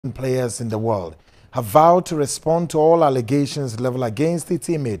players in the world have vowed to respond to all allegations leveled against its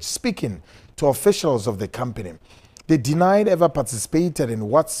image. Speaking to officials of the company, they denied ever participated in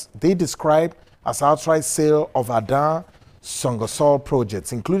what they described as outright sale of Annan Songosol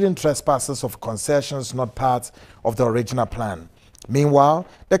projects, including trespasses of concessions not part of the original plan. Meanwhile,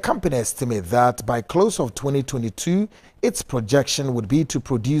 the company estimates that by close of 2022, its projection would be to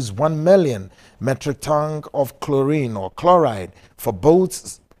produce 1 million metric tons of chlorine or chloride for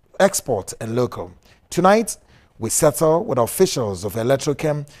both export and local. Tonight, we settle with officials of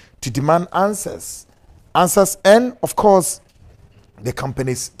Electrochem to demand answers and, of course, the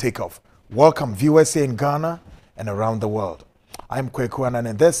company's takeoff. Welcome, viewers here in Ghana and around the world. I'm Kweku Annan,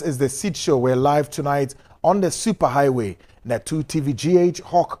 and this is the Seed Show. We're live tonight on the Superhighway, Net2 TVGH,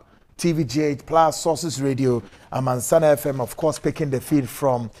 Hawk TVGH Plus, Sources Radio, Amansana FM, of course, picking the feed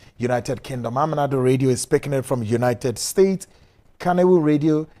from United Kingdom. Amanado Radio is picking it from United States. Kanewu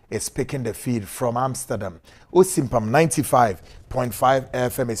Radio is picking the feed from Amsterdam. Osimpam 95.5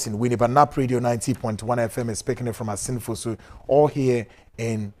 FM is in Winnipeg. Nap Radio 90.1 FM is picking it from Asinfosu, all here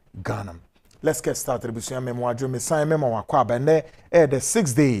in Ghana. Let's get started. The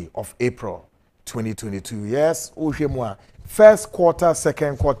 6th day of April 2022. Yes, first quarter,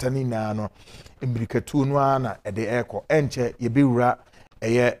 second quarter ni na no imbirikatu no ana e de eko enche ye bewura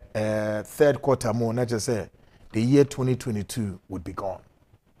third quarter mo na just say the year 2022 would be gone.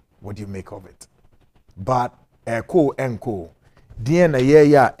 What do you make of it? But enko die na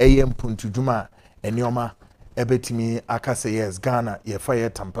ye ya mpuntu dwuma enioma ebetimi akase yes Ghana ye fa ye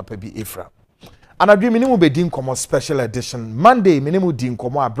tampapa bi efra anadwe minimu bedin komo special edition Monday minimu din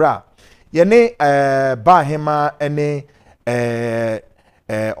komo abra ye ne ba hema ene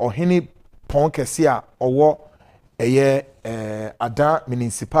ohini ponkesi a owo eye ada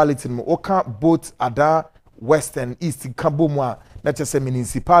municipality mo oka both ada west and east kabomu a na chese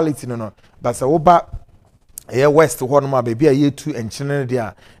municipality no basa oba eye west ho no ma be bia ye tu enchine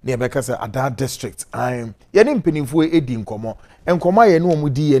dia na ebeka se ada district ye ne mpenimfo edi nkomo enkomo ye ne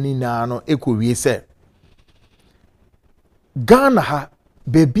omudi ye ni na no ekowie se Ghana ha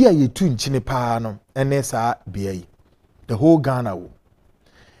be bia ye tu enchine pa no ene sa bia yi the whole Ghana wo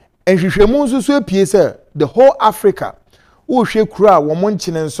enhwehwemu nso so apie se the whole Africa wo hwe kura wo mo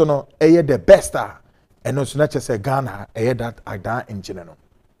nchine nso no eye the best eno so na chese Ghana eye that ada enchine no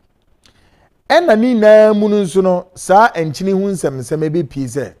ena ni na mu nso no sa enchine hu nsem ebe pie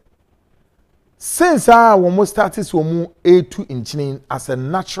se since wo mo started wo mu etu enchine as a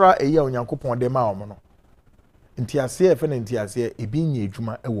natural eye onyankopon de ma wo no ntiase efe na ntiase ebi nya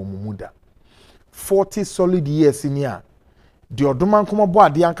edwuma ewo mu muda 40 solid years ni a de odoma nkomo bo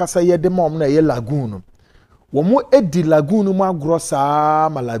ade ankasa ye de ma na ye lagoon wo mo edi lagoon mu agro saa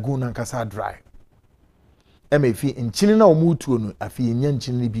ma lagoon ankasa dry emefi enchine na wo mu tuo no afi nya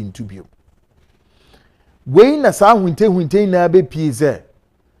enchine bi ntubio wei na saa hunte na be pieze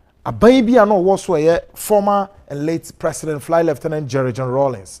aban bi ano wo so ye former and late president Fly Lieutenant Jerry John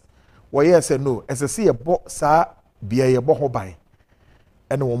Rawlings wo ye say no as say ye bo saa bia ye bo ho ban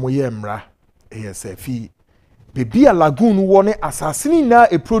ene wo mo ye mra ye say fi bebia lagoon wo ne asasini na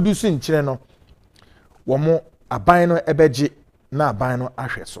e produce nkyere no wo mo aban no ebeje na aban no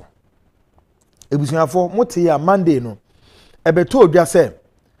ahwe so ebusuafo mote ya Monday no ebeto odwa say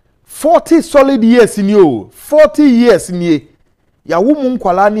 40 solid years ni o 40 years ni ya wo mu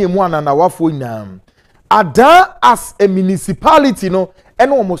nkwala na emu ananawafo nyam ada as a municipality no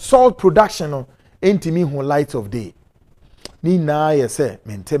ene wo salt production no entimi ho light of day ni na ye say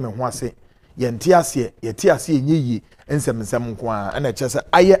menteme ho ase ye ntiase enyeyi ensem nko a ene chese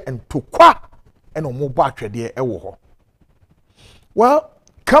aye entokwa ene wo bo atwede ewo ho. Well,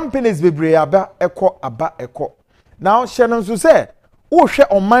 companies bebre aba eko now shenon so say wo hwe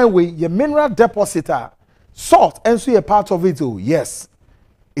on my way ye mineral depositor salt enso ye part of it. Oh yes,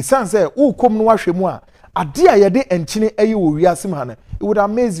 it sounds say wo kom no ahwe mu a ade a ye de enchine ayi wo wiasem ha na it would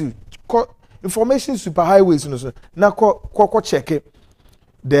amaze you. Information superhighways no so na ko check it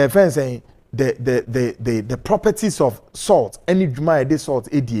the fence saying the properties of salt any dwuma de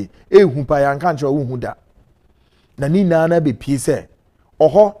salt edie ehu pa ya nka nche wo hu da na ni na be pie se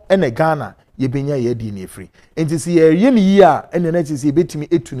oho ene Ghana ye benya ye di na free enti si ye ni yi a ene na chi betimi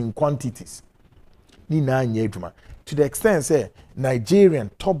etu in quantities ni na anya adwuma to the extent say Nigerian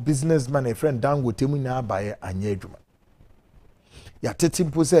top businessman a friend Dangote mu na abaye anya adwuma ya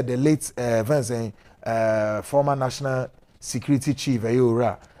tetimpo said the late former national security chief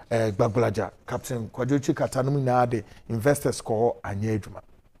ayora Gbagbalaja Captain Kwajochi Katanum na the investors call anya adwuma.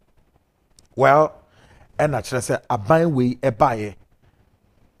 Well, and actually say aban we ebaye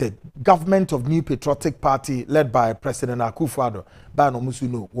the government of New Patriotic Party led by President Akufo-Addo ba no musu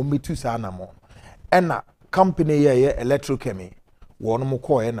no wo metu sa na mo ena company ye electrochemy won mo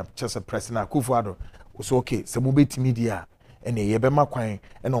call na chese President Akufo-Addo so okay se mo betimi dia ene ye be makwan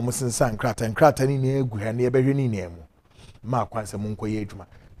ena o mo sensan krata ni na egu ha na ye behwe ni na mu ma kwan se mo nkoye adwuma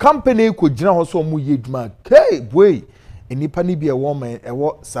company ko gina ho so mo ye adwuma boy enipa ni bi e wo man e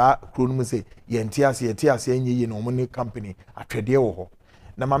wo sa kro no se ye ntiase enye ye no mo ne company atwede wo ho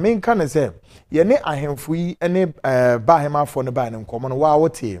na ma menka ne se ye ne ahemfo yi ne ba hemafo ne ba ne nkomo no wa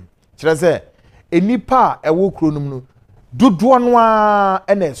wote kire se enipa e wo kro no no dodo no a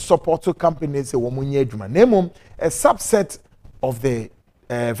ene support company se wo mo nya adwuma na emom a subset of the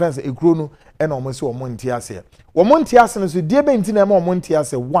friends e kro no ene o mo se wo mo ntiase no so die be nti na mo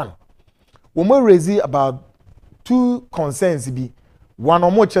ntiase one wo mo raise about two concerns bi one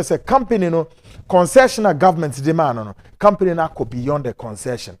or more just a company no concessional government demand no company na go beyond the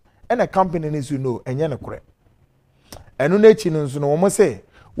concession and a company needs you know enye ne kore enu na chi no no wo say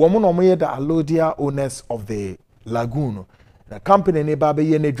wo mo no mo ye the allodia owners of the lagoon the company ne ba be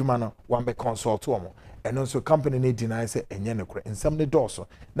ye na dwuma no one be consult wo mo enu so company ne deny say enye ne kore nsam ne doso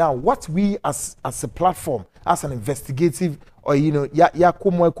now what we as a platform as an investigative or you know ya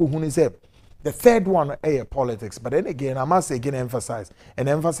komo hunu say the third one is politics, but then again, I must again emphasize, and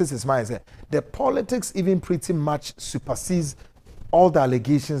emphasis is mine, the politics even pretty much supersedes all the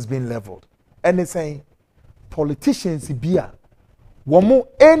allegations being leveled. And they say, politicians, bia, womo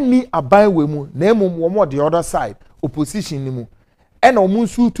any abai wemu, nemo womo the other side, opposition nimu, and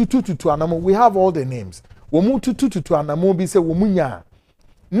omunsu tutu anamo, we have all the names. Womu tutu anamo bi se womunya.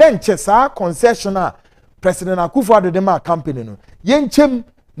 Nenche sa concessioner, President Akufo-Addo dema company no, yenchem,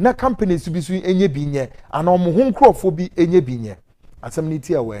 na companies bi so enye binye ana omo ho nkrofo bi enye binye asem ni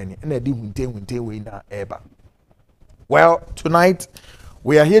ti awani na di hunte we na eba. Well, tonight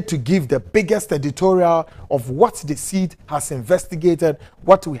we are here to give the biggest editorial of what the seed has investigated,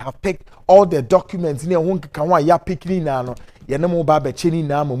 what we have picked, all the documents ni ho kan wa ya picking na no ye ne mo ba be cheni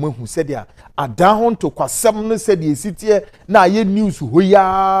na mo hu said ya adahon to kwasem no said ye sitie na ye news ho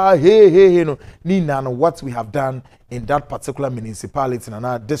ya hey no ni na no what we have done in that particular municipality and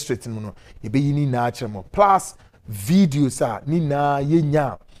our district no e be yini na achemo plus videos ni na ye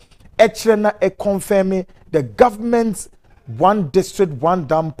nya e na e confirm the government's one district one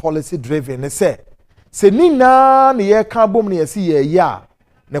dam policy driven say ni na ye ka bom na ye si ye ya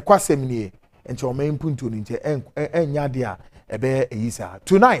ne kwasem ni enti o main punto ni nche enya de a ebe eyisa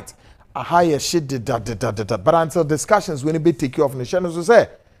tonight a higher shit but until discussions when it be take you off the channel so say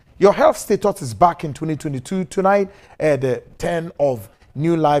your health status is back in 2022 tonight at the 10 of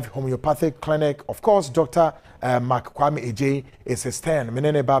New Life Homeopathic Clinic. Of course, Dr. Mark Kwame AJ is his 10.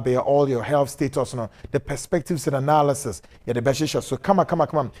 Menene babe all your health status no the perspectives and analysis. Yeah, the best so come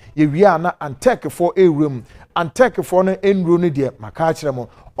on. We are na and take for a room and take for no in room there makachiremo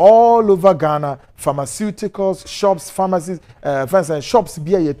all over Ghana pharmaceuticals shops pharmacies and shops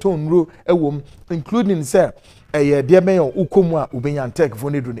be a ton row including say dear mayor ukomwa ubenya tek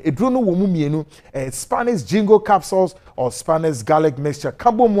vonedru edru no wo mu mienu Spanish jingo capsules or Spanish garlic mixture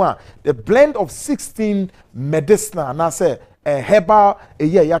kabomwa the blend of 16 medicinal na say herbal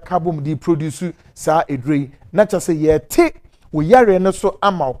ya kabom di produce sa edru na cha say ye te wo yare no so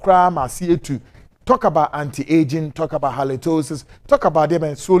ama okra ma si etu talk about anti-aging, talk about halitosis, talk about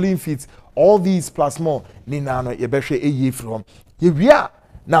them swollen feet, all these plus more ni na no ye behwe eye from ye wia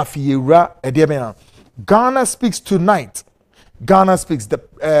na fi yewra edebena Ghana speaks tonight. Ghana speaks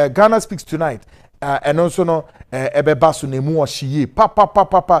tonight. And also no ebebasu nemu oshiye.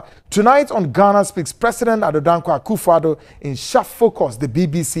 Papa. Tonight on Ghana Speaks, President Adodankwa Akufo-Addo in sharp focus the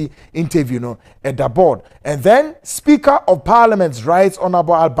BBC interview no at the board. And then Speaker of Parliament's Rights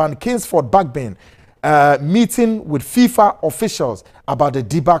Honorable Alban Kingsford Bagbin meeting with FIFA officials about the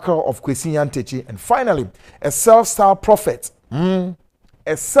debacle of Kweku Nyantechi. And finally, a self-styled prophet.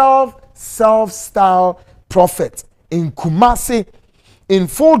 A self-styled prophet in Kumasi in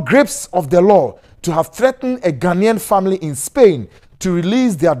full grips of the law to have threatened a Ghanaian family in Spain to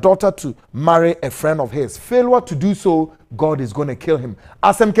release their daughter to marry a friend of his. Failure to do so, God is going to kill him.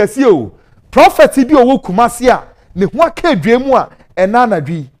 Asem kesio, prophet bi owo Kumasi a ne ho akedwemu a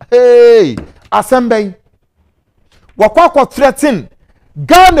enanadwi. Hey, asem ben. Wakwa threaten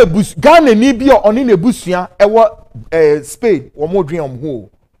Ghana ni bi oni ne busua ewo Spain wo mo dwen ho.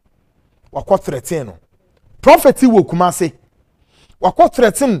 Wakwa threaten no. Prophet wo Kumasi. Wakwa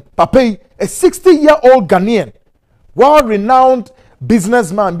threaten papa a 60-year-old Ghanaian, well-renowned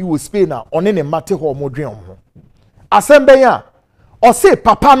businessman bi wo Spain na oni ne mate ho mo dwen ho. Asem ben ya o say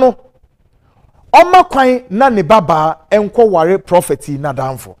papa no Oma kwan na ne baba enko ware prophecy na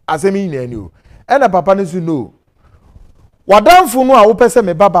danfo. Asemi na ani o. Ena papa ne so no. Wadanfo no a wo pese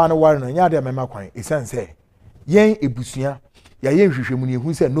me baba no ware no nya de mema kwan. Esan se yen ebusua ya yen hwehwemu ne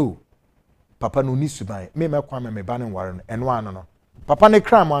hu se no. Papa no ni suban. Me kwan me ba ne ware no. Eno ano no. Papa ne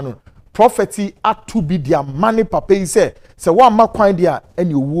kram ano. Prophecy atu bi dia mane papa yi se wa ma kwan dia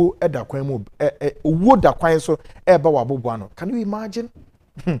ene owo eda kwan mu owo da kwan so eba wabobo ano. Can you imagine?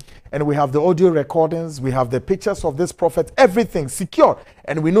 And we have the audio recordings, we have the pictures of this prophet, everything secure.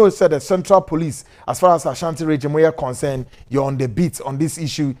 And we know it said the Central Police, as far as Ashanti region we are concerned, you're on the beat on this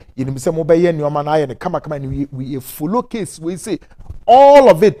issue. You know, say mobile and your man I and come and we follow case. We say all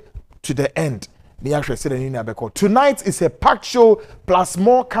of it to the end. Tonight is a packed show plus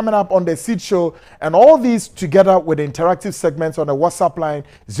more coming up on the Seed Show, and all these together with interactive segments on the WhatsApp line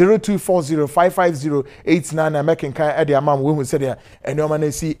 0240-550-89. I'm making kind of the amount we said there, and your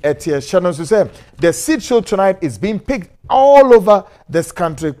man see at here. Shannon to say the Seed Show tonight is being picked all over this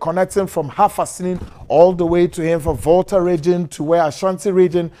country, connecting from Hafasinin all the way to here from Volta region to where Ashanti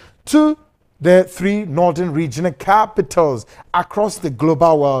region to the 3 northern regional capitals across the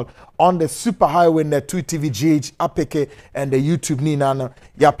global world on the superhighway in the 2 TVGH Apeke and the YouTube Nina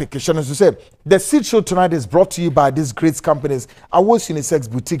Yapeke. As you said, the Seed Show tonight is brought to you by these great companies. Awos Unisex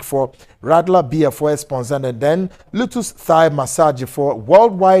Boutique for Radler Beer for a sponsor, and then Lotus Thigh Massage for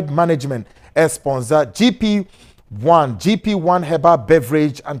Worldwide Management a sponsor, GP1 Herbal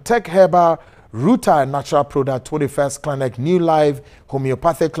Beverage and Tech Herbal Ruta Natural Product, 21st Clinic, New Life,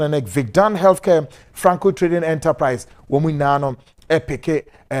 Homeopathic Clinic, Vicdan Healthcare, Franco Trading Enterprise, Womunano, EPK,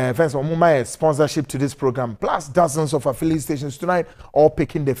 sponsorship to this program, plus dozens of affiliate stations tonight, all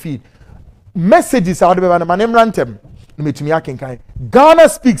picking the feed. Messages out there, my name Rantem. Ghana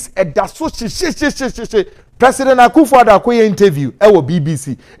speaks at President Akufo-Addo akoye interview ewo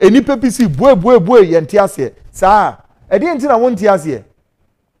BBC. Eni PPC bue yenti ase. Sa, edi enti na wonti ase.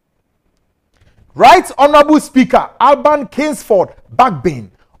 Right Honorable Speaker Alban Kingsford Bagbane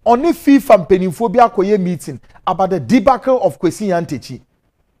on a fee from Pennyphobia Koye meeting about the debacle of Kwesi Nyantakyi.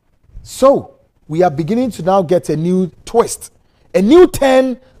 So, we are beginning to now get a new twist, a new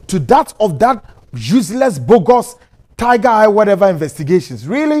turn to that of that useless, bogus, tiger eye, whatever investigations.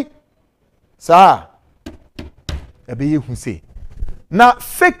 Really? Sir, say. Now,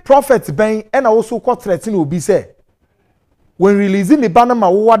 fake prophets bang and also quite threatening will be said. When releasing the banner, ma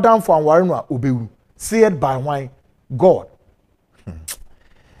wa down for Warrenwa Obewu, said by why God.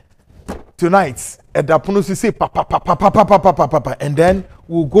 Tonight, at the Punusi say papa, and then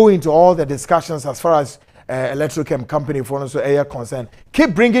we'll go into all the discussions as far as Electrochem company for us air concerned.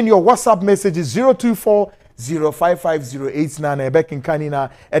 Keep bringing your WhatsApp messages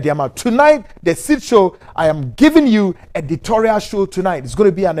 024-055-089. Tonight, the Seed Show, I am giving you editorial show tonight. It's going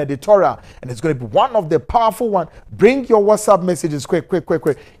to be an editorial, and it's going to be one of the powerful one. Bring your WhatsApp messages quick.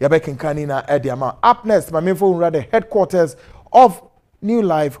 Up next, my main phone the headquarters of New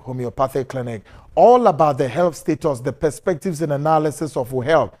Life Homeopathic Clinic. All about the health status, the perspectives and analysis of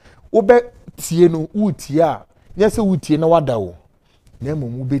health. Ube tienu utia. Yes, utie na wadawo. Nemo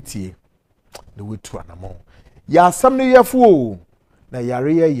mubetie. The way to anamo. Ya samne yafu na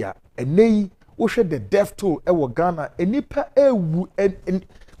yare ya enei wo hwe the death toll e wo Ghana enipa ewu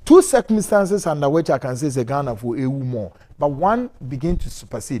two circumstances under which I can say is Ghana for ewu more, but one begin to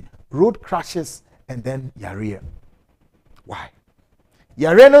supersede road crashes and then yare. Why?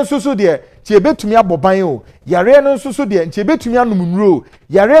 Yare no susu de che betumi aboban o, yare no susu de che betumi anumnuro,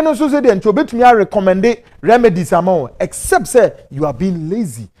 yare no susu de che betumi recommend remedies among, except say you are being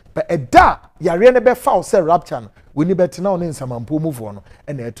lazy. But a da yare ne be foul say rapture we need better now in some move on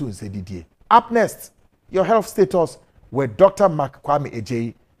and there too say Didier. Up next, your health status with Dr. Mark Kwame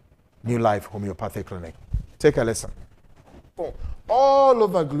AJ, New Life Homeopathic Clinic. Take a lesson. All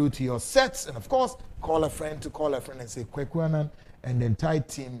over glued to your sets, and of course, call a friend and say Kweku Annan and the entire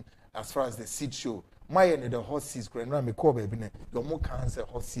team as far as the Seed Show. My end the hot seats, grand me call baby. Your more cancer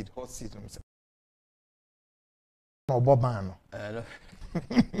hot seat. No Bob man.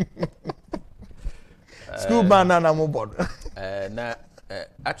 School band na mo board.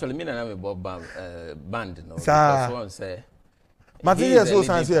 Actually, me na me bob band no. Because one say. Materials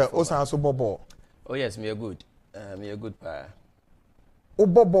also bobo. Oh yes, me a good pa. O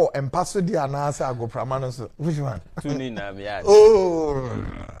bobo and pass the anasa go pramanos. Which one? Tuni na me ad. Oh,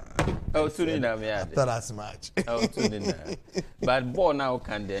 tuni na me ad. That's much. Oh, tuni na. But ball now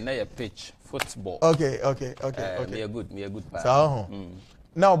can there na pitch football. Okay. Me a good pa. So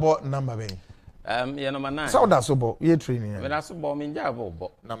now about number being. Yeah, number 9. So that's about you training. But that's about me,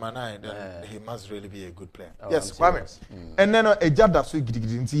 Number 9, then he must really be a good player. Oh, Yes, Kwame. And then a job that's so good.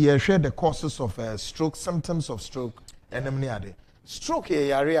 He shared the causes of stroke, symptoms of stroke, and many other. Stroke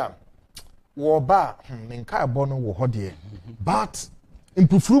area, warba, minka bono wo hodie. But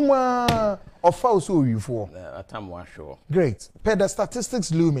improvement of also you for. Sure. Great. Per the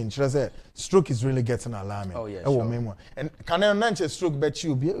statistics looming, stroke is really getting alarming. Oh yeah. Sure. And can I mention stroke bet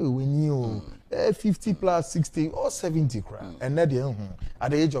you be when you 50 plus 60 or 70 and that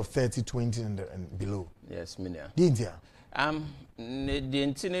at the age of 30, 20 and below. Yes, Minia. India. The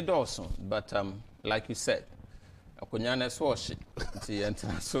intended also, but like you said, akunyana swash the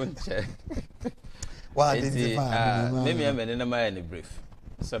international check. Well, maybe I'm in a brief.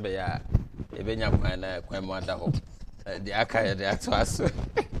 So be ebenya kwana kwamada ho the akaya the atwas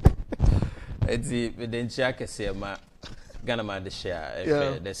eti bedenchia kese ma Ghana ma the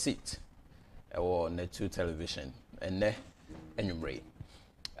share the seat or Netu television and ne enumere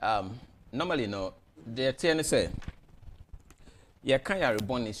normally no the TN say you can ya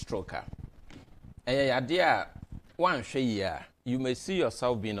reborn stroke ya one share you may see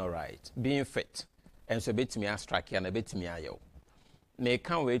yourself being all right, being fit, and so bet me a strike and a bit me ayo. May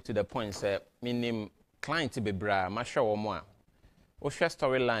can't wait to the point say meaning client to be bra ma show more o share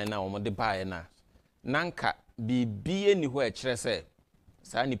storyline na o de buy na nanka be anywhere chere say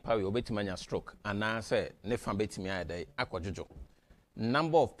sa nipa we obetima nya stroke ana say ne fa betimi ayede akwojojo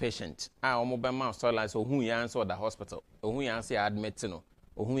number of patients omo be ma storyline so hu yan so the hospital hu yan say admit no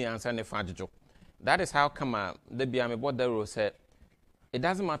hu yan say ne fa jojo. That is how come the be am about the rule say it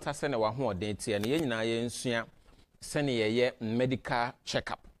doesn't matter say na wa ho odin tie na ye nyina ye nsua send ye medical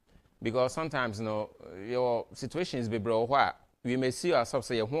checkup, because sometimes you know your situation is bebro where we may see ourselves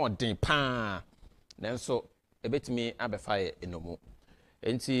say you pa then so a bit me abefa enomo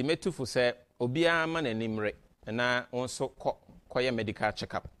enti metufu say obia ma nanimre na also koye medical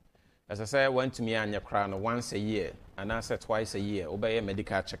checkup. As I say, went to me anya kra once a year and I said twice a year obey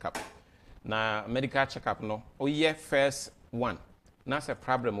medical checkup. Na medical checkup no o ye first one na say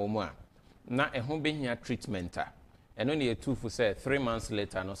problem o mu a na ehun be hia treatment and only a 2 for say 3 months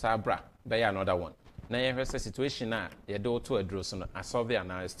later no sabra be another one. Na your situation na ye do to address no asolve and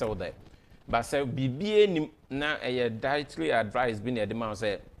now still there. But say bibie nim na a dietary advice be near the man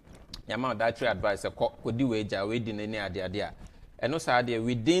say yama dietary advice ko di wager we di nani ade a and no say there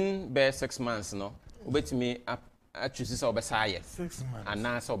within be 6 months no obetimi choose say obesa ye 6 months and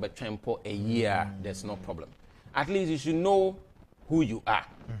now say obetwempo a year there's no problem. At least you should know who you are.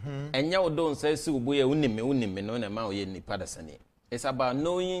 And you don't say so boy unime no na ma oye nipa da sane. It's about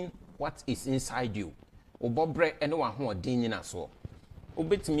knowing what is inside you. Obobre ene wa ho odin nyina so.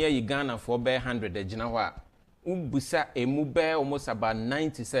 Obetimi ayi Ghana for be 100 agina ho a ubusa emu be almost about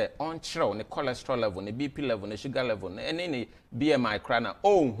 90 say on chiro ne cholesterol level, ne BP level, ne sugar level, ne BMI kra na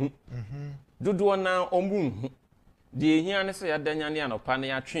hu. Dudu na omu hu. The here and say Danyani and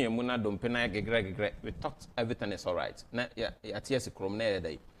Opania tree muna dompena gegre. We talked everything is alright. Na ya ties chrome na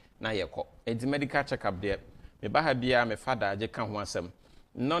day. Na ye ko. It's medical checkup there. Me ba ha bia me father je kan ho asem.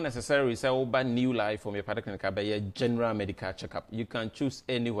 Not necessarily say oba new life for me father clinic be general medical checkup. You can choose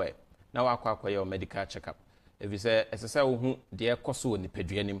anywhere. Now akwa your medical checkup. If you say hu de koso ni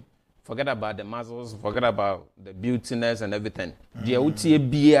peduanim. Forget about the muscles, forget about the beautiness and everything. De utie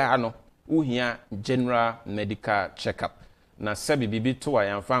bia no uhia general medical checkup na sebi bibi to wa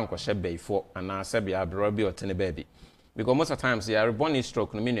yan fa nkɔhye bɛifo ana sebi abro bi otene baby, because most of the times you are born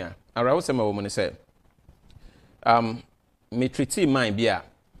stroke no menua ara wo sema wo mo ne say me treat mind bia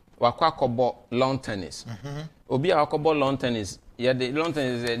wakɔ akɔbɔ lawn tennis obi a akɔbɔ lawn tennis yeah, the lawn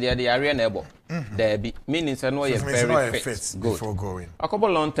tennis the area na ɛbɔ there be meaning say no you very fit good before going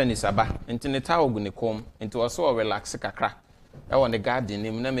akɔbɔ lawn tennis aba nti ne ta ogu ne kom nti wo so relax kakra. I want the garden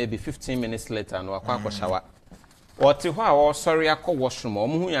him maybe 15 minutes later no akwa shower. Or to how sorry I call washroom or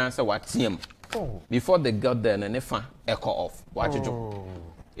who answer what team. Before they got there and nefa echo off. What you do?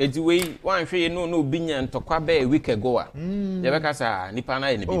 It's way one say no binyan to kwabe a week ago. Yebeka sa nipa na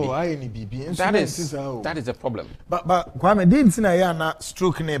any bibi. Oh, I any bibi. That is a problem. But Kwame didn't see na na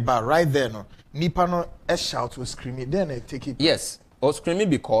stroke neighbor right there no. Nipa no a shout or screaming then I take it. Yes, or screaming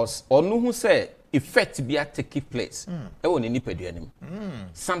because or no who say effect be at take place.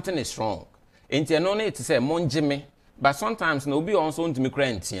 Something is wrong. Enti no need to say monjime, but sometimes no be also to me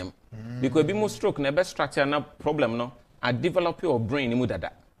crantium. Because be more stroke na best structure na problem no. I develop your brain imu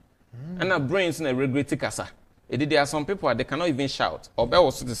dada. And our brains na regret kasa. There are some people they cannot even shout. Or be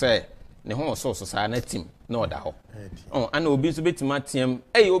also to say ne ho so na team no da ho. Oh, and obi so betima team.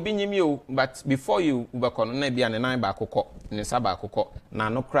 Hey obi nyimi o, but before you ubakọ no na bia ne nan ba akokọ, ne sa ba akokọ, na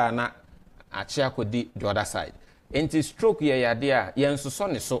no kra na achia kodi the other side. Enti stroke ye yade a ye nsoso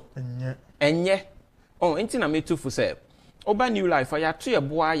ne so. Enye. Oh, enti na me tufu say Oba New Life, I to a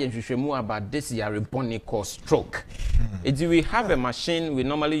boy and about this year bony called stroke. We have a machine we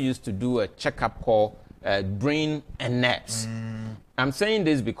normally use to do a checkup called brain and nerves. I'm saying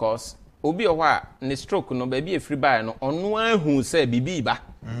this because Obi Owa ne stroke no baby a free buy no on one who say bibi ba.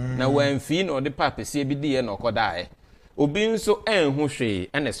 Now when fin or the papa see BD no kodai. Obi so who she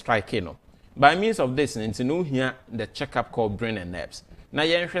and a strike no. By means of this, into no here the checkup called brain and nerves. Now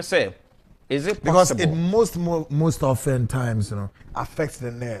yen say is it possible? Because it most often times, affects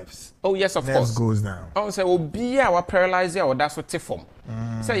the nerves. Oh yes, of nerves course. Goes down. I say, "Oh, be our paralyzed or that's what form."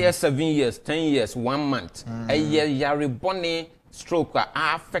 Say yes, 7 years, 10 years, 1 month. A year, yari bonny stroke are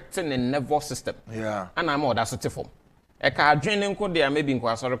affecting the nervous system. Yeah. And I'm all that's what form. A car adrenaline code there maybe in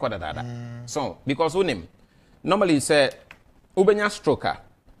Kwasoro Kodada. So because unim normally say, "Ubenya stroke."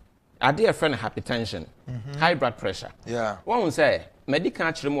 A dear friend hypertension, high blood pressure. Yeah. One will say. Medical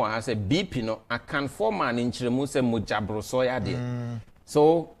chiremo has a BP no I can form an in chiremo se mujabro soya de.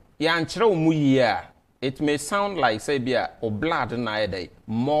 So yan chiro muya it may sound like say bia or blood na day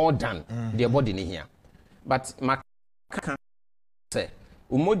more than their body in here. But my say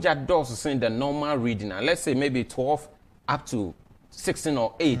umoja dose saying the normal reading let's say maybe 12 up to 16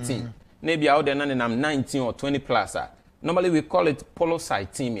 or 18. Maybe out there and I'm 19 or 20 plus. Normally we call it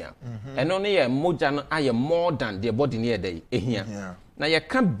polycythemia. And only a moja I more than their body near day here. Now you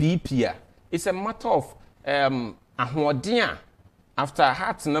can't BP. It's a matter of ahodia after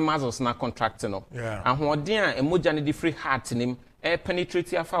heart and muscles na contracting up. Ahodia a moja ni free heart in him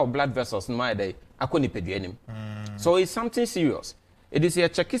penetrate our blood vessels in my day. Akoni So it's something serious. It is a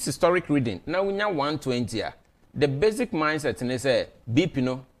Czechist historic reading. Now we now 120. The basic mindset is a BP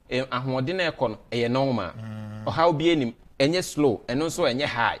no ahodia ekon a normal. Or how be any slow and also any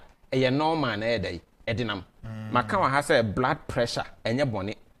high, a normal na day, edinam. Makawa has a blood pressure and your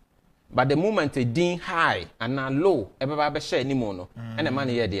bonnet. But the moment a ding high and now low, ever share any mono, and a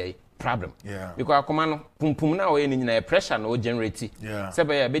money a problem. Yeah. Because command pum pum now in a pressure no generate. Yeah.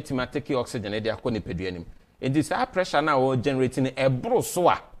 Sebe a bit ma take oxygen a conipedium. It is our pressure now generating a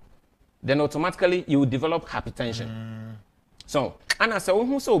brosoa. Then automatically you develop hypertension. So, and as a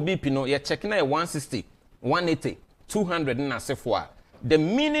who so BP no, you're checking at 160. 180, 200 na sefwa. The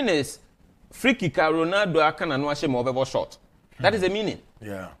meaning is free kicker Ronaldo akana no ashe mobile shot. That is the meaning.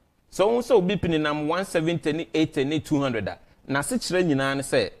 Yeah. So also bipini nam 170, 80, 200. Na se chire nyina ne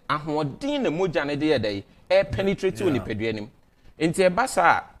say ahoden na moja ne de dey e penetrate oni peduanim. Enti e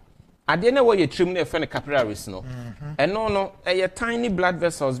basa ade na wo ye trim na e fe ne capillaries no. Eno no e tiny blood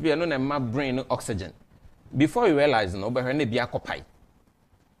vessels bi eno na ma brain no oxygen. Before you realize no be na bi akopai.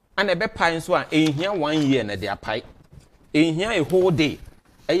 And a pine so in here 1 year na their pie. In here a whole day.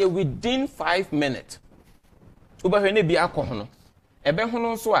 Within 5 minutes. Ubahene be alcohol. A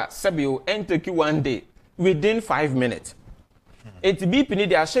behono so sabio and take you 1 day. Within 5 minutes. It be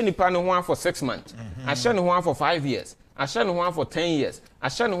penny I shall pan one for 6 months. I shall one for 5 years. I shall one for 10 years. I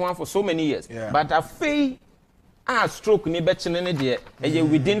shall one for so many years. Yeah. But a fee stroke ni betchen any day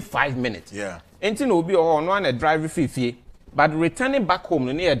within 5 minutes. Yeah. Ain't no be on one a driver fee. But returning back home,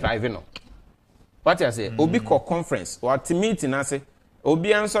 no near driving. What I say, Obi call conference or to meeting, I say,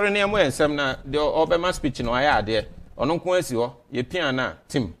 Obi answer near more and some na the Obama speech no I there, or no coincidence, ye piana,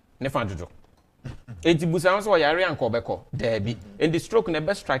 Tim, Nefanjo. 80 busan so yare and Kobeko, there be. And the stroke in the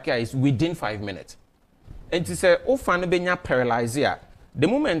best striker is within 5 minutes. And to say, oh, fan benya paralyzed here. The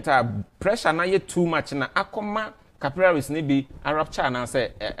moment pressure na ye too much na akoma capillaries ni be a rupture and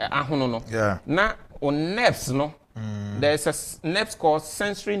say, ahono. Yeah. Na on nerves no. There's a nerve called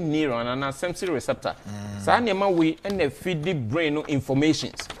sensory neuron and a sensory receptor. So I we and feed the brain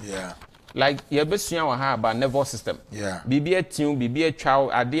informations. Yeah. Like your best about nervous system. Yeah. BBA tune, BBA chow,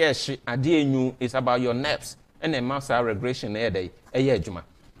 idea new is about your nerves and a muscle regression a year juma.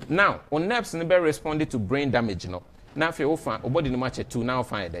 Now, on nerves never responded to brain damage, Now if you offer a body no match a 2 now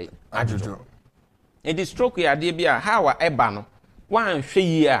find a day. And the stroke ya idea how a ebano. One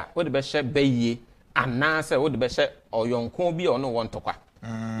year, what the best share bay and now say what the best or young combi or no one to qua.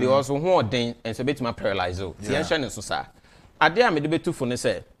 Because who then and so bit my paralyzed. Tian so sa. I dare me debate to phone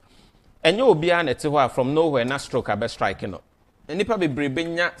say. And you will be an from nowhere na stroke a best striking up. And nipa be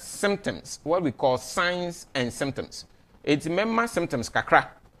brebenya symptoms, what we call signs and symptoms. It's member symptoms kakra.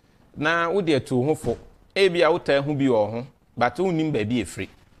 Na wo de to ho fo. Ebi a wo ta hu bi wo ho, but wo nim ba bi free.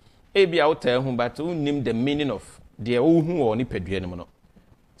 Ebi a wo ta hu but wo nim the meaning of the wo hu wo ni padua nim no.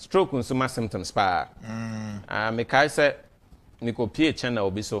 Stroke nso ma symptoms pa. Me kai say me ko pie channel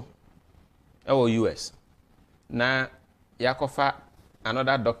obi so. E wo US. Na yakofa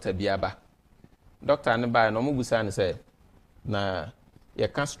another doctor biaba doctor ne ba no mo busa ne say na ye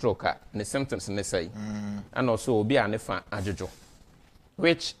can stroke ne symptoms ne say and also obi a ne fa adwojo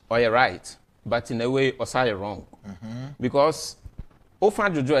which are you right but in a way also wrong because ofa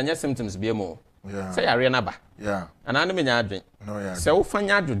adwojo anya symptoms bi mo say yare na ba and anu me nya adwen say ofa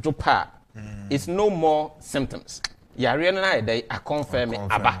nya adwojo pa it's no more symptoms yare na dey a confirm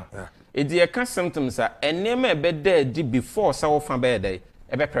aba edi ye can symptoms a enema ebe dey before say ofa be dey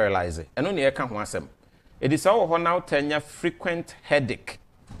ebe paralyze eno ne ye ka ho asem edi say wo ho now tanya frequent headache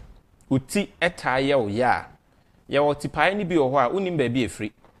uti etaye o ya ya wo tipae ni bi wo ho a unim ba bi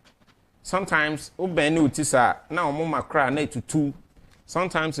efri sometimes oben ni uti sa na omo makra na etutu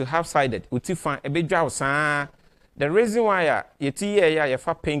sometimes you have sided uti fan ebedwa osa the reason why yeti ye ya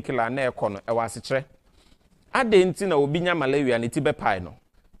fa painkiller na ekono e wa sekere ade nti na obinya malaria ne ti be pai no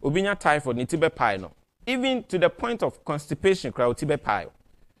obinya typhoid ne ti be pai no even to the point of constipation crowd ti be pai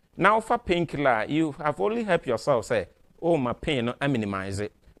now for painkiller you have only helped yourself say oh my pain no I minimize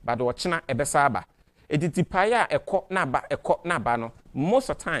it but ochina ebesaba editi pai a ekọ na ba no most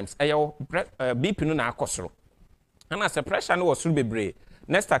of times ayo BP no na akosoro and as a pressure no was bebre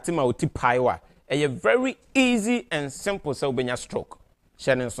next atima oti pai wa very easy and simple so benya stroke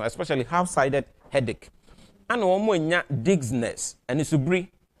so especially half-sided headache and omo nya dizziness and isubri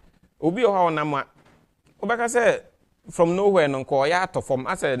obi o ha onama obeka say from nowhere no ko ya to from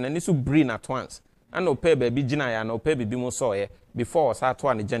as na nisu brain at once and no pay baby gina ya no pay baby mo so ye before sa to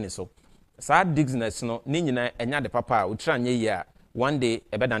an journey so sa dizziness no ni nyina enya de papa o tra nya ya one day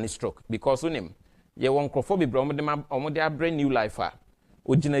e beda ni stroke because unim ye won crofo be bro mo de abre new life a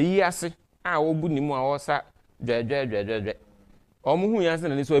o gina yi ase a obu ni mu a o sa dwe omo hu ya se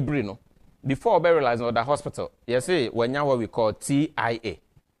na nisu abri no before be realize no the hospital you say when what we call TIA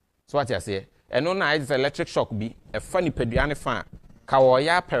so what you say and no na is electric shock be a funny peduane fan ka wo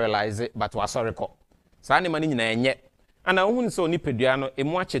ya paralyze but wa sorry ko sa ne mani nyina enye ana ohun so ni peduano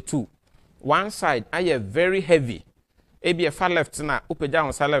emu ache two one side aye very heavy e be far left na upeja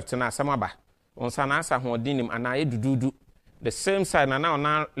on sa left na samaba on sa na asa hodinim ana ye dududu the same side na now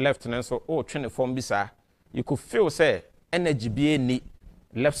na left na so oh twene form bisa you could feel say energy be ni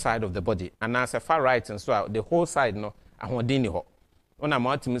left side of the body and as a far right and so the whole side no ahodini ho ona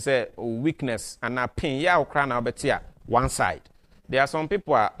matim say weakness and a pain ya okra na obetia one side there are some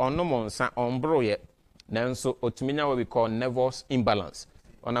people are on no monsa on bro ye nanso otuminya what we call nervous imbalance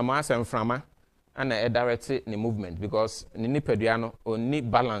ona ma asem frama and a direct the movement because ni nipadua no oni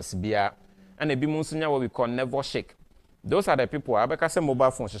balance bia and ebi mu nsunya what we call nervous shake those are the people abeka say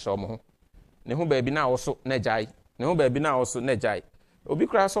mobile phone hyehyɛ omo ho ne ho ba bi na woso na jai ne ho ba bi na woso na jai obi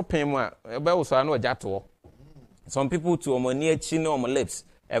kra so pen mu a ebe wo so na oja to some people to omoni echi no om lips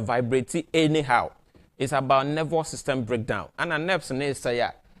vibrate anyhow it's about nervous system breakdown and a nerves na say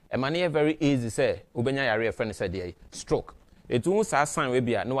ya e mane very easy say obenya yare e friend say dey stroke etu sa sign we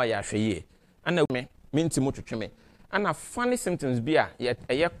bia no wa ya hweye ana me ntimo twetweme ana funny symptoms bia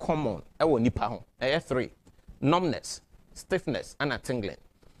ye common e wo nipa ho e 3 numbness stiffness and tingling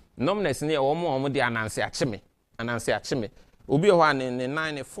numbness ne wo mo de ananse acheme obi ho an ne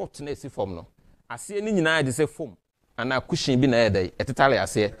 9 foot na esi form no ase ni nyina de say foam ana cushion bi na edai etetale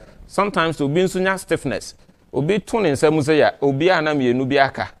ase sometimes obi nso nya stiffness obi to ne nsam say ya obi ana mienu bi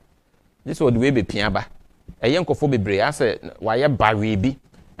aka this would we be pia ba eye nkofo bebre ase wa ye bare bi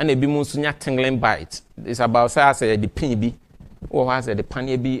ana ebi mu nso nya tingling bite it's about say ase the pain bi o ha say the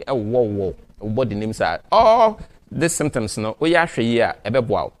panie bi e wo body name say all these symptoms no o ya hwe yi a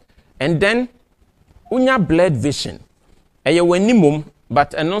ebeboa and then unya blurred vision eye wanimum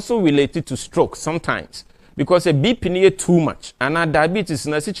but and also related to stroke sometimes because a BP near too much and a diabetes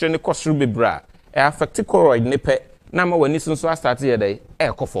na si chire ne kosuru bebra e affect choroid ne pe na ma wani so start here dey e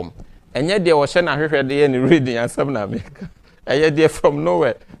kofom enye de wo hye na hwehwe de ne reading ansam na make eye de from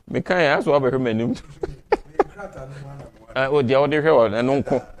nowhere me kan ya so obehwe manim o de o de hwe o no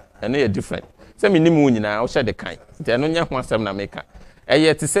nko ene ye different say me nim nyina o hye de kan de no nya ho ansam na make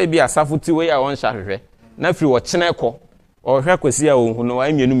eye te say bi asafuti we ya won hye hwehwe na firi wo kyene ko o hwe kwasi a ohun no wa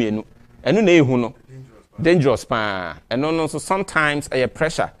mienu enu na ehun no dangerous pa eno no so sometimes a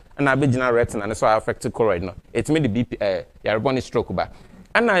pressure and abegina retina and so affect choroid no it made the BP yareboni stroke ba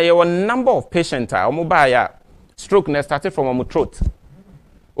and I have a number of patients omo ba ya stroke na started from omo throat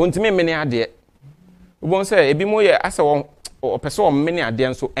ontime many ade ubon say ebi mo ye asa o person o many ade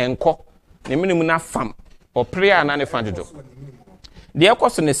nso enko ne minimum na fam o prayer na ne fanjojo the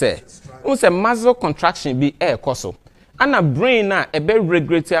ekoso ne say say muscle contraction bi ekoso and a brain na ebe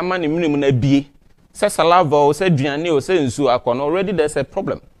regulate ama ne minimum na bie say saliva or say duane or say nsu akon already there's a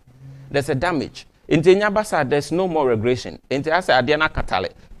problem, there's a damage. Inte nyabasa there's no more regression. Inte asa ade na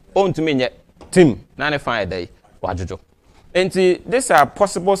katale. On to me Tim, none fine day, wajojo. And these are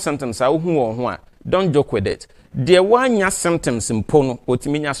possible symptoms. Don't joke with it. There were ya symptoms in pono,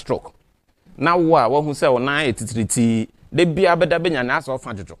 otiminia stroke. Now, what who say, oh, na it they be a better being an ass of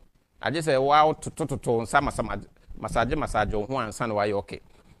wajojo. I just say, wow, to some massage, one son, why okay.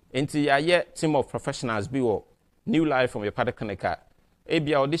 And ya yet team of professionals be new life from your particular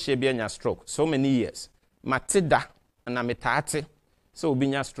Ebia audition be a stroke so many years. Matida and ametati so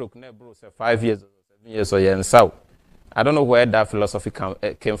be a stroke never bro 5 years or 7 years or years so I don't know where that philosophy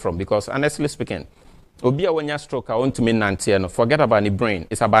came from because honestly speaking, Obia when you stroke I want to mean nantiano forget about the brain,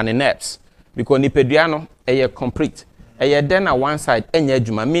 it's about the nerves because nipediano a complete a then at one side any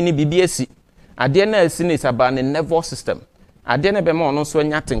juma mini BBSC. At the end is about the nervous system. At the end of no so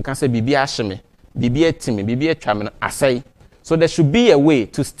anything can say BB ashme, BB timmy, BB chairman, I say. So there should be a way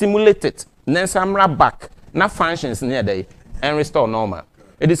to stimulate it. Then some back, not functions near day, and restore normal.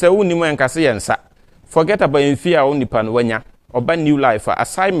 It is a unimu and casiansa. Forget about in fear only panwenya or by new life.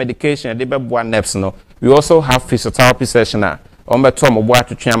 Aside medication, they be one nerves no. We also have physiotherapy session. On the tom of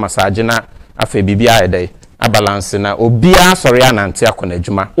water chair massagina, a fe BBI day, a balance na obia sorry anantia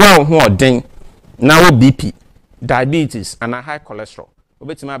konejuma. Well, who are ding now BP, diabetes, and a high cholesterol.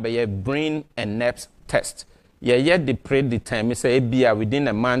 Obetima be a brain and nerves test. Yet the predetermined say be within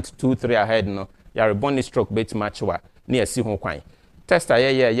a month, 2-3 ahead no. Your bony stroke bit matchwa near si ho kwan. Test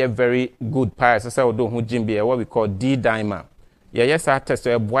a very good pies. I say do who Jim be what we call D dimer. Yes, I test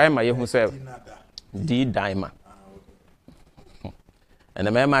a boy my who say D dimer. And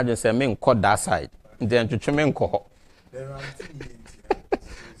the man imagine say me cut that side. Then to tremen ko.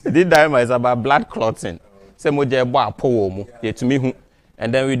 D dimer is about blood clotting. Say mo je bo apo mu. Ye to me hu.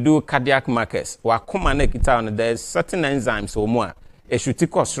 And then we do cardiac markers. There's certain enzymes or more. A shuti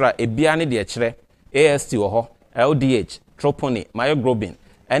kosra, a biani de chere, AST or LDH, troponin, myoglobin,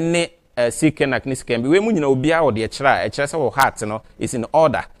 and CK naknis can be when you know bia or the chere, a chest of heart, is in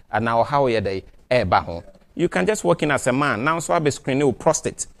order. And now how are they baho? You can just work in as a man. Now so I be screening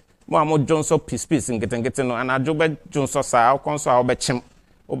prostate. More Johnson piece and getting and I job Johnson sa console I'll bet chim.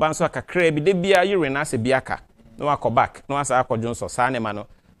 Obanso ka crab de bia urine as a biaka. No akọ back no asa akọ Johnson sane ma no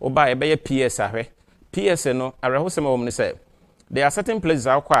oba e be PS ahwe PS no arehosem wo me say there are certain places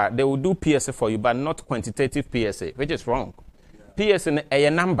akwa they will do PS for you but not quantitative PSA which is wrong. PS no a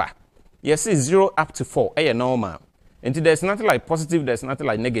number yes is 0 up to 4 a normal and there's nothing like positive, there's nothing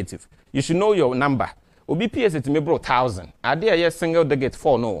like negative. You should know your number. Obi PS to me bro 1000 ade a single digit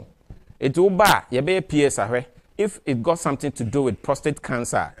 4 no it will ba ye be PS ahwe if it got something to do with prostate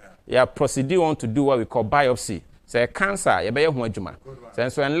cancer. Yeah, proceed on to do what we call biopsy. Say cancer, you better hu adwuma.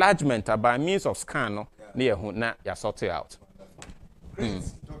 So enlargement by means of scan no near hu na ya sort it out.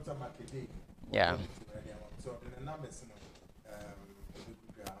 Dr. Makede. Yeah. So the numbers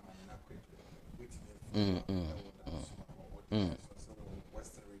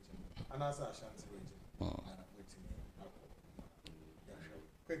Western region and also Ashanti region.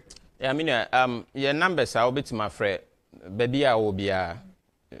 Yeah, I mean your numbers are bit my friend. Baby I will be a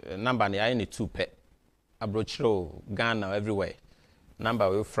number ni I need 2 pet. Abrochro, Ghana, everywhere.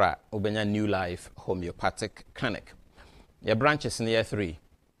 Number we fra Ubenya New Life Homeopathic Clinic. Your branches near 3.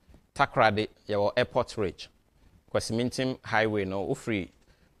 Takrade, your Airport Ridge. Kwesimintim Highway no ufree.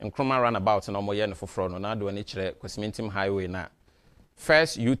 Nkrumah roundabout no mo yen for front no na do ani kire Kwesimintim Highway na.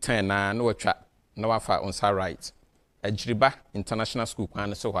 First U-turn na no atwa na wafa on side right. Ejriba International School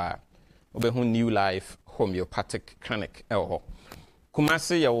kwan so ha. Obehu New Life Homeopathic Clinic elho.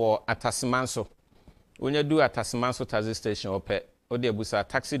 Kumasi yawo Atasimanso. When you do at Tasmanso taxi station or pet, or the busa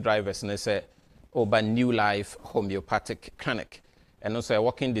taxi drivers and they say, oh, by New Life Homeopathic Clinic. And also a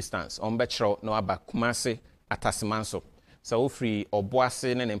walking distance on Betro, no about Kumasi at Tasmanso. So free or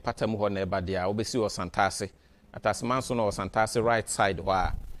Boasin and Patamu neba dia, Obesi or Santasi. At Tasmanso or Santasi right side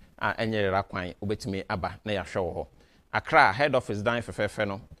where any raquine, Obetimi Abba, near show. Accra, head office down for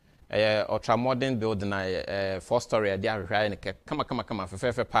Fefeno. Ultra modern building, 4-story, a dear come for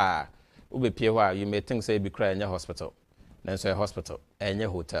Fefe pa. You may think say be crying in your hospital. Then say hospital and your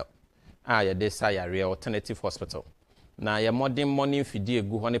hotel. Yeah, they say a real alternative hospital. Now your modern money for dear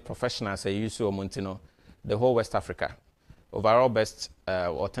good honey professionals say you so Montino, the whole West Africa. Overall best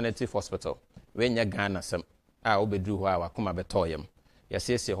alternative hospital. When you Ghana some I be do how I come a betoyum. Yes,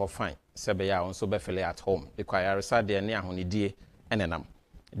 yes, you're fine. Sebeya on so befele at home. Because I reside there near honey dear and enam.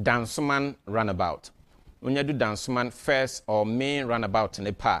 Danceman runabout. When you do danceman first or main runabout in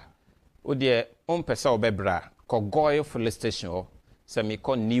the park. Udie pesa obebra Kogoyo Police Station semi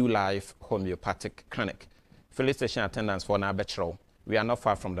call New Life Homeopathic Clinic. Police station attendants for na betro. We are not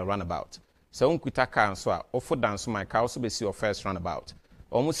far from the runabout. So unkuita car so offer dance my car also be see your first runabout.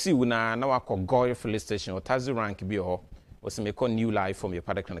 almost see na wako Goy Filling Station or Tazi Rank bi ho was me call New Life from your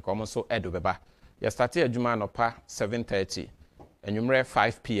paddock clinic almost so edo beba. You started Juma no pa 7:30 and you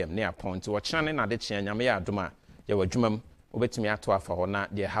 5 p.m. near point to a channel na de chen nyame ya aduma ya wadwumam obetimi ato afa ho na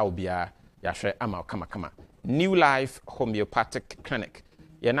de how bia ya hwe ama kama New Life Homeopathic Clinic.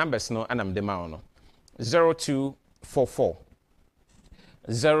 Your numbers no anam de ma no 0244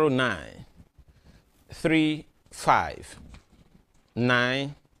 09 35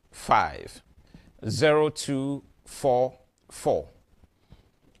 95 0244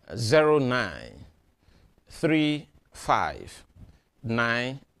 09 35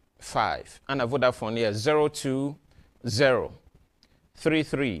 95 and a Vodafone here 020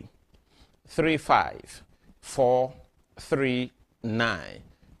 33 35 439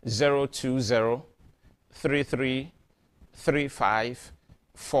 020 33 35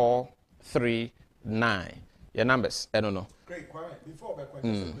 439. Your numbers, I don't know. Great, Kwame. Before the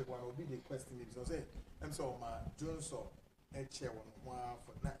question, quick one will be the question. So say, I'm so my Jones or a chair one for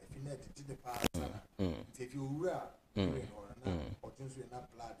not if you need to the past. If you were or Jones will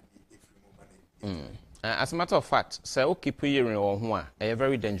not blood if you move. As a matter of fact, say okay, hearing or one,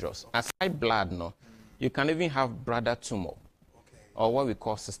 very dangerous. Aside blood, no, you can even have bladder tumor, or what we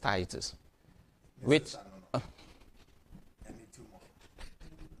call cystitis, which.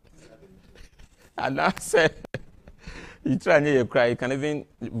 And I said, you try and you cry, you can even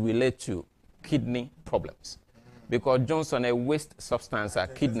relate to kidney problems. Because Johnson a waste substance a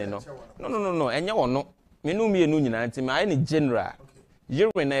kidney no. No. And you no. Me no me anti my any general.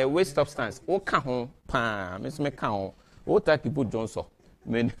 Urine a waste substance. O ka ho pa, me ka ho. O ta people Johnson.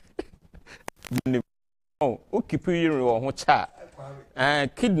 Me oh, o keep urine wo ho cha.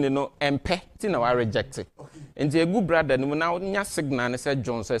 Kidney no empe ti na wa reject it. Nti a good brother no na nya signal ne say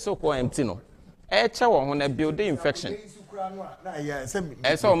Johnson so ko empty no. Echa wo ho na build infection.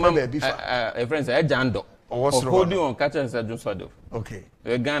 So mama a friend say jando. Holding on catch and say Johnson. Okay.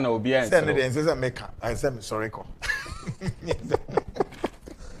 We Ghana obi an. Send the say make I say sorry ko.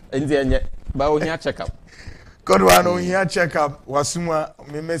 Nti enye ba o hia check up. God one o hia check up wasuma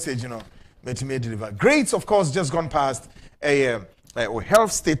me message no metime deliver. Great, of course, just gone past a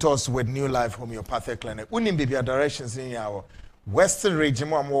health status with New Life Homeopathic Clinic. Unim bibia directions in our Western region,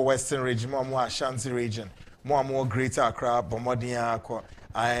 more Western region, more Ashanti region, more Greater Accra, Bomodia,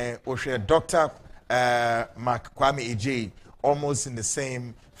 I Dr. Mark Kwame Ej, almost in the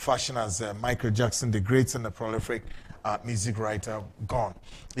same fashion as Michael Jackson, the great and the prolific music writer, gone.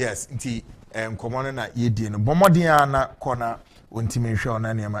 Yes, inti komona na yedi no Bomodia na kona untimi hwe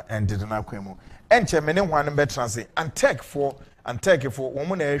ona niam ended na kwemu. Enche mene hwan be transe and tech for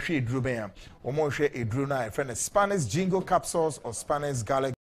woman na hwe eduru ben ya woman hwe eduru na friend Spanish jingle capsules or Spanish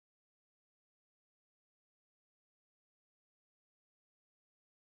garlic.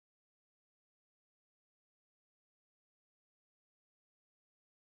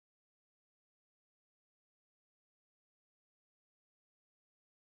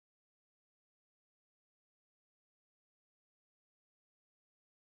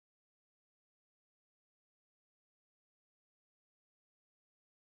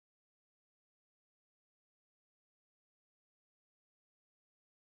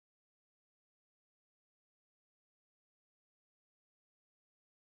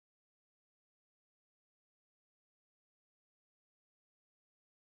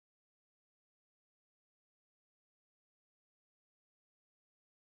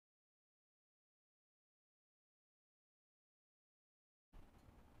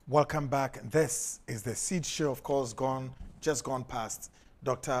 Welcome back. This is the Seed Show, of course, just gone past.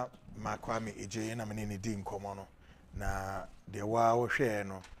 Dr. Mark Kwame Ej na menene di nkomono na de wa wo hwe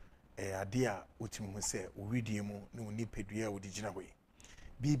no ade a wotimu hu se owidie mu ne oni pedua wo digina hoyi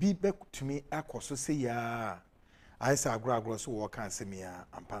bibi bekutumi akoso se ya aisa agro so wo kan se mia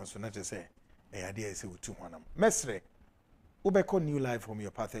ampanso na te se ade a se wotu honam mesre ubeko New Life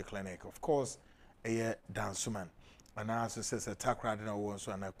Homeopathic Clinic, of course, dansuman. And also says a takra na wo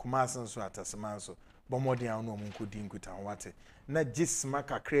so na kumasan so ataseman so bomodi an no munko di nkutan wate na gisma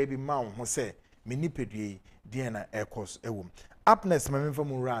kakra bi ma wo se meni pedue di na ekos ewom upness mamemfa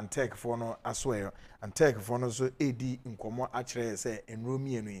mu ran tech for no asweyo and tech for no so edi nkomo akire se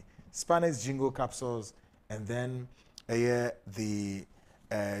enromi enu Spanish jingle capsules and then the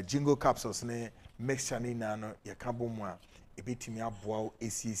jingle capsules ne mixture ni na no yakabo mu a ebetimi aboa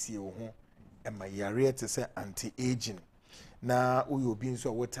esiesie wo ho ema yare te say anti-aging na uyo bi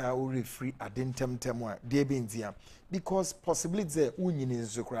nso wota uri free adentemtem a de be ntia because possibility unyini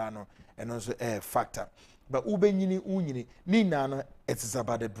nso kra no eno nso factor but unyini ni na no it is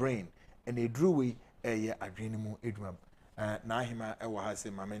about the brain and a drew we adwene mu edwam na ahima ewa ha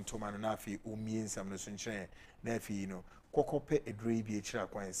se mamento ma no na afi omie nsam no so nkyerɛ na afi no kokope edure bi ekira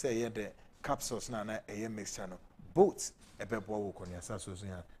kwan say ye de capsules na eye mixture no both ebebo wo konya so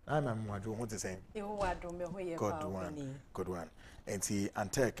ya na ma mwadwo ho te sen e wo wado me ho ye good one enti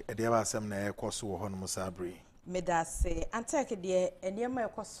antek e de ba asem na ekoso wo ho no musabri medase antek de enema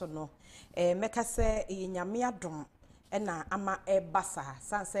ekoso no meka se nyame adom na ama basa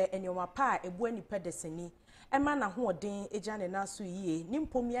sanse enoma pa ebu anipa deseni ema na ho odin ejane na so yie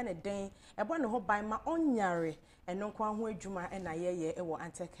nimpomia ne den ebo ne ho ban ma onyare eno kwa ho adwuma na yeye ewo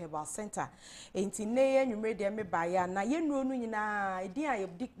Antek Herbal Center enti ne ye nwumre de me ba ya na ye nuo nu nyina edin a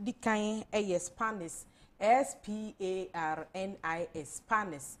dikan Spanish SPARNIS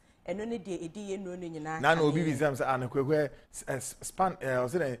Spanish eno ne de edi ye nuo nu nyina na obi bi sam say anakwekwe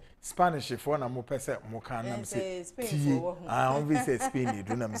Spanish for na mo pese mo kan nam say on bi say Spain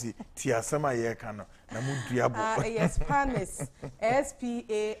do nam say ti asama ye kan no na mo duabo Spanish SPARNIS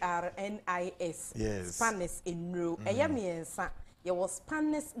yes. Spanish enro eyamiensa ye was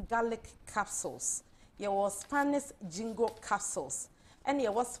Spanish garlic capsules ye was Spanish jingo capsules and ye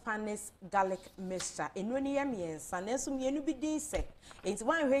was Spanish garlic mixture enro ni yamiensa na so mienu bi din se enti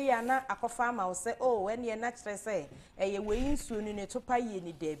wan hwe ya na akofa ma wo se oh when ye na kire se eye we nsuo ni ne topa ye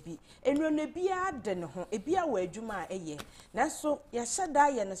ni dabi enro na bia de ne ho ebia wa adwuma eye na so ya hyeda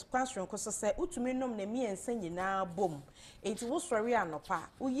ye ne kwansron ko so se utumi nom na miensa nyina bom enti wo sori anopa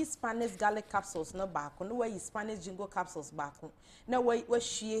uyi Spanish garlic capsules no baako no wayi Spanish jingo capsules baako na wa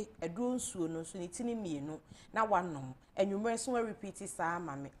hwie aduro nsuo no so ni tini mienu na wanom enwumre so wa repeat saa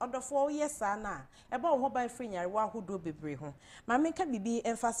mame odofo yes saa na eba wo ho ban free nyare wa hodo bebre ho mame ka bibi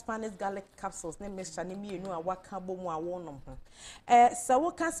emfa Spanish garlic capsules ne mixture ne mienu a waka bomu a wonom ho sa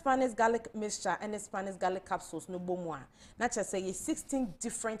wo ka Spanish garlic mixture and Spanish garlic capsules no bomu a na cha say 16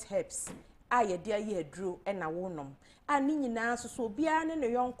 different herbs a ye dia ye aduro na wonom a ni nyina so obia ne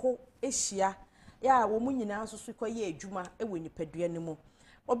yonko ehia ya wo mu nyina so koye adwuma ewo nipadua ne mu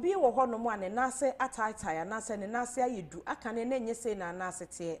obi wo ho no mu ane nase ataitai nase ne nase ayedu aka ne enye sei na nase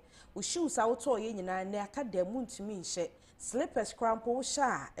te wo shoes a wo to ye nyina ne aka da mu ntumi nhye slippers crampo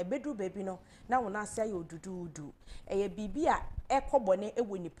sha ebedu baby no na wo nase aye odududu eye bibia ekobone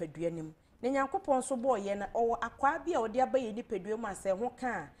ewo nipadua ne mu ne nyankopon so bo ye na owo akwa bia odi abaye nipadua mu ase ho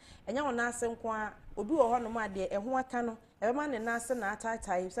ka enya wo nase nko a obi wo ho no mu ade eho aka no ebema ne nase na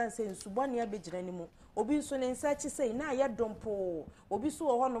ataitai sanse nsubone abegyina ne mu obi nso ne nsa chi sei na ye dompo obi so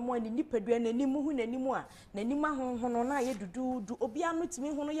wo ho no mo ani nipadua nanim hu nanim a nanim ahonhono na ye dududu obi anu timi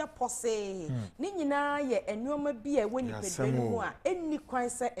hu no ye pose ne nyina ye enuoma bi a we nipadua ne mu a enni kwan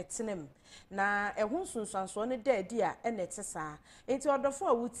se etenem na ehun sunsanso ne daadi a ene tesa enti odofo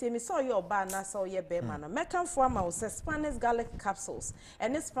a wutie mi so ye oba na so ye be ma no mekanfo ama wo se Spanish garlic capsules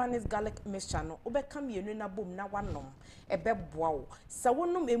and Spanish garlic mixture no obeka mienu na bom na wanom ebeboa wo se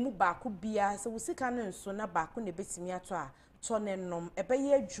wonom emu baako bia se wusika no nso na baako ne betimi ato a tonenom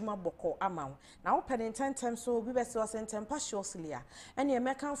ebeye adwuma boko ama wo na wo pene tentem so obi be se o sentem partially a ene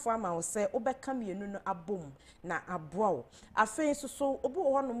mekanfo ama wo se obeka mienu no abom na aboa wo afei so obi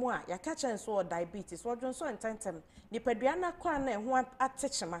wo honom a yaka chenso o diabetes wodwon so tentem nipadua na kwa na ho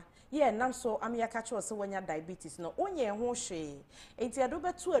atechema ye nam so am yaka che se wonya diabetes no onye ho hwe enti ado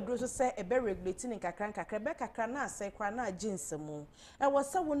betu aduro so se ebe regulate ni kakra be kakra na asai kwa na aginsemu e wo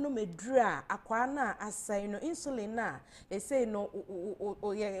se wonom aduro a akwa na asai no insulin na say no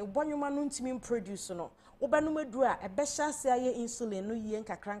ye bonwuma no ntimi produce no obanum aduro a ebe hyase aye insulin no yie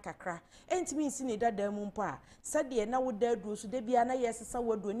nkakra entimi nsi ne dada mu mpo a sade na wo da aduro so de bia na yesesa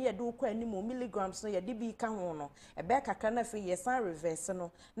waduro ne ye de ukwa animu milligrams no ye de bi ka ho no ebe kakra na fe ye san reverse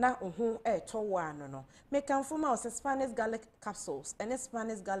no na ohu to ano no mekanfo ma Spanish garlic capsules and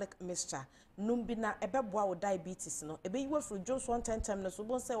Spanish garlic mixture numbi na ebeboa wo diabetes no ebe yiwa fru Jones 110 no so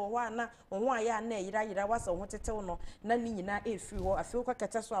bon se wo wa na wo aya na yira wasa wo tetew no na ni nyina efiri ho afi kwa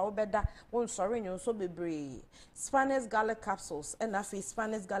kete so a wo beda wo nsore nyon so bebre Spanish garlic capsules and afi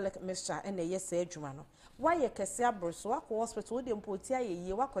Spanish garlic mixture and yes adwuma no why ye kese abroso wako hospital wo de mpoti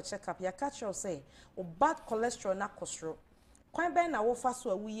aye wako check up ya catch you say o bad cholesterol na kosro kwan ben na wo fa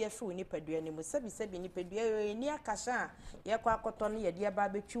so awuye firi nipadua ne mu sebi nipadua ni akasha ye kwa akoto no ye de ba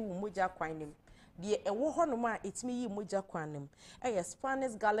betwi wo moja kwan ne de ewo honom a etimi yi moja kwan ne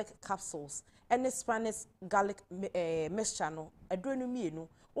Spanish garlic capsules and Spanish garlic mixture no adonu mienu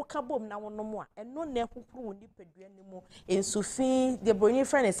wo ka bom na wonom a eno na ekukuru wo nipadua ne mu ensufin de broni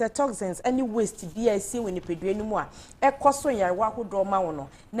friend say toxins any waste bia esi wo nipadua ne mu a ekoso yare wa hodo ma wo no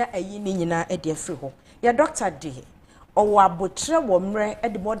na ayi ni nyina e de afiri ho ya doctor de owo abotre wo mre e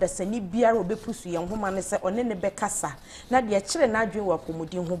de border sani biara obepusu ye nhoma ne se one ne bekasa na de kire na adwen wa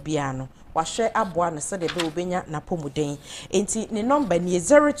pomuden ho bia no wahwe aboa no se de be obenya na pomuden enti ne number ni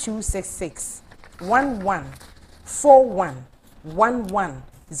 0266 11 41 11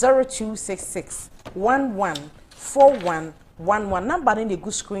 0266 11 41 11 number in the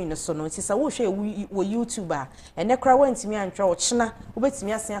good screen so no nti sa wo hwe wo YouTuber ene kra wantimi antwa wo chena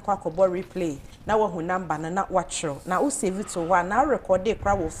obetimi asen akwa replay na wo hu number na watchro na wo save to wa na record e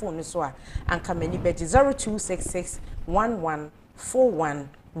kra wo phone so a anka mani beji 0266 11 41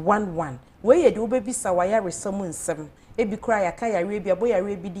 11 we ye de obebisa wa ya resam nsem ebi kra ya ka ya re bi aboya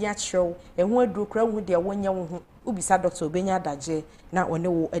re bi di achro ehu aduro kra hu de wonya wo hu ubisa doctor obenya adaje na one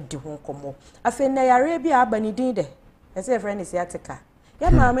wo adi ho komo afi na ya re bi abani din de ese friend is yatika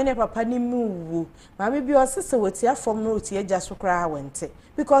ya maame ne papa ni mu maame bi osese woti afom no oti eja so kra wente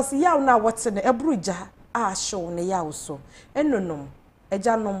because yaw na wote ne ebruja a show ne yaw so enonom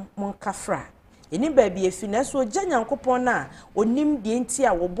eja nom monkafra eni baabi efi na so gya nyankopon na onim de enti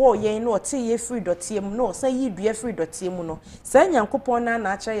a wo bo yen na ote ye free dotiem no san yi dua free dotiem no san nyankopon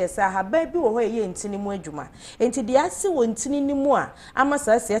na acha ye sa ha baabi wo ho ye ntini mu adwuma enti de ase wo ntini ni mu a ama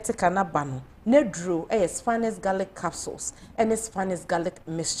sa se etika na ba no nedro Spanish garlic capsules and Spanish garlic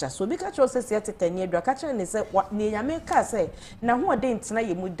mixture so bi ka cho se etika ni adwa ka cha ne se ne nyame ka se na ho de ntina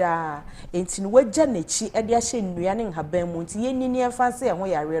ye mu da enti no wagya nachi e de ahye nnua ne nhaban mu enti ye nini afa se ho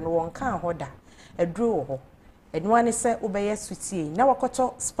yare no won kan hoda edro ho enwane se obeye sutie na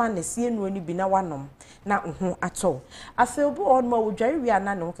wakoto Spanish ye nuo ni bi na wanom na ho ato afi obo on ma wodware wi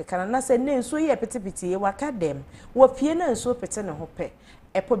ana ne ho kekana na se ne nso ye petepete ye wakadem wo pie na nso pete ne ho pe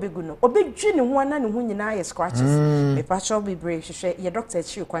epo begu no obedwi ne ho ana ne ho nyina ye scratches me patcho be brave hwehwe ye doctor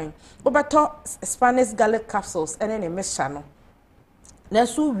chi kwan obeto Spanish garlic capsules ene ne mixture no na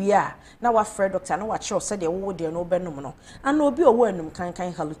so wi a na wa frɛ doctor na wa che o se de wo de no benum no ana obi owo anum kan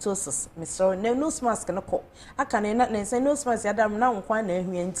halitosis Mr. na nose mask no ko aka na nse nose mask ya dam na nkwa na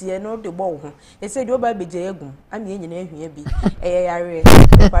ahwie ntie no de bɔ wo ho e se de oba beje agum ana ye nyina ahwie bi yare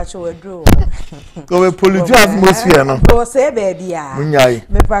pa che wadro ko we pollute atmosphere no ko se ba bia munyai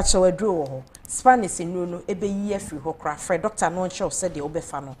me pa che wadro wo Spanish no ebe yi afri ho kra frɛ doctor no che o se de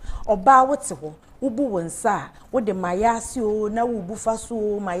obefa no oba wote ho ubu wonsa wo de mayasi o na wo bu fa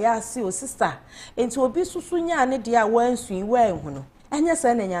so mayasi o sister enti obi susu nya ne de a wansu wa enhu no enya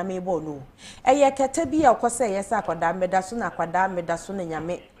se na nyame bo no eye kete bi akose yesa akwada meda so na akwada meda so na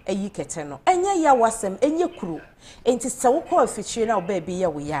nyame eyi kete no enya ya wasem enye kuru enti se wo ko afichire na oba bi ye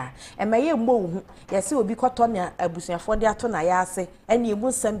wo ya emaye mbo hu yese obi koto na abusuafo de ato na ya ase ene emu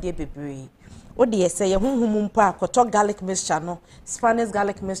nsam de bebre odi yese ye hunhum mpa akoto garlic mixture no Spanish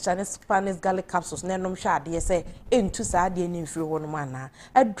garlic mixture ne Spanish garlic capsules na nom hwa ade yese entu sa ade ni mfiri ho no mana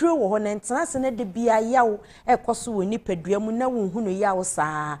aduro wo ho na ntena se ne de bia yawo ekoso wo nipadua mu na wo hu no yawo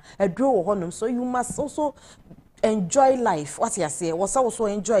saa aduro wo ho no so you must also enjoy life what you say was also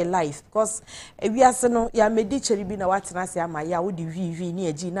enjoy life because we are no ya medicheri bi na watena se ama ya wo di wi ni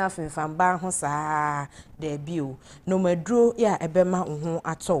agi na afenfan ba ho saa de bio no maduro ya ebema ho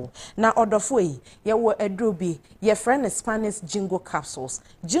ato na odofo yi ye wo aduro bi ye friend Spanish jingo capsules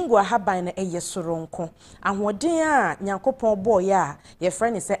jingo ahaban na eye soronko ahoden a nyankopon boy ya ye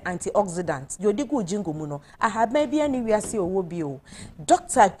friend say antioxidant ye odigu jingo mu no ahaban bi ani wiase owo bio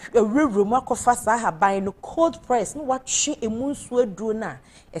doctor ruru makofa sa ahaban no cold press no watwe emunsu aduro na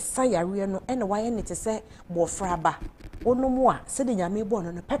esa yare no ene waye ne te se bofraba onomu a se de nyame bo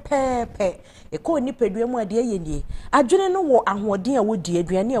no pepepe e ko nipadua mu ade yenie adwene no wo ahoden a wodi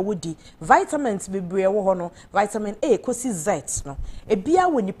aduane a wodi vitamins bebre wo ho no vitamin A kosi Z no e bia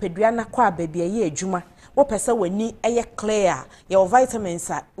wo nipadua na kwa babia ye adwuma wo pese wani eye clear ye vitamins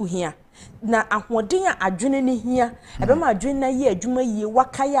a uhia na ahoden a adwene ne hia ebema adwene na ye adwuma yie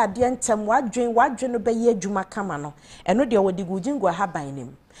wakaye ade ntem wadwene be ye adwuma kama no eno de wodi gujingo haban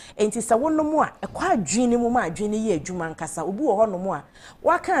nim enti sa wonomu a ekwa adwene mu ma adwene ye adwuma nkasa obi wo honomu a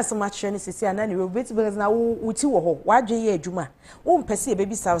waka asema kyerɛ ne sisi ana ne robeti because na wuti wo ho wadwene ye adwuma wo mpese e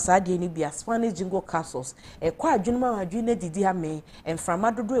bebi sa ade ni bia Spanish jingo capsules ekwa adwene ma adwene didi ame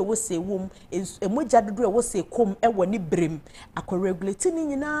enframa dodo e wo se wom emogya dodo e wo se kom e wo ni brem akɔ regulate ni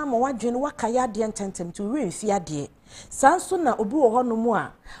nyina ma wadwene wakaya ade ntentem to remfi ade sanso na obi wo honomu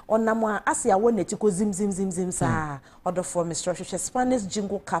a onam a ase awo na tiko zim saa odofo Mr. Spanish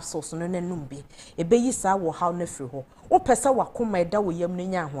jingo capsules no nanum bi ebeyi saa wo how na firi ho o pesa wakoma eda wo yam no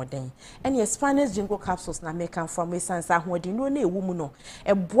nya ahoden ene Spanish jingo capsules na make from essence ahoden no na ewu mu no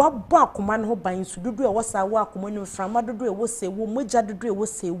eboabo akoma no ho ban su dudu e wosa wo akoma no frama dudu e wo se wo moja dudu e wo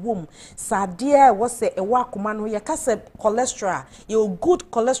se wo sade e wo se e wo akoma no ye kase cholesterol ye good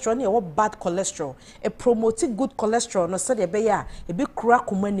cholesterol na ye wo bad cholesterol e promote good cholesterol no se de be ya e be kura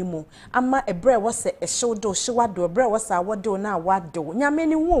akoma ni mu ama ebre wo se e hyew shiwado ebre wo sa wado na wado nyame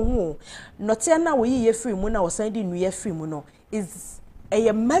ni wo note na wo yiye free mu na wo san di nuye free mu no is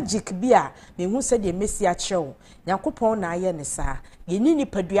a magic bia me hu se de mesi a chew yakopon na aye ne sa ye ni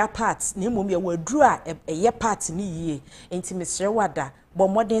nipadua part na emom ye waduru a eye part ni yie enti mesre wada bo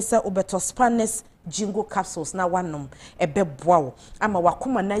modern se obeto Spanish jingo capsules na wanom ebeboa wo ama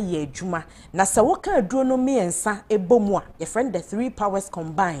wakoma na ye adwuma na se wo ka aduro no miensa ebomu a ye friend the 3 powers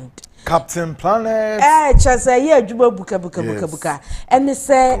combined Captain Planet. Chasa ye adwuma buka and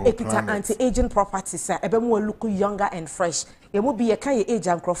say epita anti-aging properties ebemu look younger and fresh ye mo bi ye ka ye age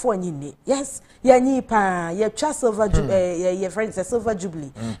ankrofo anyini yes ye nyi pa ye twa silver ye friends silver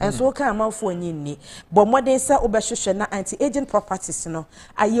jubilee and so ka amanfo anyini but modern say obehwehwe na anti-aging properties no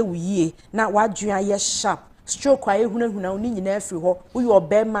aye wuye na wadwun aye sharp stroke aye hunahuna oni nyina afiri ho wo yo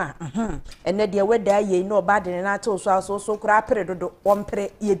bema ene de weda aye no ba de na to so kura pere dodo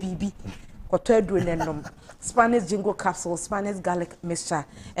wompere ye bibi koto aduro nenom Spanish jingo capsules, Spanish garlic mixture,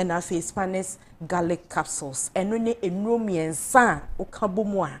 and I face Spanish garlic capsules. And when you me and san, o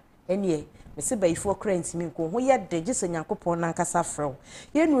kabumwa, and ye, Missy Bay for cranes me go, who yet de just and Yankopon Nancasa fro.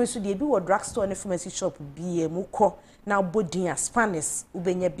 Ye know, so the be a drugstore and pharmacy shop be a muko, now bodia Spanish,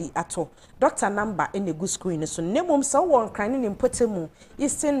 ubenya be at all. Doctor number in the good screen, so name so one crying in Potemu,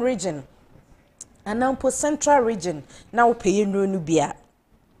 Eastern region, and now po Central region, now pay no nubia.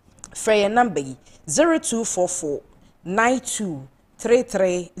 Freya number 0244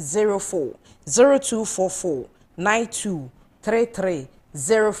 923304 0244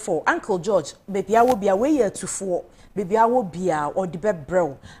 923304 Uncle George baby I will be away here to 4 baby I will be or the bed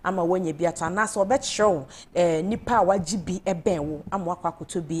bro ama wenye bi atana so bet show nipa wajibi ebenwo amwakwa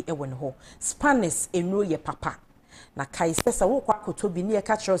kotobi ewen ho Spanish eno ye papa na kai sesa wo kwa kotobi ne ye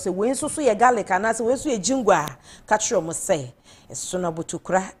ka kiro se we nso so ye garlic anase we so ye jingwa ka kiro mo se eso na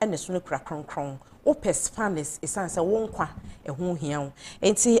botukura ene so ne kura kronkron ope Spanish esanse wo nkwa eho hia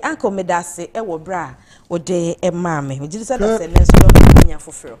enti Uncle Medase ewo bra ode emame megiri se da se nenso nya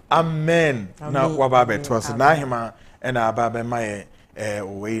foforo amen na waba beto so na hima ena aba ma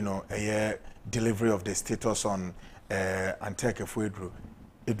we no delivery of the status on Anteke Fuedru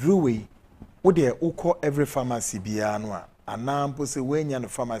edru we wo de ukọ every pharmacy bia no a anampo se wenya no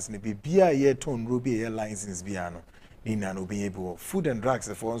pharmacy ne bia ye ton ro bia ye license bia no ni na no be able food and drugs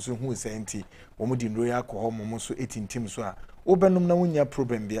for nso hu se enti wo mo di nro ya alcohol mo so etintim so a wo benum na wonya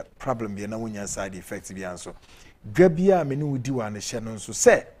problem bia na wonya side effects bia nso dwa bia me ne wodi wa ne hye no nso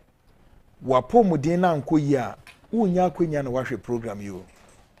se wapomuden na nko yi a wonya akwanya na wahwe program yo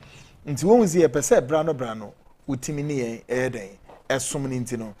nti wo nzi e pese bra no wotimi ne yen eden esom ni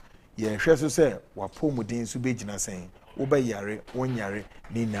nti no ye hwe so se wapomuden so begina sen wo ba yare wonyare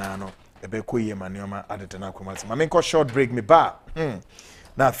ni na no ebe koye manioma adetena komati mame ko short break me ba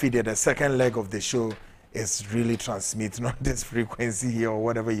now feed the second leg of the show is really transmitting on this frequency here or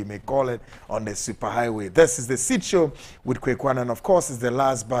whatever you may call it on the superhighway. This is the Seed Show with Kweku, and of course it's the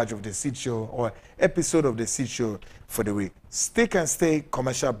last batch of the Seed Show or episode of the Seed Show for the week. Stick and stay,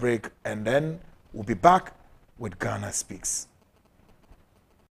 commercial break, and then we'll be back with Ghana Speaks.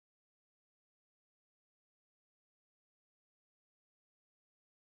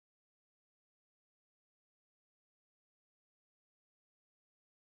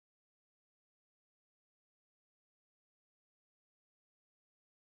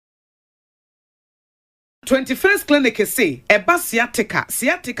 First clinic say eba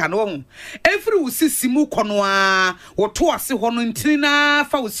sciatica no every usisimu konoa woto ase hono ntina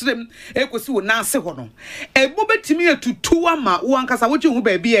fa usrem ekosi wo na ase hono ebo betimi atutu ama wo ankasa woje hu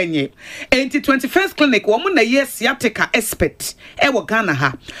ba bia enye enti 21st clinic wo mo na ye sciatica expert e wo Ghana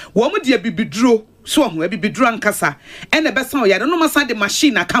ha wo mo de bibiduro so ho bibiduro ankasa ene besan ya no masa de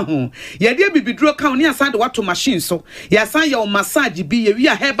machine aka ho ya de bibiduro ka ho ne asa de wato machine so ya san ya o massage bi ya wi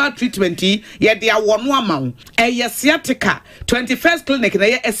a herbal treatment ya de awono ama ho ya sciatica 21st clinic na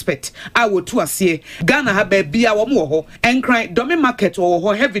ye expert a wo tu ase Ghana ha ba bia wo mo ho enkran domi market wo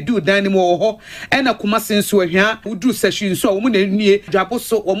ho heavy do dan ni mo ho ena kuma senso ahia uduru session so wo mo na nie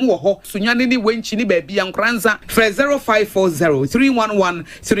dwaboso wo mo ho so nyane ni wenchi ni ba bia nkranza 0540 311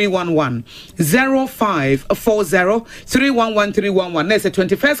 311 0540 311 311. There's a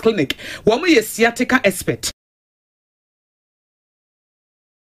 21st clinic. Woman is sciatica expert.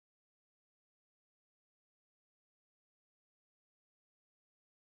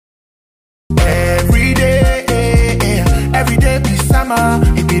 summer,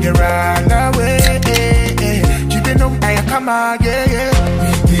 it be the run away. You know I come again.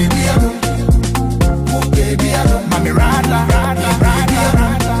 Baby, I know. Baby, I know. Mommy, rada.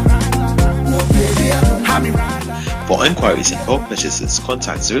 Baby, I know. Mommy, rada. For inquiries and bulk purchases,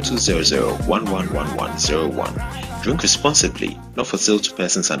 contact 0200-111101. Drink responsibly, not for sale to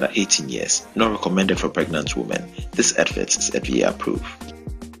persons under 18 years, not recommended for pregnant women. This advert is FDA approved.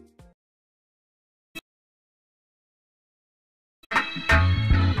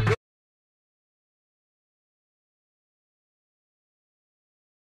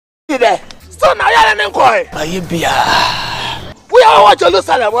 So now you're an inquiry. We are what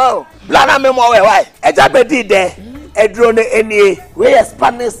Jerusalem. Well, Lana Memo, why? A jabedi there, a drone any, we a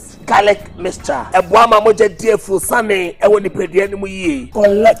Spanish garlic mixture, a Buama Moja dear full sunny, and when the pedian we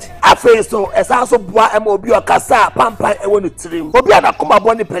collect. I feel so as also Bua and Mobio Casa, Pampa, and when you trim. Obiana Kuma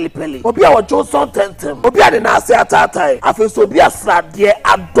Bonnie Pelly, Obia Johnson Tentem, Obiana Nasia Tata. I feel so be a slap dear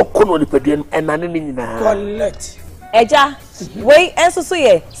at Dokono the pedian and Nanina. Collect. Eja, we also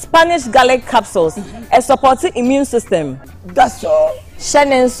say Spanish garlic capsules, a supporting immune system. That's all.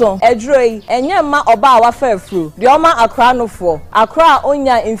 Shannon so, Edroy, and Yama Oba our fair fruit. The Oma Accra no for Accra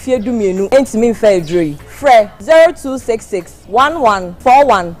Onya in Fear Duminu, ain't mean fair Dre. Fre 0266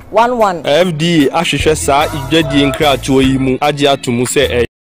 114111. FD Ashisha Sa Ijedi Nkra Tuoimu Adia Tumuse.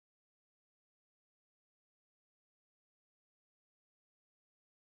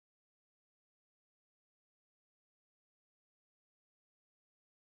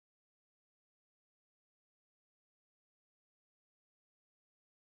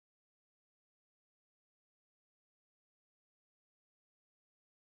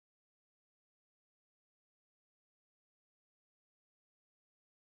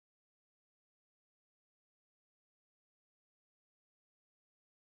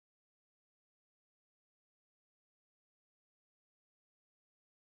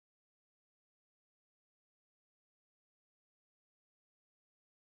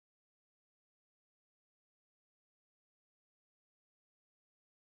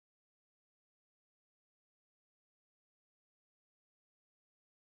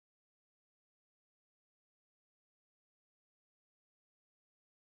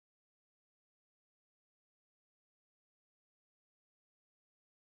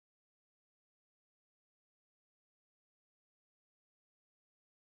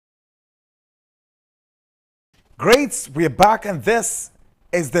 Great, we're back, and this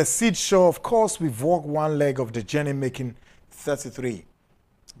is the Seed Show. Of course, we've walked one leg of the journey, making 33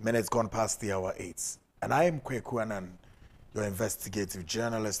 minutes gone past the hour 8. And I am Kweku Annan, your investigative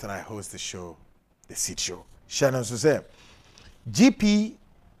journalist, and I host the show, the Seed Show. Shannon Suze, GP1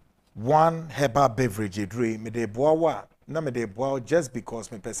 herbal beverage, me de boa, na me de boa just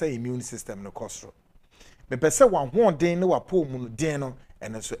because me pesa immune system no kostro. Me pesa one day no wapo mu no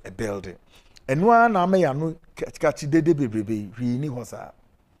and also a building. Enwa na me ya no kachi dede bebrebe hwi ni hosa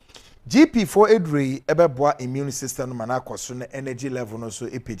GP4 edre ebeboa immune system no mana akoso na energy level no so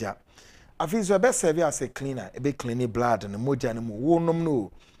epeja afi so ebe serve as a cleaner ebe clean blood no moja no mu wonom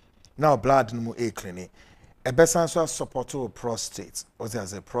no now blood no mu e clean ebe san so support prostate or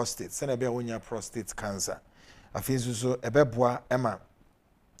as a prostate se na be wonya prostate cancer afi so ebeboa ema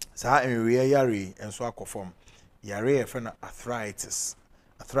sa enwe yare enso akofom yare e fe na arthritis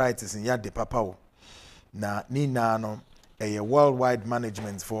in yade papao na ni na no worldwide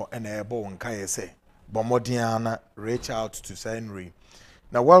management for enable nkaye say bomodiana reach out to Henry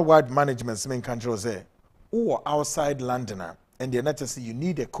na worldwide management mean control say or outside Londoner and the not just you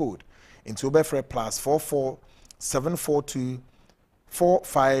need a code into Obefre plus 44 742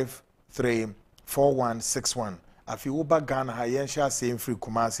 453 4161 afi uba Ghana hayensha same free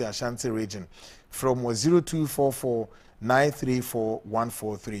Kumasi Ashanti region from 0244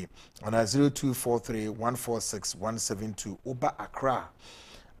 934-143 and 0243-146-172 Uba Accra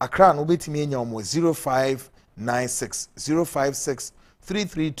no betimi enya omo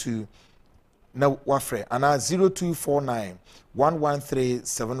 0596-056-332 na wafre and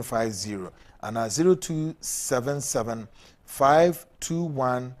 0249-113-750 and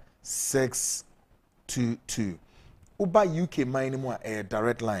 0277-521-622 Uba UK minimum a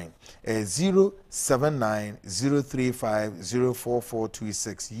direct line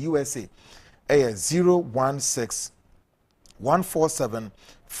 079-035-04426 USA a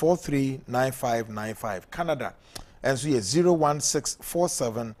 016-147-439595 Canada and so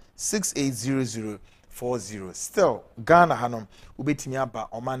 016-47-680040 still Ghana hanom ubetimi aba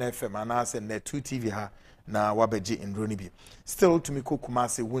Oman FM anase net 2 TV ha na wabeji indroni bi still to me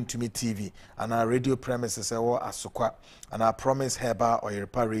Kumasi to me TV and our radio premises ewo asokwa and our promise heba or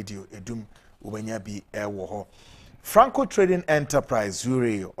repair radio edum ubenya bi ewo ho Franco Trading Enterprise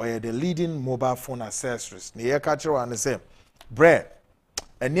Zuri or the leading mobile phone accessories. Near catcher and say, Bre,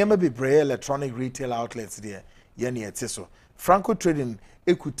 and never be Bre electronic retail outlets there. Yenny etiso. Franco Trading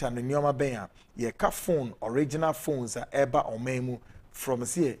Ekuta Nyoma Benya, ye ka phone, original phones are eba or memu from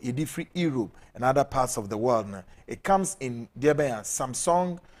here, free Europe and other parts of the world. It comes in dear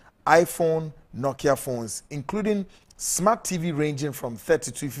Samsung, iPhone, Nokia phones, including smart TV ranging from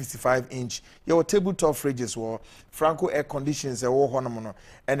 30 to 55 inch. Your tabletop fridges were Franco air conditions and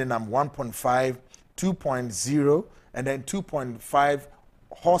 1.5, 2.0, and then 2.5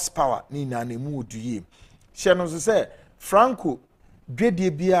 horsepower. Nina ne mu du ye. Shanon say Franco dwedie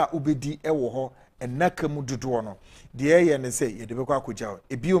bia ubedi ewo and nakamu duduono. The area and say ye debekwa kujao.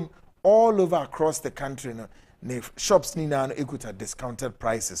 Ebium all over across the country no ne shops ni na equita discounted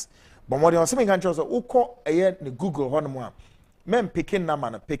prices. But what you saying can also uko aye ne Google hono mo a men picking na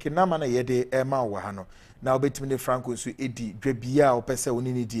ye de ema wo ha no. Na obetimi ne Franco so edi dwa bia opese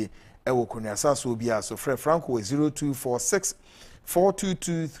oni ni die ewo konua saso bia so Franco 0246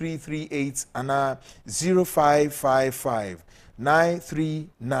 422338 and 0555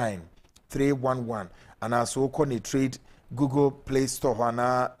 939 311 and also call trade Google Play Store and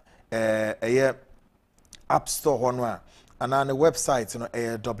App Store and on the website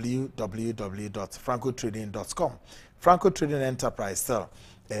www.francotrading.com. Franco Trading Enterprise still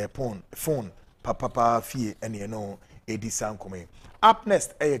phone papa fee and you know Edison come. Up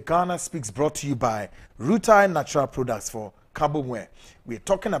next, Ghana Speaks brought to you by Rutile Natural Products for Kabumwe. We're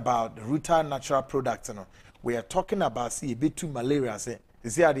talking about the Rutile Natural Products. You know. We are talking about see a bit too malaria. Say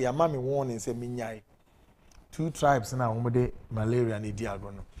the amami warning say minyai. 2 tribes now umode malaria ni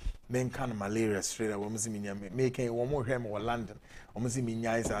diagono. Men kind of malaria straight away. Omuzi minyai making one more hem or London. Omuzi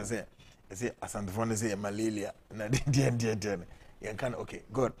minyai say asandfone say malaria. Na di. You can okay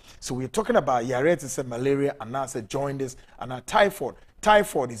good. So we're talking about yare to say malaria and now say jaundice and typhoid.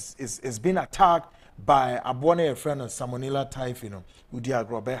 Typhoid is being attacked by a bonne friend of Salmonella typhi, you know. Udia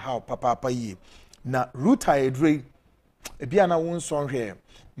grobe how papa ye. Na Rutile dre ebiana won son here.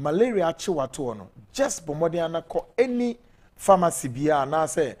 Malaria chiwato no. Just bomodiana ko any pharmacy bia na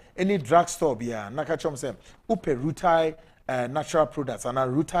say any drugstore bia na ka chom say upe Rutile natural products and a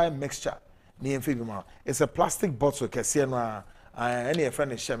Rutile mixture. Ni enfibima. It's a plastic bottle kese no any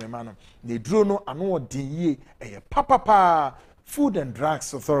friend is shame man. Ni dro no ano din ye papa Food and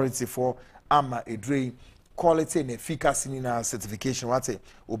Drugs Authority for ama edre quality and efficacy na certification wate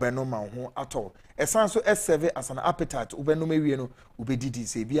ubeno ma ho at all. Esan so serve as an appetite ubeno mewie no ubedidi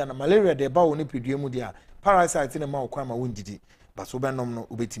se bia na malaria de ba woni pedua mu dia parasite na ma okwa ma wondidi but ubenom no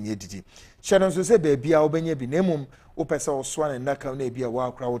ubetimi edidi. Sharon so se be bia ubenya bi nemum upese oswa na ndaka na bia wa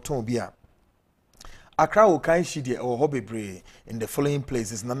akra woton bia akra wo kan shide o hobebre in the following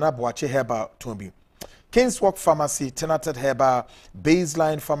places nana boache herba tombi Kingswalk Pharmacy, Tenated Herba,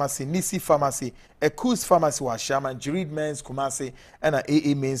 Baseline Pharmacy, Nisi Pharmacy, Ekus Pharmacy, Washama, Jirid Men's Kumasi, and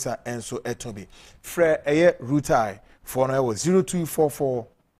AA Mensa, and so Etobi. Fre Aye Rutile, for now was 0244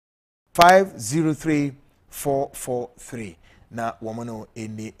 503 443. Na womano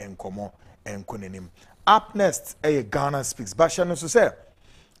eni enkomo enkonenim. Up next, Ghana Speaks. Bashano so say,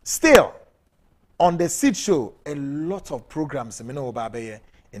 still on the Seed Show, a lot of programs in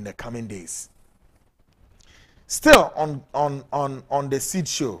the coming days. Still on the Seed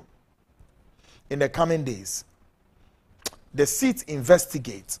Show in the coming days, the Seed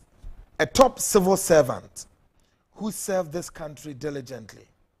investigates a top civil servant who served this country diligently,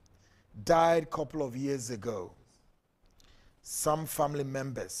 died a couple of years ago. Some family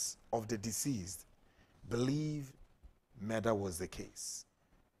members of the deceased believe murder was the case.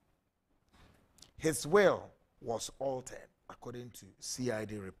 His will was altered according to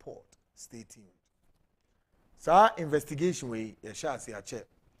CID report. Stay tuned. So investigation we yesha se ache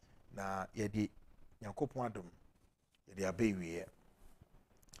na yedi yakopon adom yedi abewie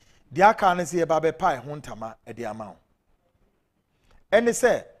dia aka ne se yeba be pai ho ntama edi ama ene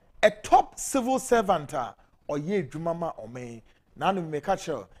say a top civil servant oye adwuma ma omen na no make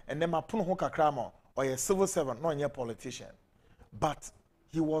sure ene mapono ho kakra ma oye civil servant no onye politician but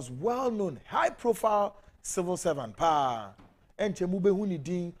he was well known high profile civil servant pa enche mu behu ni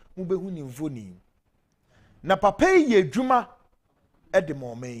din mu behu ni mvoni na papa ye dwuma ede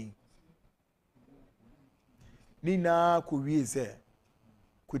momei ni na ko wie se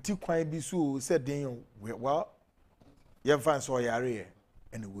kweti kwan bi so se den well ye fan so yare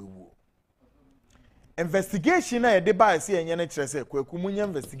ene wewu investigation na ye de ba se enye ne kire se Kweku munya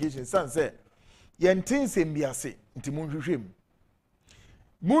investigation san se ye ntin se mbiase nti munhwehwem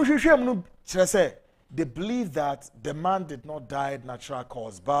no kire se they believe that the man did not die natural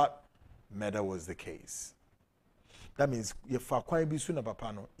cause but murder was the case. That means if kwan bi su na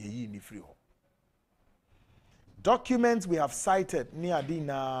papa no ye ni free ho. Documents we have cited near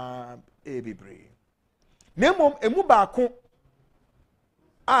Dina Ebibre. Nemom emu baako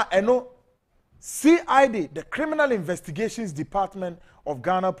eno CID, the Criminal Investigations Department of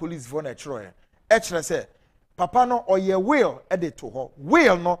Ghana Police for Netroy. Echre say papa no oye will edit to her.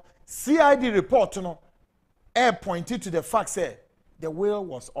 Will no CID report no pointed to the fact say the will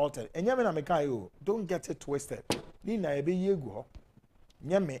was altered. And yame na meka yo, don't get it twisted. Ni na ebe yegu ho.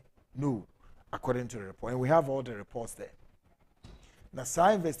 Nyame no. According to the report, and we have all the reports there. Now,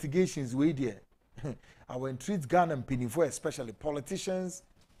 some investigations we there. I will treat Ghana and Pinifo, especially politicians,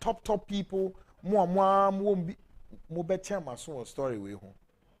 top people. More better my story we home.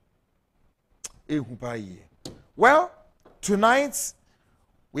 Well, tonight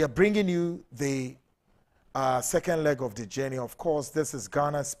we are bringing you the second leg of the journey. Of course, this is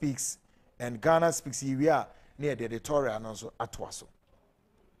Ghana Speaks, and Ghana Speaks here we are near the editorial and also Atwaso.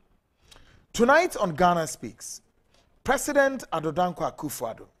 Tonight on Ghana Speaks, President Adodankwa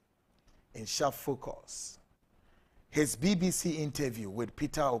Akufo-Addo in sharp focus. His BBC interview with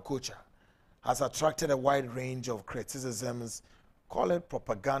Peter Okocha has attracted a wide range of criticisms, call it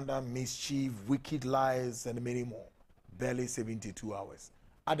propaganda, mischief, wicked lies, and many more. Barely 72 hours.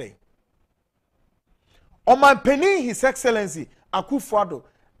 Ade. On my penny, His Excellency Akufo-Addo,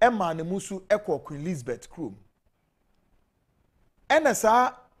 Emma Nemusu Eko Queen Elizabeth Krum.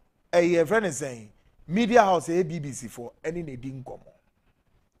 NSA a friend is saying media house a BBC for any needing komo.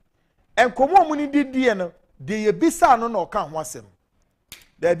 And komo muni did no de bisa no no kan wasem.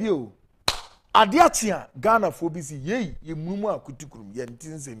 There be o. Adiatia Ghana for busy ye mumu akutukurum ye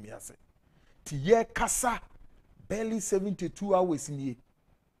ntinse miase. Ti ye kasa barely 72 hours in ye.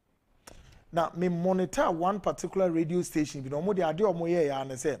 Now me monitor one particular radio station but omo de ade omo ye ya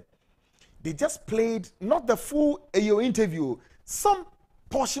na say they just played not the full interview, some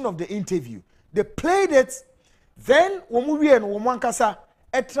portion of the interview. They played it, then womuwie no womankasa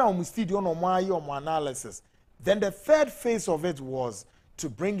etra omu studio no maye omu analysis. Then the third phase of it was to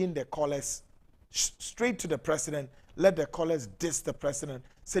bring in the callers straight to the president, let the callers diss the president,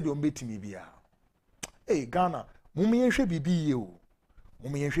 said ombetimi bia. Hey Ghana, mumi yenhwe bibi ye o.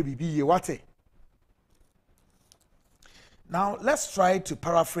 Mumi yenhwe bibi ye wate. Now let's try to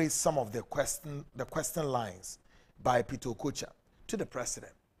paraphrase some of the question lines by Peter Okocha to the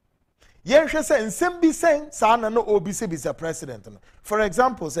president. Yenhwe say nsem bi say sa na no obi say be the president. For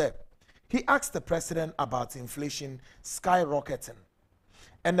example, say he asked the president about inflation skyrocketing,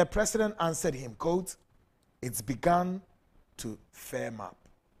 and the president answered him, quote, "It's begun to firm up."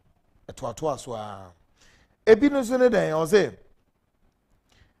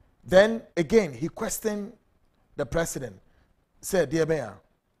 Then again he questioned the president, said, "Dear Mayor,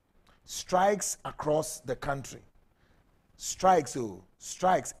 strikes across the country. Strikes, so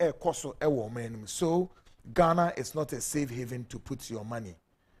Ghana is not a safe haven to put your money."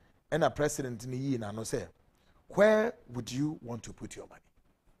 And a president in the no say, "Where would you want to put your money?"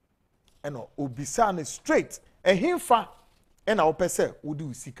 And Obisan is straight. And him fa and our pese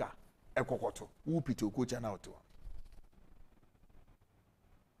udu sika ekokoto Peter Okocha na oto.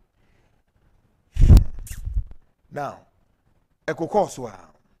 Now, ekokoswa.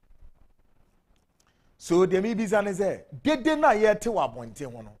 So the me bizane say, dede na ye te wa bonte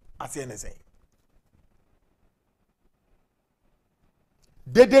ho no ase ne say.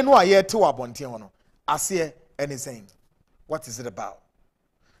 Dede no ye te wa bonte ho no ase ene say. What is it about?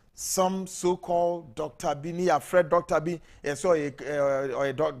 Some so-called Dr. B, near Fred Dr. B, or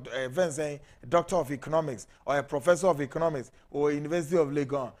a doctor of economics, or a professor of economics, or University of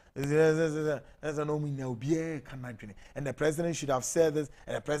Legon. And the president should have said this,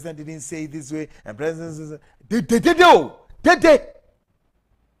 and the president didn't say it this way, and the president did.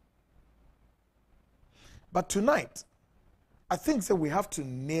 But tonight, I think that we have to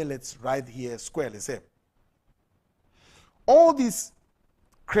nail it right here squarely. Say, all these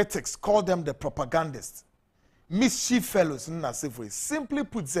critics call them the propagandists, mischief fellows. Simply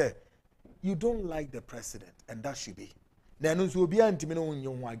put, say, you don't like the president, and that should be. Then will be an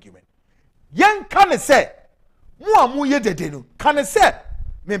argument. Young can say, "Mu ye dedenu." Can say,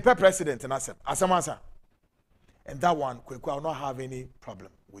 "Me president and asamasa." And that one, Kweku, I will not have any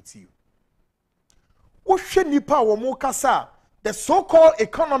problem with you. The so-called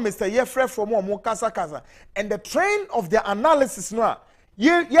economists, from Mokasa, and the train of their analysis now. Ye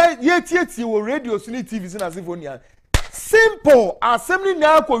radio TV as if simple assembly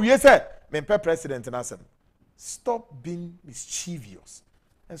now president and asem. Stop being mischievous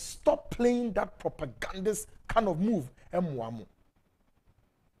and stop playing that propagandist kind of move.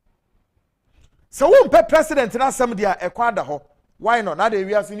 So won pe president na asem dia ekwada ho. Why not? Now they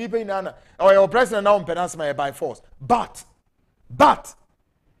we are seeing people or your president now on by force. But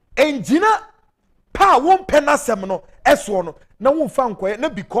engineer pa won penasem no eso no na won fa nkoye na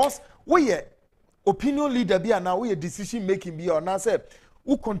because we opinion leader bi na we decision making bi or na say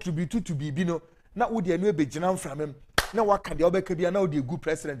who contribute to bibi no na wo de anu ebegina mframem na waka de obeka bi na wo de good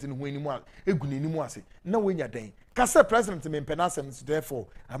president no ho animu a egu n'animu ase na wonya den ka say president me penasem, so therefore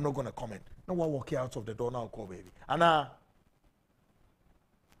I'm not going to comment. No one walk out of the door now call baby ana.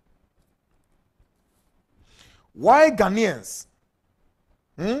 Why Ghanaians?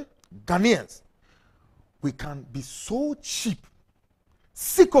 Ghanaians, we can be so cheap,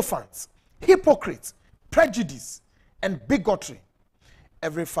 sycophants, hypocrites, prejudice, and bigotry.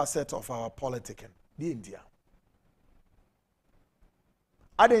 Every facet of our politicking. The India.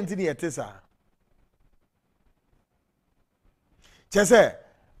 I didn't think it is. Just say,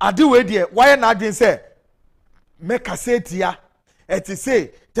 I do it. Why not? Didn't say, make a say to ya. It is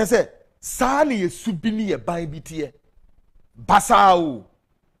say, just say. Sani ye subini ye baibitiye basao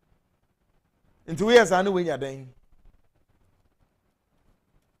into we as anu when you're dying.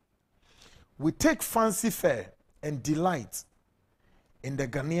 We take fancy fair and delight in the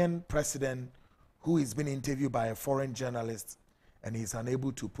Ghanaian president who is being interviewed by a foreign journalist and he's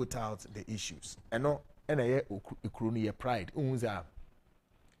unable to put out the issues. And no, and a ukruni ye pride. Unza.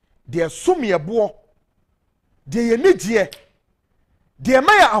 They assume ye bo. They ye nidye. Dear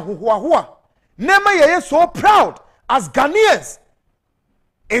Maya Ahuahua, never ye so proud as Ghanaians.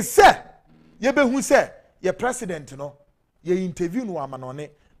 And say, ye be who say, ye president, no, ye interview no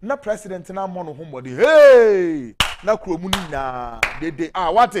amanone, na president na mono homebody. Hey, na kromuni na de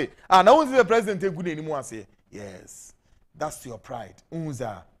what it? Na won't the president good anymore say. Yes, that's your pride.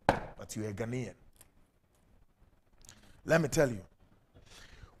 Unza, but you are Ghanaian. Let me tell you,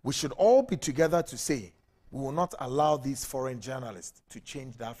 we should all be together to say, we will not allow these foreign journalists to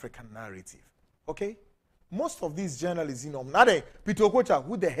change the African narrative. Okay? Most of these journalists, Nade, Peter Okocha,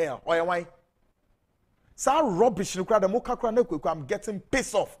 who the hell? Why? So rubbish, I'm getting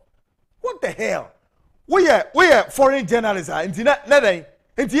pissed off. What the hell? We are foreign journalists.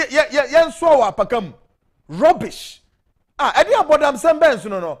 Rubbish. I didn't about them some bands,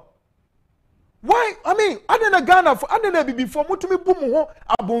 no. Why? I mean, I didn't Ghana for I didn't be before to me boom ho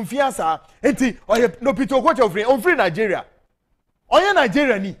abonfiasa enti oye no Peter Okocha on free Nigeria. Oye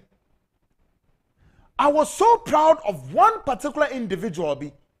Nigeria ni. I was so proud of one particular individual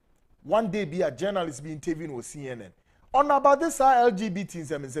one day be a journalist be interviewing with CNN on about this LGBT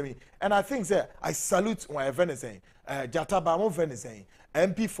 77 and I think say I salute my Venezan Jataba mo Venezan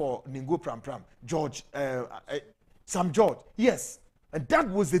MP for Ningo Pram Pram George Sam George. Yes. And that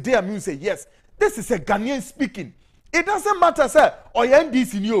was the day I say yes. This is a Ghanaian speaking. It doesn't matter, sir, or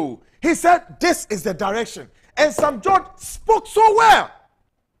NDC knew. He said, this is the direction. And Sam George spoke so well.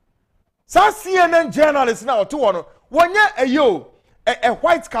 So CNN journalists now, when you're a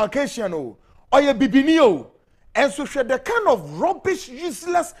white Caucasian, or a Bibinio, and so the kind of rubbish,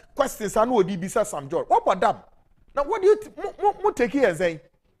 useless questions I know DB Sam George. What about them? Now, what do you take here and say?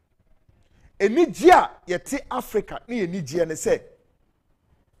 Nigeria, yet Africa, near Nigeria, and say,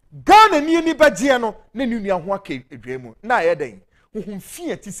 Ghana ni bagia no na ni nua ho aka edwemu na ye den huhum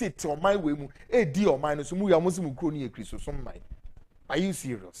fie ti se te o man we mu e di o man no so mu ya mo se mu kro ni ekriso so man. Are you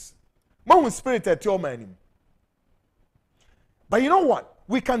serious? Man with spirit at your man. But you know what?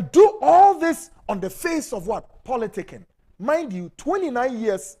 We can do all this on the face of what? Politicking. Mind you, 29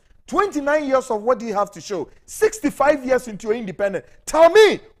 years of what do you have to show? 65 years into your independence. Tell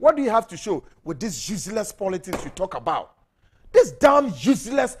me, what do you have to show with this useless politics you talk about? This damn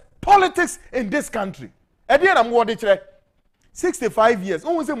useless politics in this country. At the end, I'm going to say 65 years.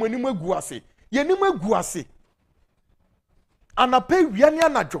 Oh, say when you guase, you guase. And I pay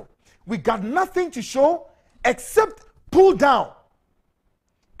najo. We got nothing to show except pull down,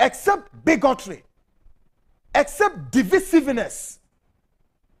 except bigotry, except divisiveness.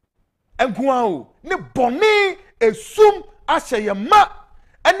 And guau ne boni esum ashayama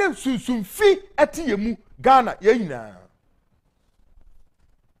and ne susum fi etiyemu Ghana yina.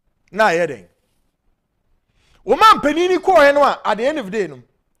 Na yeden. Woman penini ko eno at the end of the day no.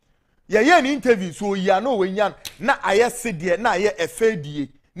 Ye an interview so ya no wenyan na aye sedie na aye efedie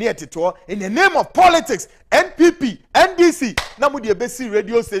near to in the name of politics. NPP, NDC, na mu the best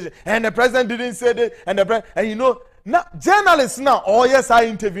radio station, and the president didn't say that, and you know, now journalists now, oh yes, I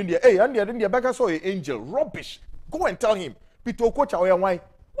interviewed there. Hey, and the back saw an angel, rubbish. Go and tell him, Peter Okocha, why?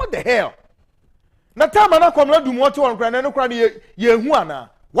 What the hell? Na time na come do more to one no cry ye huana.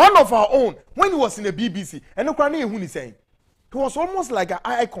 One of our own, when he was in the BBC, and no cry ye huni saying, He was almost like an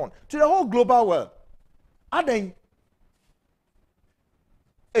icon to the whole global world. Aden.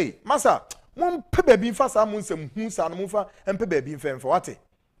 Hey, Masa, mum pe baby fa sa mun sem hu sa no mun fa empe baby fa for what?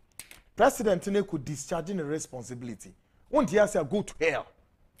 President ne could discharge the responsibility. Won't he say go to hell?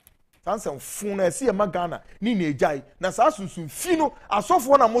 Sansa funa esi e magana ni na ejai na sa sunsun fino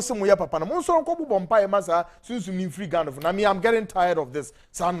asofo na mosem ya papa na monso nko bompa e masa sunsun ni free Ghana na me I'm getting tired of this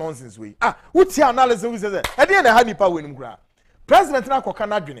sound nonsense way. Wuti analysis we say e dey na ha nipa we nim kura. President na koka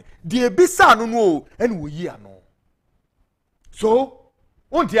na dwene de ebisa no no ene wo yi ano. So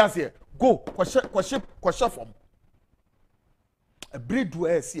won't he say go kwashe from a breed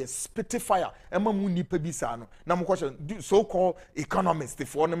where see a spitfire ema mu nipa bi sa no na mo question so called economists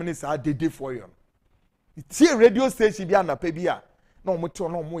for no minutes are dey for you see radio station bi ana pa bi a na mo to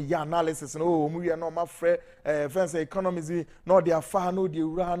no mo ya analysis no mo wi na ma frɛ fence economists no dey afa no dey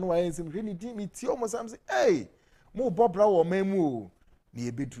wura no ayi sim hwe ni di mi ti o mo sam say hey mo bobra wo man mu o na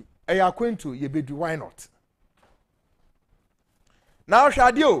yebedu akwantu yebedu why not now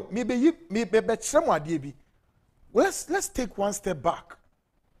hwade o me be kyerɛ mo ade bi. Let's take one step back.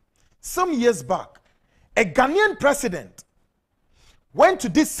 Some years back, a Ghanaian president went to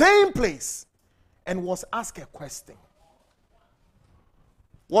this same place and was asked a question.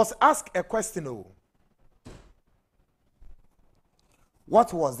 What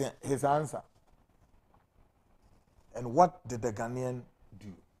was his answer? And what did the Ghanaian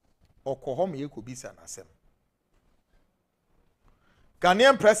do? Okohom yekobisa nasem.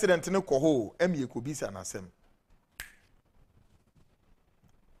 Ghanaian president ne koho em yekobisa nasem.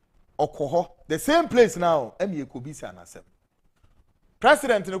 Okoho, the same place now, emi ekobisa na sem.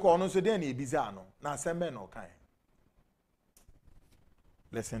 President ne ko ono so den na ebiza no, na sem be no kan.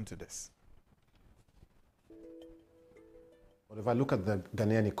 Listen to this. But if I look at the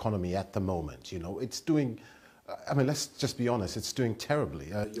Ghanaian economy at the moment, you know, it's doing, I mean, let's just be honest, it's doing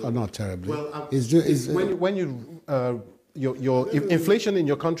terribly. Not terribly. Well, your inflation in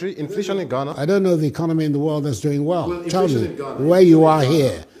your country, inflation in Ghana. I don't know the economy in the world that's doing well. Tell me Ghana, where you are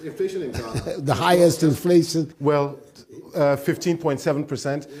here. Inflation in Ghana. The highest inflation. Well,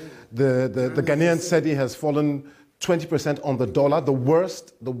 15.7%. The Ghanaian cedi has fallen 20% on the dollar. The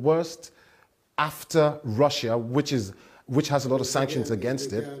worst after Russia, which has a lot of sanctions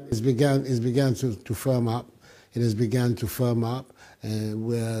against it. It's began to firm up. It has begun to firm up.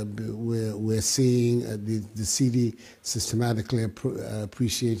 We're seeing the cedi systematically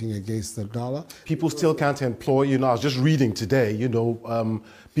appreciating against the dollar. People still can't employ, you know, I was just reading today, you know,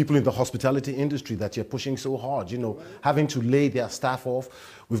 people in the hospitality industry that you're pushing so hard, you know, having to lay their staff off.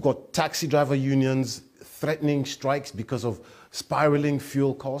 We've got taxi driver unions threatening strikes because of spiraling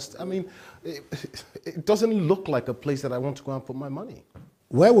fuel costs. I mean, it doesn't look like a place that I want to go and put my money.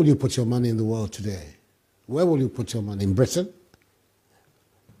 Where will you put your money in the world today? Where will you put your money? In Britain?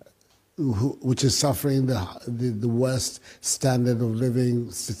 Which is suffering the worst standard of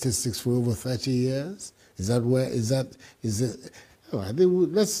living statistics for over 30 years? Is it? Oh, I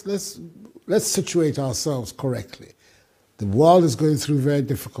think let's situate ourselves correctly. The world is going through very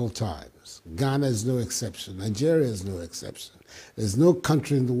difficult times. Ghana is no exception. Nigeria is no exception. There's no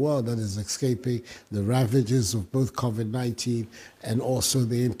country in the world that is escaping the ravages of both COVID-19 and also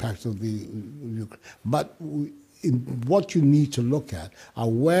the impact of the. But what you need to look at are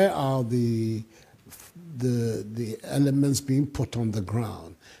where are the elements being put on the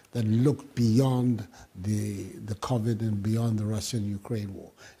ground that look beyond the COVID and beyond the Russian-Ukraine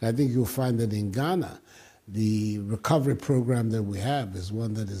war. And I think you'll find that in Ghana, the recovery program that we have is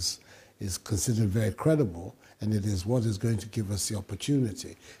one that is considered very credible, and it is what is going to give us the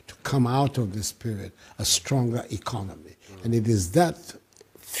opportunity to come out of this period a stronger economy. And it is that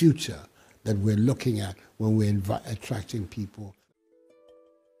future that we're looking at when we're attracting people.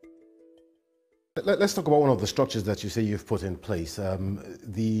 Let's talk about one of the structures that you say you've put in place.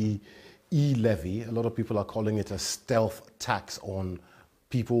 The e-levy, a lot of people are calling it a stealth tax on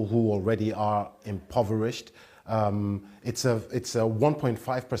people who already are impoverished. It's a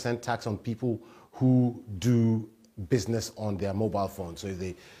 1.5% tax on people who do business on their mobile phones. So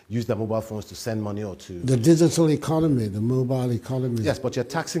they use their mobile phones to send money or to... The digital economy, the mobile economy. Yes, but you're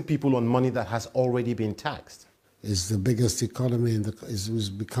taxing people on money that has already been taxed. Is the biggest economy in the is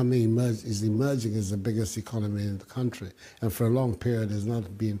emerging as the biggest economy in the country, and for a long period has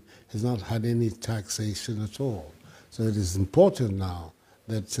not had any taxation at all. So it is important now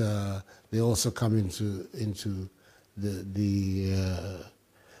that they also come into the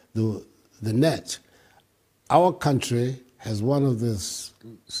net. Our country has one of the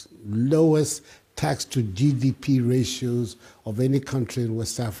lowest tax to GDP ratios of any country in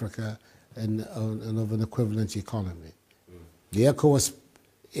West Africa and of an equivalent economy. The ECOWAS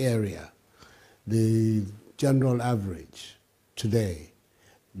area, the general average today,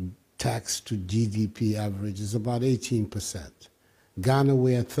 tax to GDP average is about 18%. Ghana,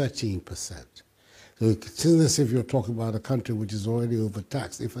 we're at 13%. So it's as if you're talking about a country which is already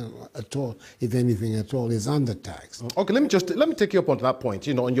overtaxed, if at all, if anything at all, is undertaxed. Okay, let me take you up on that point.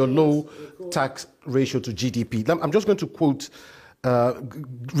 You know, on your low tax ratio to GDP. I'm just going to quote,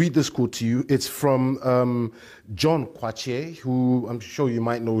 read this quote to you. It's from John Kwache, who I'm sure you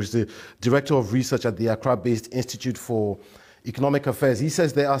might know is the director of research at the Accra-based Institute for Economic Affairs. He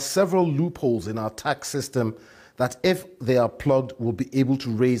says there are several loopholes in our tax system that, if they are plugged, will be able to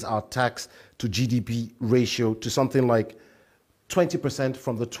raise our tax to GDP ratio to something like 20%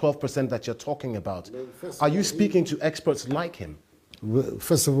 from the 12% that you're talking about. Are you speaking to experts like him?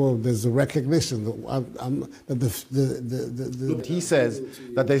 First of all, there's a recognition that he says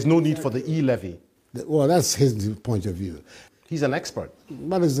that there's no need for the e-levy. Well, that's his point of view. He's an expert.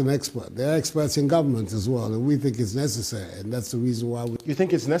 But he's an expert. There are experts in government as well, and we think it's necessary, and that's the reason why we... You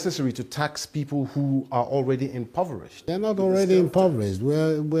think it's necessary to tax people who are already impoverished? They're not already impoverished.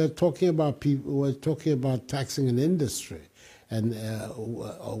 We're talking about people. We're talking about taxing an industry, and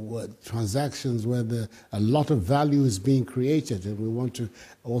transactions where a lot of value is being created, and we want to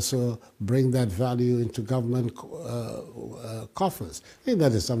also bring that value into government coffers. I think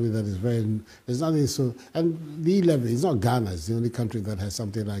that is something that is very, there's nothing so, and the e-levy is not Ghana, it's the only country that has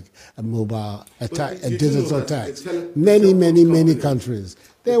something like a mobile, a digital tax. Many countries,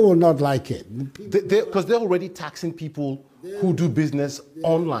 they will not like it. Because they're already taxing people who do business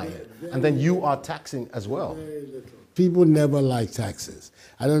online, and then you are taxing as well. People never like taxes.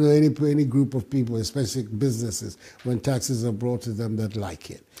 I don't know any group of people, especially businesses, when taxes are brought to them that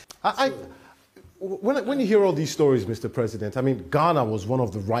like it. When you hear all these stories, Mr. President, I mean, Ghana was one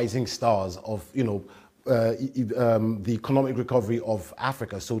of the rising stars of, you know, the economic recovery of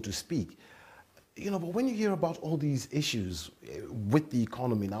Africa, so to speak. You know, but when you hear about all these issues with the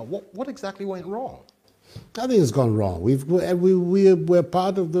economy now, what exactly went wrong? Nothing has gone wrong. We're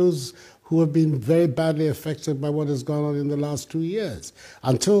part of those who have been very badly affected by what has gone on in the last 2 years.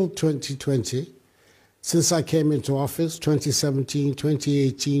 Until 2020, since I came into office, 2017,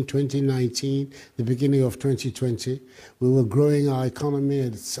 2018, 2019, the beginning of 2020, we were growing our economy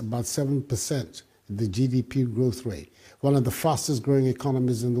at about 7%, the GDP growth rate. One of the fastest growing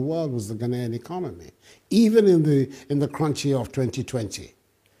economies in the world was the Ghanaian economy, even in the crunch year of 2020,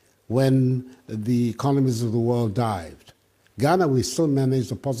 when the economies of the world dived. Ghana, we still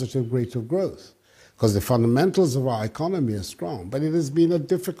managed a positive rate of growth because the fundamentals of our economy are strong. But it has been a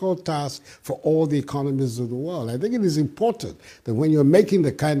difficult task for all the economies of the world. I think it is important that when you're making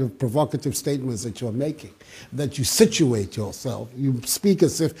the kind of provocative statements that you're making, that you situate yourself. You speak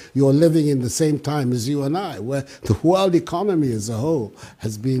as if you're living in the same time as you and I, where the world economy as a whole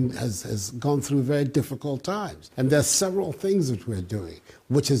has gone through very difficult times. And there are several things that we're doing,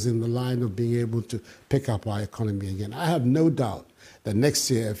 which is in the line of being able to pick up our economy again. I have no doubt that next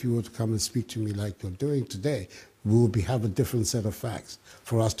year, if you were to come and speak to me like you're doing today, we will have a different set of facts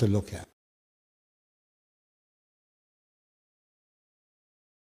for us to look at.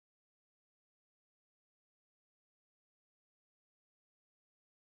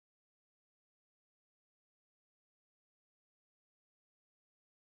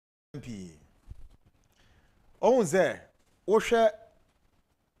 Ohun ze wo hwe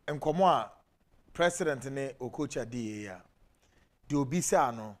enkomo a president ne okocha die ya de obi se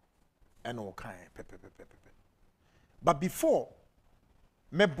ano ene wo kan pepepepepe. But before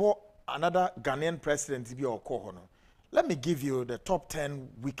mebo another Ghanaian president bi okọ no, let me give you the top 10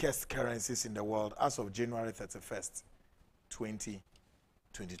 weakest currencies in the world as of January 31st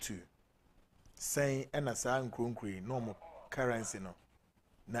 2022. Saying ena sa nkronkri normal currency no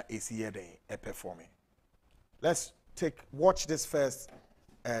na esiye den e performing. Let's watch this first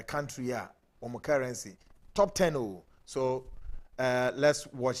country here, currency. Top 10 oh. So let's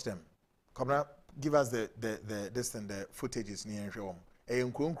watch them. Come now, give us the footages near home.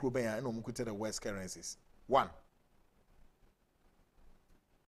 The West currencies. 1.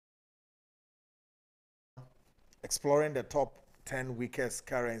 Exploring the top 10 weakest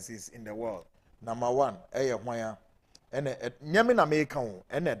currencies in the world. Number 1,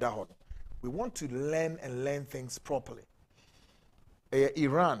 we want to learn things properly.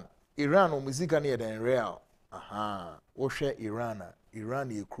 Iran umuzika near than real. Aha. Oshe Iran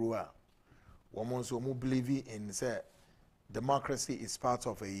ye krua. Womonso mu believe in say democracy is part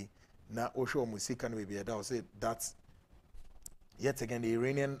of a na oshe umuzika no be that say that's yet again the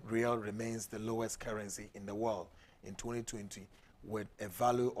Iranian real remains the lowest currency in the world in 2020 with a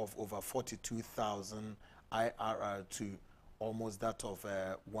value of over 42,000 IRR to almost that of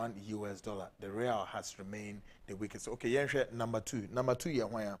 $1. The real has remained the weakest. Okay, yeah, number two. Number two, yeah,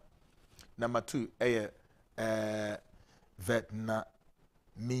 why? Number two, Vietnamese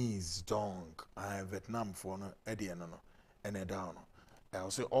dong. Vietnam for no, and down.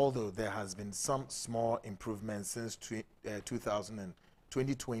 Also, although there has been some small improvements since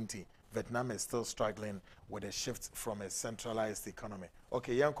 2020, Vietnam is still struggling with a shift from a centralized economy.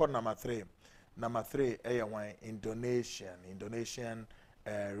 Okay, yeah, number three. Number three, Indonesian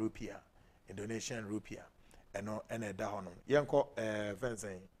rupiah. Indonesian rupiah. And a down. Yanko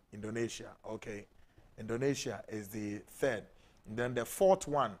Indonesia. Okay. Indonesia is the third. And then the fourth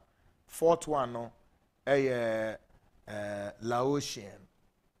one no, Laotian.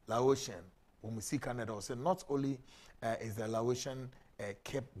 Canada also not only is the Laotian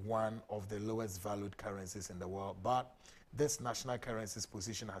kept one of the lowest valued currencies in the world, but this national currency's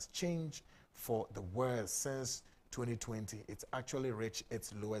position has changed for the worse since 2020. It's actually reached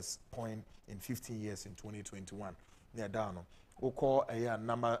its lowest point in 15 years in 2021. Yeah, down. We'll call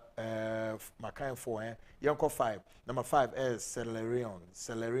number Macan 4. Yanko 5. Number 5 is Celerion.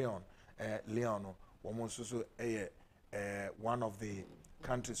 Leon. One of the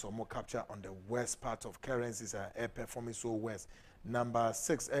countries or more capture on the west part of currencies are performing so west. Number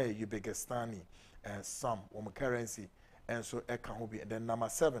 6 Uzbekistani. Some currency. And so and then number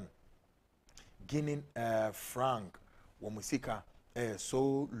 7 Guinea franc womusika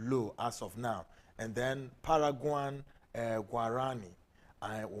so low as of now, and then Paraguayan Guarani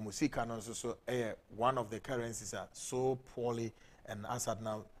womusika also one of the currencies are so poorly and as at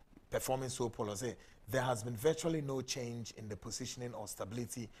now performing so poorly. There has been virtually no change in the positioning or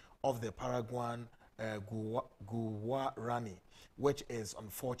stability of the Paraguayan Guarani, which is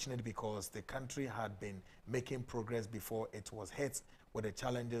unfortunate because the country had been making progress before it was hit with the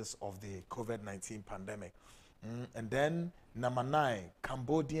challenges of the COVID-19 pandemic. And then number 9,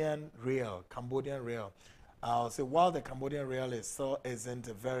 Cambodian Real. I'll say while the Cambodian Real isn't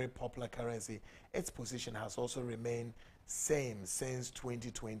a very popular currency, its position has also remained same since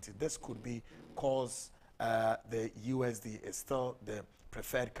 2020. This could be because the USD is still the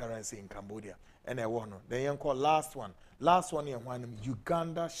preferred currency in Cambodia. And I want to. Then you call last one you want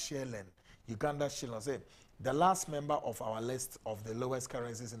Uganda shilling. Say the last member of our list of the lowest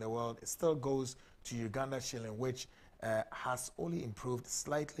currencies in the world still goes to Uganda shilling, which has only improved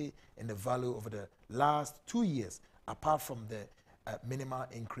slightly in the value over the last 2 years. Apart from the minimal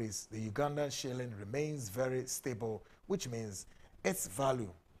increase, the Uganda shilling remains very stable, which means its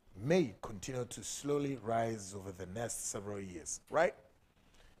value may continue to slowly rise over the next several years. Right?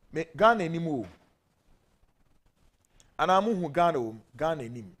 Ghana anymore. And I'm who Ghana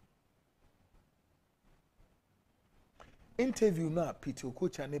anymore. Interview na Peter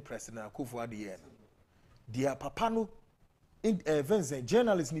Okocha ne President Akufo-Addo ye no. Dia papa no events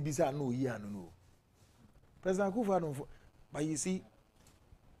journalists ni bisa no yi anu no. President Akufo-Addo, but you see,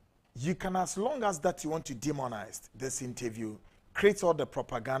 you can, as long as that you want to demonize this interview, create all the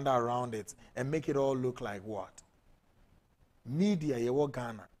propaganda around it and make it all look like what? Media yewo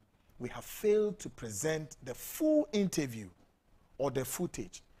Ghana, we have failed to present the full interview or the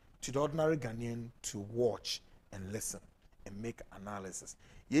footage to the ordinary Ghanaian to watch and listen and make analysis.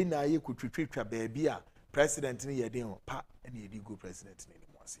 Ye na ye could treat baby president ni yedin pa and ye go president ni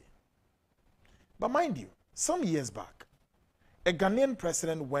anymore. But mind you, some years back, a Ghanaian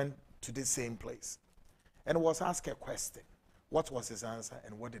president went to the same place and was asked a question. What was his answer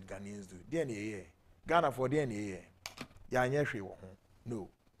and what did Ghanaians do? DNA Ghana for DNA. Ya nyehwe wo ho. No.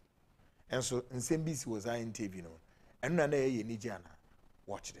 And so NCBC was our interview. And na ye ni jana.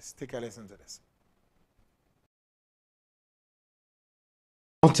 Watch this. Take a listen to this.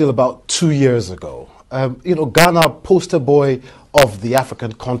 Until about 2 years ago, Ghana, poster boy of the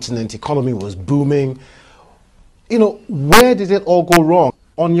African continent, economy was booming. Where did it all go wrong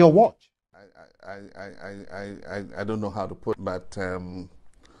on your watch? I don't know how to put, but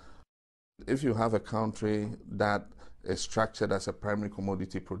if you have a country that is structured as a primary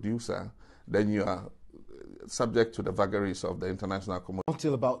commodity producer, then you are subject to the vagaries of the international commodity.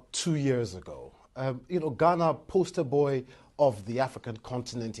 Until about 2 years ago, Ghana, poster boy of the African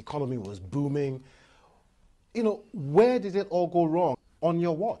continent, economy was booming. Where did it all go wrong on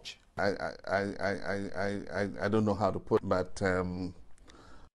your watch? I don't know how to put, but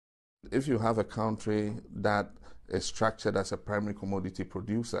if you have a country that is structured as a primary commodity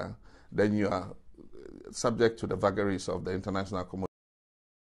producer, then you are subject to the vagaries of the international commodity.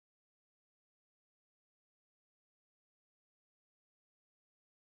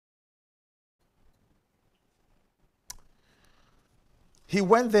 He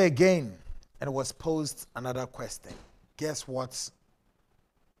went there again and was posed another question. guess what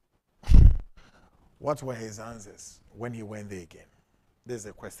were his answers when he went there again? This is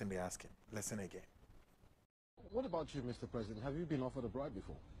the question they ask him. Listen again. What about you, Mr. President? Have you been offered a bribe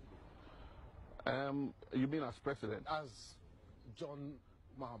before? You mean as president? As John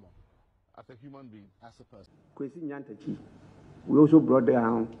Mahama, As a human being? as a person. Kweku Nyantakyi, we also brought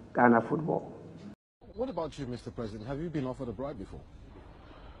down Ghana football. What about you, Mr. President? Have you been offered a bribe before?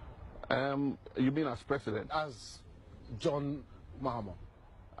 You mean as president? As John Mahama,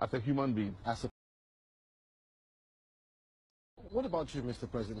 As a human being? as a... What about you, Mr.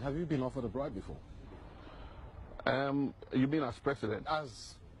 President? Have you been offered a bribe before? You mean as president?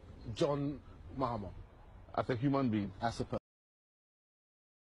 As John Mahama, As a human being? as a person.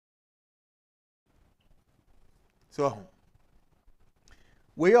 So,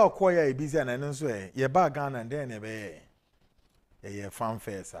 we are quite busy and then so ye back Ghana and then ye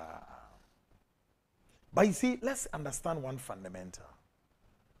fanfare. But you see, let's understand one fundamental.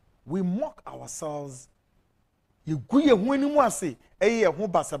 We mock ourselves. You go ye when you say, eh, who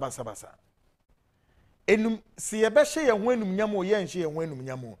basa basa basa. Enum si ebeshe ye when nyamo ye nche ye when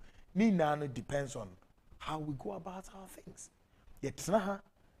nyamo. Ni nano depends on how we go about our things. Yet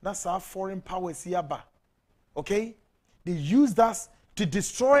that's our foreign powers yaba. Okay? They used us to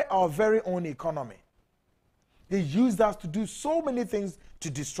destroy our very own economy. They used us to do so many things to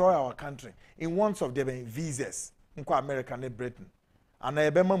destroy our country. In one of them, visas, in America and Britain. And I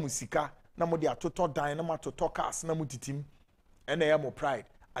remember musika, na mo dia toto dan, na mo toto cars, na mo titim, and I am pride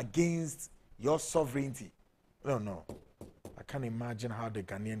against your sovereignty. No. I can't imagine how the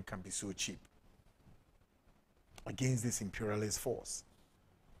Ghanaian can be so cheap against this imperialist force.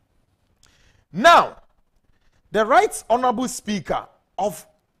 Now, the Right Honorable Speaker of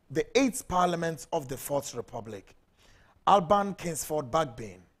the 8th Parliament of the 4th Republic, Alban Kingsford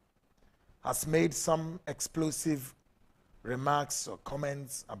Bagbane, has made some explosive remarks or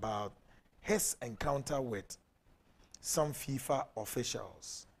comments about his encounter with some FIFA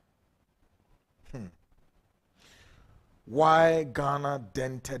officials. Why Ghana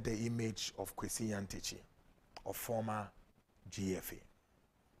dented the image of Kweku Nyantakyi, of former GFA.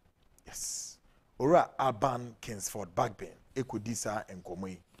 Yes. Ora Alban Kingsford Bagbane, ekodisa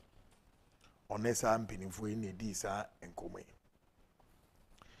enkomoi. Onesa mpinifo ne disa enkomoi.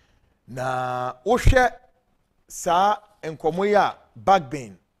 Na ohwe sa enkomoi a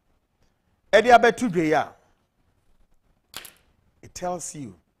Bagbane edi abetu dwe ya. It tells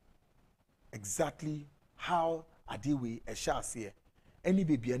you exactly how adewe ehyaase any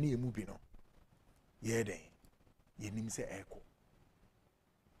baby ani emu bi no. Ye den. Ye nim se eko.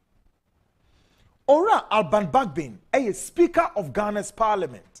 Ora Alban Bagbane, a Speaker of Ghana's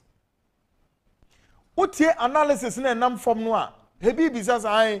Parliament. Utie analysis na nam from noa. Hebi bisas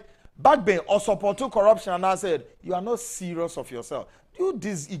I Bagbane or support to corruption, and I said, you are not serious of yourself. You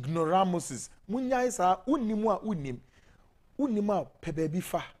these ignoramuses. Munya isa unimwa unim. Unima pebebi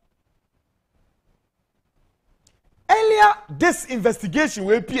fa. Earlier, this investigation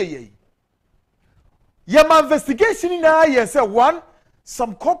will be Yama investigation na yes one.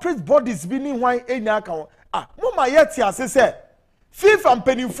 Some corporate bodies being why enya account. Mama yeti asese. FIFA and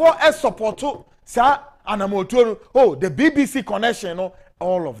penny for support to sa anamoto. Oh, the BBC connection,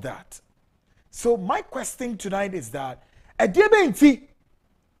 all of that. So my question tonight is that a debate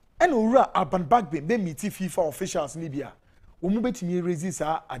and ura Alban Bagbane be meet FIFA officials in Libya. Umubeti me resist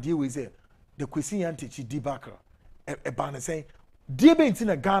adie we say the Kweku Nyantakyi debacle. E ban saying debate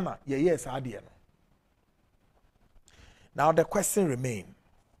in Ghana yes adie no. Now the question remains,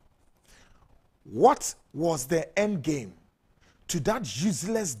 what was the end game to that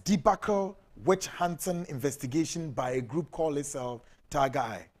useless debacle witch hunting investigation by a group called itself Tiger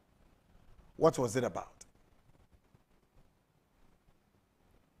Eye? What was it about?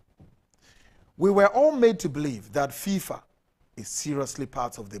 We were all made to believe that FIFA is seriously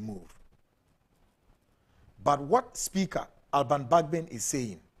part of the move. But what Speaker Alban Bagbane is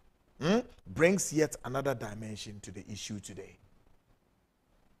saying brings yet another dimension to the issue today.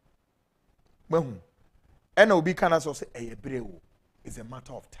 And Obi can also say, it's a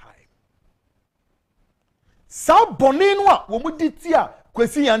matter of time. Sa boninwa womuditia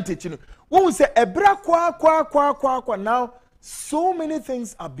Kweku Nyantakyi. When we say ebra kwa now, so many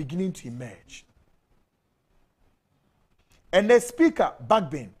things are beginning to emerge. And the Speaker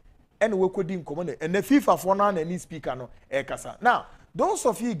Bagbane and we could in and the FIFA for now and any speaker no ekasa. Now, those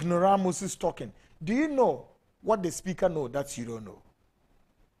of you ignoramuses talking, do you know what the speaker know that you don't know?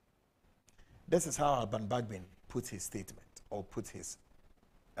 This is how Alban Bagbane puts his statement or puts his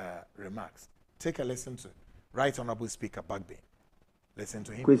remarks. Take a listen to Right Honorable Speaker Bagbane. Listen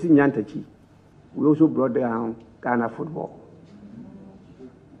to him. Kweku Nyantakyi, we also brought down Ghana football.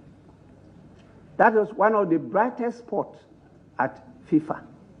 That was one of the brightest spots at FIFA,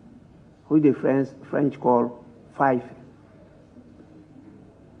 which the French call Fife.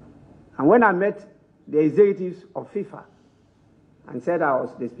 And when I met the executives of FIFA and said I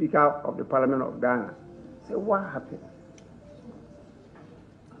was the Speaker of the Parliament of Ghana, I said, what happened?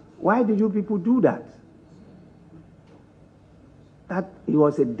 Why did you people do that? That it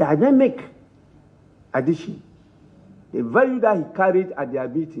was a dynamic addition. The value that he carried at their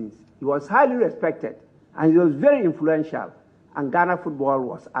meetings, he was highly respected, and he was very influential, and Ghana football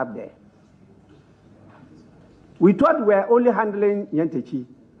was up there. We thought we were only handling Nyantechi.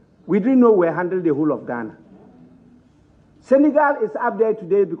 We didn't know we were handling the whole of Ghana. Senegal is up there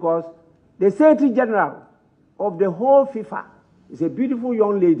today because the Secretary General of the whole FIFA is a beautiful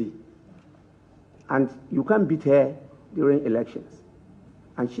young lady, and you can't beat her during elections.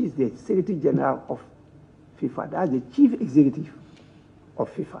 And she's the Secretary General of FIFA. That's the chief executive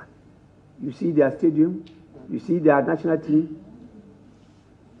of FIFA. You see their stadium, you see their national team.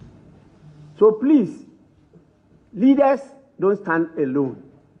 So please, leaders don't stand alone.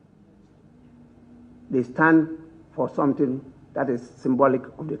 They stand for something that is symbolic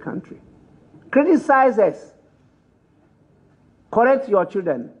of the country. Criticize us, correct your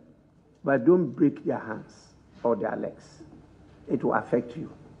children, but don't break their hands or their legs. It will affect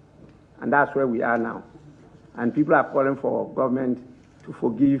you. And that's where we are now. And people are calling for government to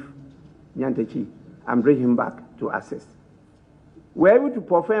forgive Nyantechi and bring him back to assist. We're able to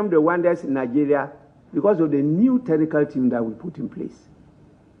perform the wonders in Nigeria because of the new technical team that we put in place.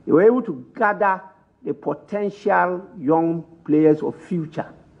 They were able to gather the potential young players of future,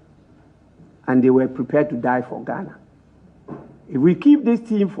 and they were prepared to die for Ghana. If we keep this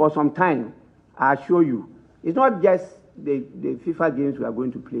team for some time, I assure you, it's not just the FIFA games we are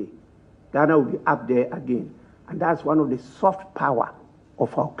going to play. Ghana will be up there again. And that's one of the soft power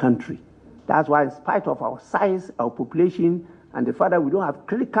of our country. That's why, in spite of our size, our population, and the fact that we don't have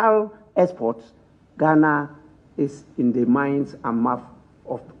critical exports, Ghana is in the minds and mouth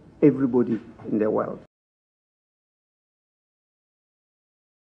of everybody in the world.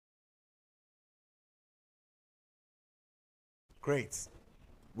 Great.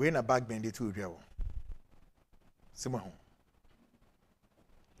 We're in a back bend to you. Simon.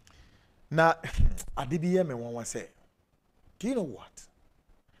 Now, Adibiye me one say, do you know what?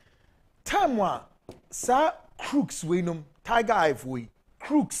 Time one, sir, crooks we know, tiger eye we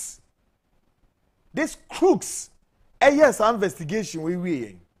crooks. This crooks, yes, investigation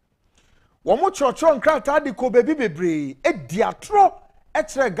we. One more church on crata de ko baby bebre, diatro,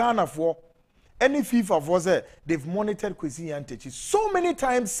 etre Ghana for. Any FIFA was there, they've monitored Kweku Nyantechi so many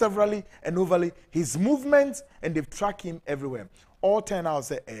times, severally and overly, his movements, and they've tracked him everywhere. All 10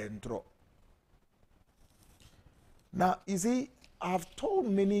 hours and draw. Now, you see, I've told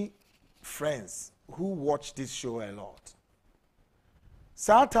many friends who watch this show a lot.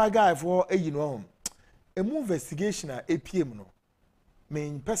 Sa tiger for a a move investigation at APM no.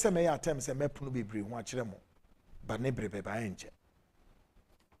 Mean person may attempt to make no be brave watch them, but never be by angel.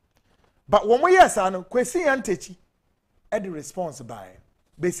 But when we yes, I know Kweku Nyantechi at the response by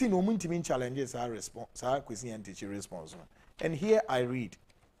Bessie no muntimin challenges our response, our Kweku Nyantechi response. And here I read.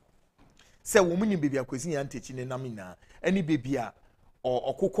 Say woman baby a Kweku Nyantechi ne namina any baby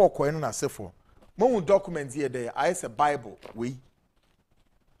or koko koino na sefo. Mo documents here there I say Bible we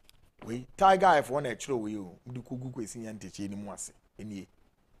tiger if one actually we do kugu Kweku Nyantechi ni mwase any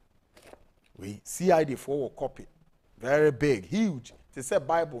we CID for copy very big huge to say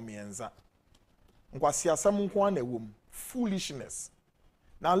Bible mienza nkwasi asam nko na wom foolishness.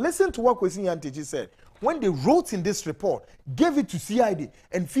 Now listen to what Kweku Nyantechi said when they wrote in this report, gave it to CID,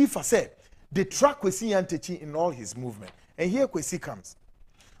 and FIFA said they track Kweku Nyantechi in all his movement. And here Kweku comes.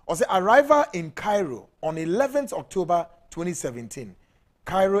 On the arrival in Cairo on 11th October 2017,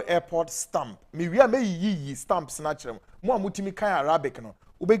 Cairo airport stamp. Me we are yi stamp snatcher. Mo amutimi kan Arabic no.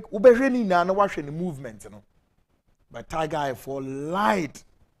 Ube reni na na wahwe the movement no. But Tiger I4 lied.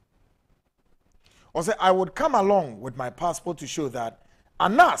 Or say I would come along with my passport to show that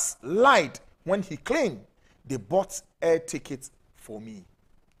Anas lied when he claimed they bought air tickets for me.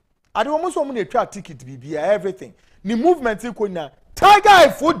 I don't almost want to try ticket be everything. Ni movement iko na Tiger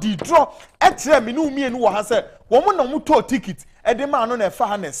I4 di draw etre me no me enu ha say wo mo na mo to ticket e de ma no na fa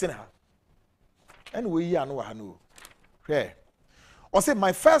ha na se ha. Anyway ya no ha no. Hwɛ. Or say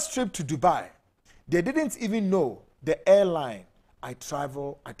my first trip to Dubai, they didn't even know the airline I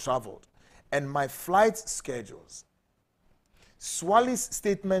traveled and my flight schedules. Swali's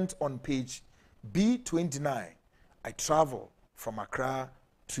statement on page B29, I travel from Accra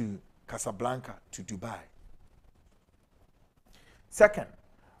to Casablanca to Dubai. Second,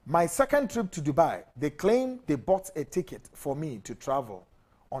 my second trip to Dubai, they claim they bought a ticket for me to travel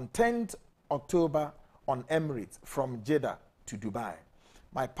on 10th October on Emirates from Jeddah to Dubai.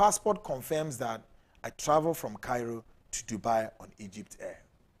 My passport confirms that I travel from Cairo to Dubai on Egypt Air.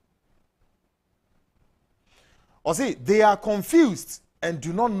 Or see, they are confused and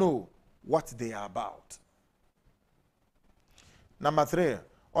do not know what they are about. Number 3,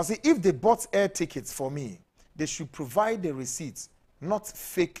 or see, if they bought air tickets for me, they should provide the receipts, not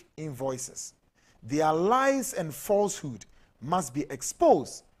fake invoices. Their lies and falsehood must be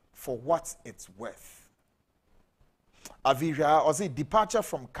exposed for what it's worth. Avira, or say, departure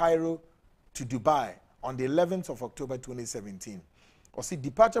from Cairo to Dubai on the 11th of October 2017. Or see,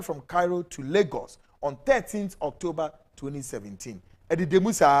 departure from Cairo to Lagos on 13th October 2017.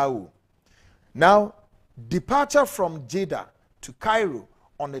 Now, departure from Jeddah to Cairo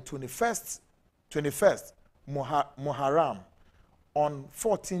on the 21st Muharram on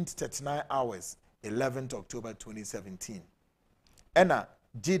 14th 39 hours 11th October 2017. Enna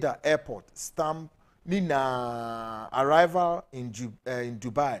Jeddah Airport stamp Nina arrival in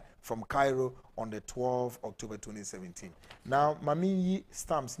Dubai from Cairo on the 12th October 2017. Now, mami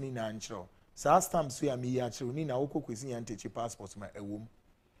stamps Nina anchor. Sa stamps we are me actually Nina oko kwesi yantechi passport my ewum.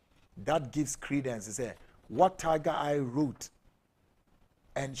 That gives credence. Say what Tiger I wrote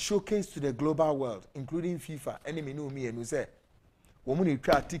and showcased to the global world, including FIFA. Enemy know me and who say, woman you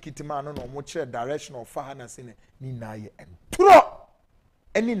try ticket man on much direction of Fahana Sine Nina and Turo.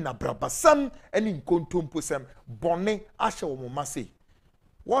 Any nabrabasam, any nkontompusam, bonne asha womase.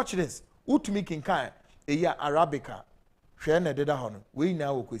 Watch this. Utumi kinkai eya Arabica. Shena deda hono. We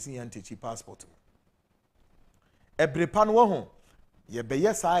na okwesi yantechi passport. Ebrepan wo ho. Ye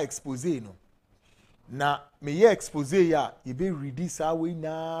beye sa expose no. Na me ye expose ya ye be ready sa we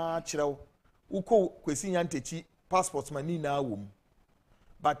na kirew. Uko kwesi yantechi passport mani na wom.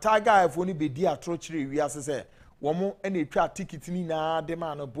 But Tiger if only be di atrochiri wi ase say womo ene twa ticket ni na de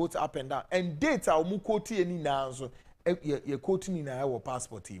man both up and down and data womo quote ni na so ye quote ni na your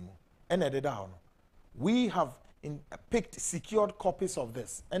passport mu ene de da hono. We have picked secured copies of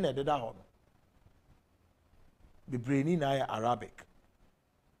this ene de da hono. Be brainy na Arabic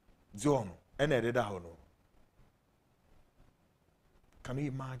zone ene de da hono. Can you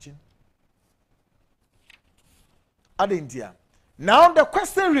imagine? Adentia. Now the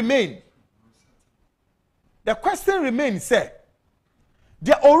question remains. The question remains, say,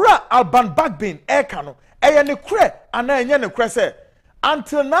 the ora Alban Bagbin Ekano, ne kre, and I ne kre say,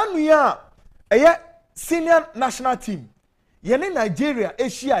 until now we are a senior national team. Yene Nigeria,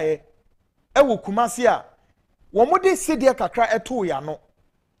 Asia, Ewo Kumasia, Womode Sidia Kakra eto ya no.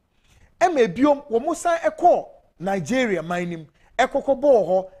 Eme biom, Womusa Eko, Nigeria, minim, Eko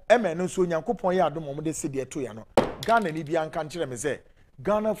Boho, Eme no so Yankopon ya adom Womode Sidia to ya no. Ghana ni bian kanchire me say,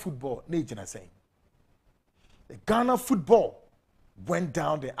 Ghana football, ne jina saying. The Ghana football went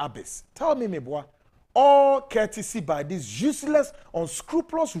down the abyss. Tell me, boy, all courtesy by these useless,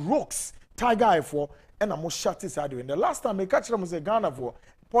 unscrupulous rogues, Tiger Eye for, and I'm shut this out. And the last time I catch them was a Ghana for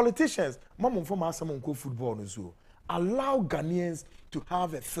politicians, Mama from Asamonko football no zoo. Allow Ghanaians to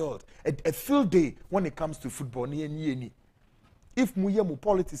have a field day when it comes to football. If muye mu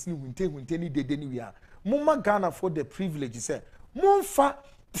politics ni hunte de we are. Muma Ghana for the privilege say, Mumfa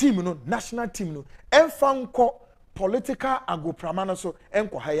team no national team no emfa nko political agopramana so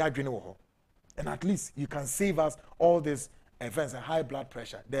enko higher adwene wo ho, and at least you can save us all these events and high blood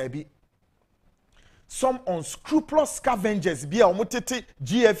pressure. There be some unscrupulous scavengers be omotete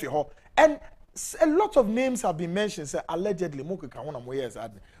GF ho, and a lot of names have been mentioned. Say allegedly mo keka wona mo years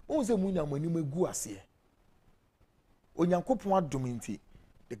ad mo say munya mani megu ase onyankopon adominti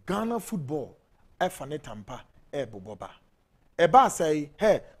the Ghana football efane tampa boboba. Eba say,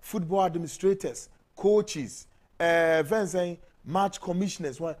 hey, football administrators, coaches, match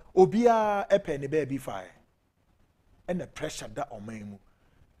commissioners, obia epe ne baby fire. And the pressure that on me.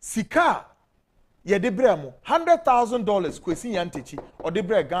 Sika, ye de bremo, $100,000 kwesi yantechi, or de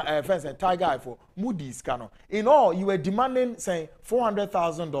brega fence and Tiger Eye for Moody's cano. In all, you were demanding saying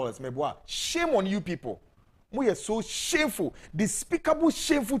 $400,000, meboa. Shame on you people. We are so shameful, despicable,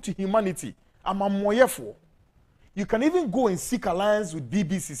 shameful to humanity. I'm a moyeful. You can even go and seek alliance with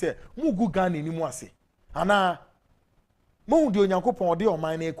BBC. Say, "Mu go Ghana ni mu ase." Ana, mu di onyankopon de o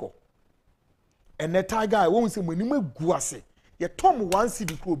man eko. And the Tiger won't say when you gu ase. Ye tom one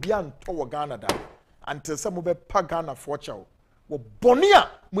city ko bi an to Ghana da. Until some be pa Ghana for chow. Wo bonia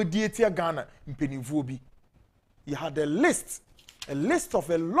mo di etia Ghana mpenimfo bi. You had a list of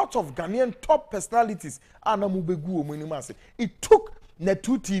a lot of Ghanaian top personalities ana mu begu o mu ni ase. It took net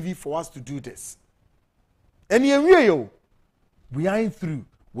 2 TV for us to do this. And we are through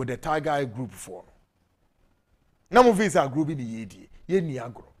with the Tiger Eye group for. Now we face our group in the AD. Ye ni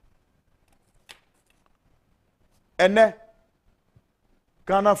agro. And then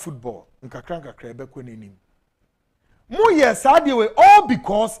Ghana football nkakranka krebe kwenenim. Mo yes way all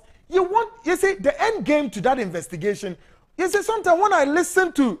because you see the end game to that investigation. You see sometimes when I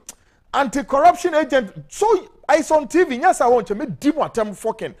listen to anti-corruption agent, so I saw on TV, yes I want to make deep attempt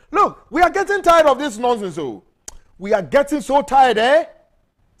fucking. Look, we are getting tired of this nonsense. Oh. We are getting so tired, eh?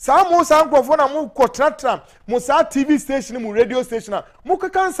 Some microphone mu kotratra, mo sa TV station, mo radio station, mo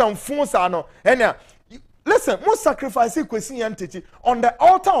kakan some phones ano. Listen, most sacrifice Kweku on the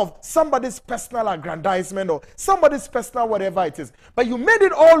altar of somebody's personal aggrandizement or somebody's personal whatever it is. But you made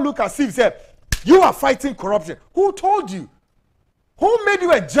it all look as if say, you are fighting corruption. Who told you? Who made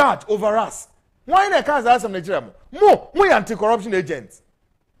you a judge over us? Why in a case as Nigeria? We anti-corruption agents.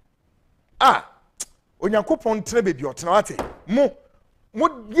 Onyankopon trebe bi otenawate. Mo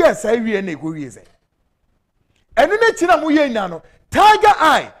yes I we na go wieze. Enu na tina mo ye nya no. Tiger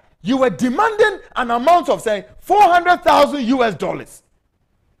Eye, you were demanding an amount of saying $400,000.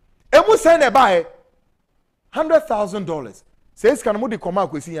 Emu say na buy $100,000. Says can mo de koma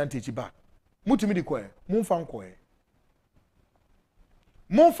Kwesi Yantechi ba. Mutumi de koe. Mo fan koe.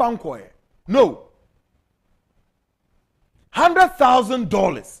 Mo fan koe. No.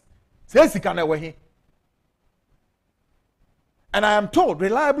 $100,000. Says he can away. And I am told,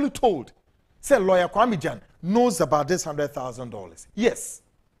 reliably told, say lawyer Kwame Jan knows about this $100,000. Yes.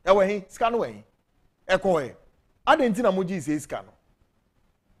 Ewe scan away. Ekoe. Adentina muji say scan.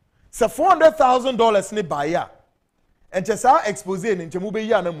 Say $400,000 ni buyer. And just our expose in Jamube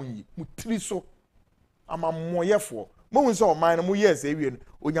Yana Munyi, Mutriso. Ama moyefo. Mo so mine mu yes ewie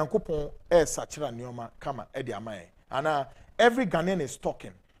Onyankopon sachira nioma kama e de amae. And every Ghanaian is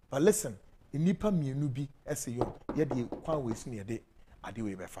talking. But listen, nipa mienu bi ese yo ye de kwan we si ne de ade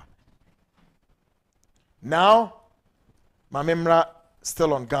we befa. Now Mamemra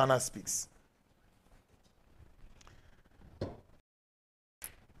still on Ghana Speaks.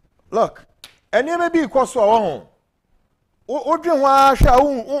 Look, any may be cause so won. O dwen wa hwa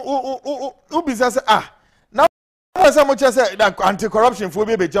o bisa say now so much say that anti-corruption for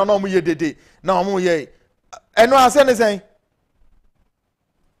be John no ye dede na o mo ye eno ase ne say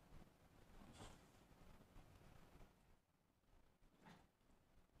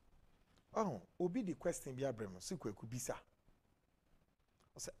obi the question bi abrem so Kweku bisa. I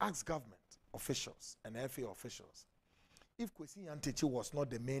say ask government officials and FA officials if Kwesi Yantechi was not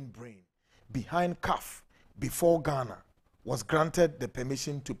the main brain behind CAF before Ghana was granted the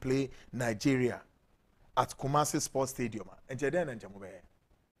permission to play Nigeria at Kumasi Sports Stadium. And Jeden and Jamube.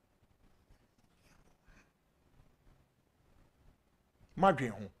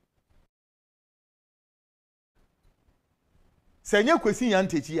 Madrid home. Senye Kwesi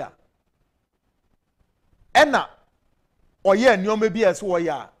Yantechi ya. Ena oye nyome bi eso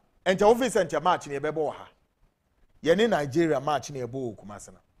oya. Enta office enta match ne bebo ha. Ye ne Nigeria match ne ebo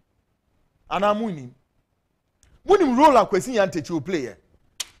Kumasi na. Ana munim role Kwesi Yantechi will play.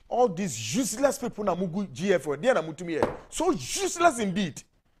 All these useless people na mugu GF they na mutumi here. So useless indeed.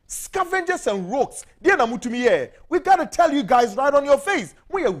 Scavengers and rogues. They na mutumi here. We got to tell you guys right on your face.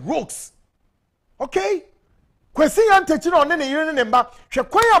 We are rogues. Okay? Kwesi Yantechi no ne yire ne mba. Hwe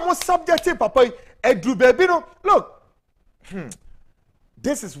kwan ya mo subject papa edru baby no. Look.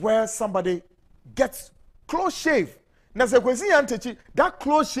 This is where somebody gets close shave. Na se Kwesi Yantechi that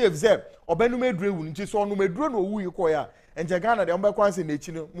close shave there obenu medre wu nti so no medro no wu yiko ya enje Ghana de ombe kwanse na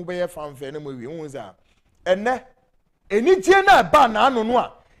echi no mu be ye fanfe na mu wi hu za enne enije na ba na anu no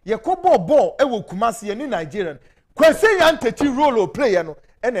a ye kobo ball e wo Kumasi ye ni Nigerian Kwesi Yantechi role player no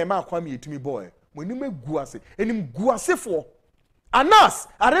e na ma akwa me etumi boy mo ni megu ase enim gu ase fo Anas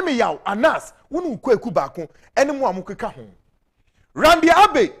areme yaw Anas wonu Kweku ba ko ene mu amukeka ho Randy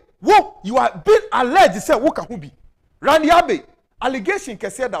Abe wo you are being alleged say wo ka ho bi Randy Abe allegation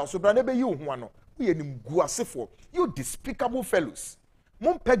kese da so bra na be yi ho ano we enim gu asefo you despicable fellows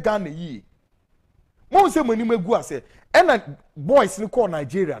mon pe Ghana yi mon se mani magu ase ena boys ni call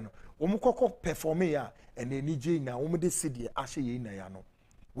Nigeria no omo kokko perform ya and enije na omo de sidie ahye yi na ya no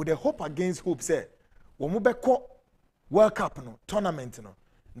with the hope against hope say omo be ko World Cup no tournament no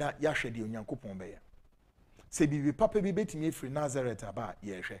na ya hwe de Onyankopon be ya se bibi papa bi betimi free Nazareth aba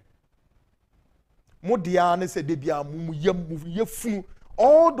ye hwe Modia ne se debia mu ye funu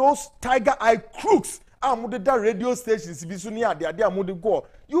all those Tiger Eye crooks amude da radio stations bi so ni ade amude go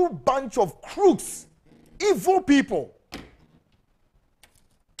you bunch of crooks evil people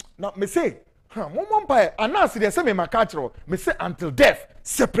now me say Mom pie, announce the same macatro, me say until death,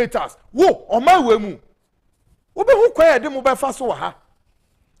 separate us. Whoa, on my way mu. Obe who quiet them mobile fast ha.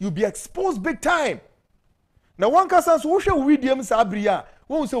 You'll be exposed big time. Now one kasa so who shall William Sabria,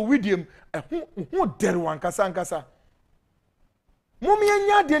 who say William, who dare one kasa. Mommy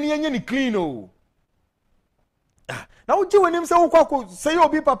and Yadden ni clean oh. Now you when him say say you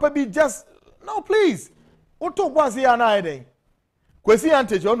be papa be just no please. Oto was here na eden. Kwesi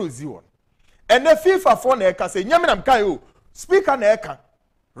ante John Oziwon. And the FIFA for na eka say nyame nam kai o. Speaker na eka.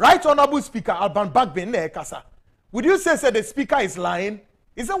 Right honorable speaker Alban Bagbin na eka sa. Would you say the speaker is lying?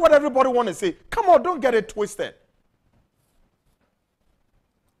 Is that what everybody want to say? Come on, don't get it twisted.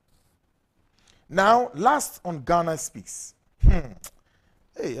 Now, last on Ghana Speaks.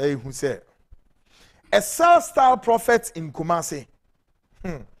 Hey, who said? A cell-style prophet in Kumasi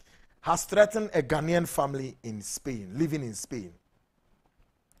has threatened a Ghanaian family in Spain, living in Spain,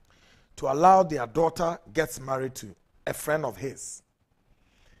 to allow their daughter gets married to a friend of his.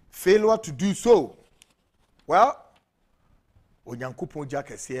 Failure to do so, well, onyankopon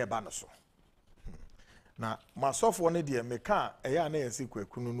jake sie ba no so. Na masofo ne de meka eya na yesi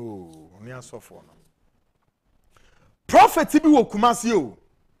Kweku no ni asofo no. Prophet bi wo Kumasi o.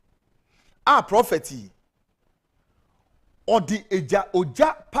 Prophet odi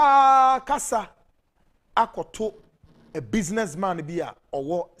oja pa kasa akoto a businessman bi a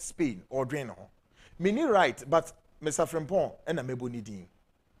owo Spain or drain ho. Mini right but Mr. Frimpong na mebo ni din.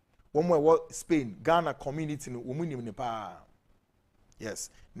 Wo Spain Ghana community no wo munim ni pa.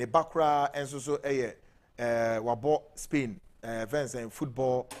 Yes, ne bakra enso so wabo Spain events and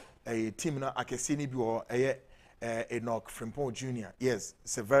football team na akesi ni bi wo Enoch Frimpong Jr. Yes,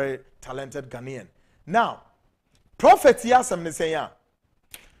 it's a very talented Ghanaian. Now, prophet yasam ne say ya.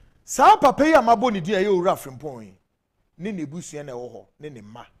 Sa papa ya mabo ni dia ye owura Frimpong. Ne nebusu na wo ho, ne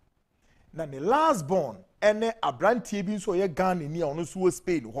ma. Na ne last born ene abrantie bi so ye Ghana ni ono so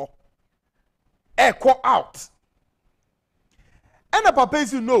Spain ho. Echo out. Ena papa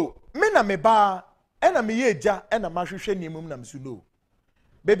is no, me na me ba, ena me yeja, ena mahwehwe ni mum na me no.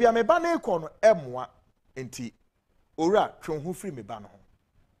 Baby a me ba na ekọ no emwa enti ora twon free me ba no.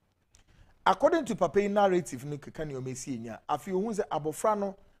 According to papa narrative no keka ne o mesi enya, afi ohun se abofra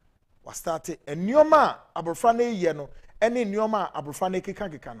no wa start enioma abofra na ye no, ene enioma abofra na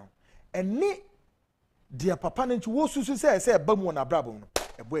keka no. Eni dia papa no nti wo susu se ba mu na brabo no,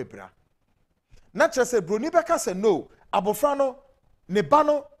 ebo ebra. Na kire se broni beka se no, abofra no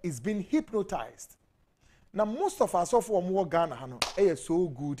Nebano is being hypnotized. Now most of us of more Ghana hano are so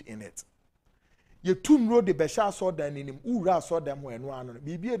good in it. You tune road the besha saw them in him, ura saw them when one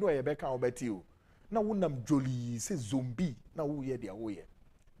bibi no ye beka obeti you. Now wunam jolly say zombie. Now who ye their way.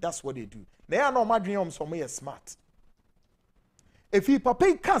 That's what they do. They are no madrium somewhere smart. If he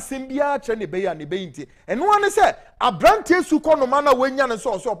papa can simbia chene be ya ne be and one say a brantie su kono mana wenya ne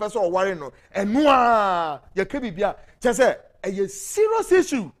so person or worry no and noa ye kebibia say a serious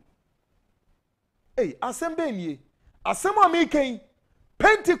issue. Hey, assemble ni. Assemble making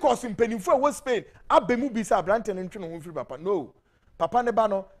Pentecost in Penifo West Spain. Abemu bisa Branton and Trin free papa. No. Papa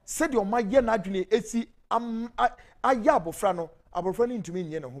Nebano said your my yen adjuni esi ayabo frano abofrano to me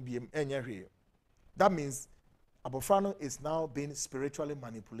yen who be here. That means abofrano is now being spiritually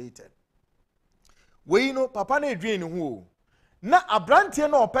manipulated. We know papa ne dream who na abrantie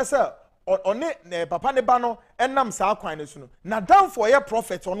no pesa on ne papa ne ba no enam saa kwan ne so no na down for your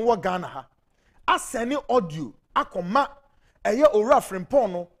prophet on wo Ghana ha asene audio akoma eye owura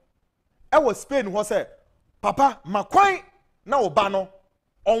Frimpong no e wo Spain ho say papa makwan na oba no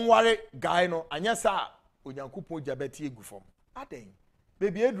onware guy no anya sa onyankopon jabeti egufom aden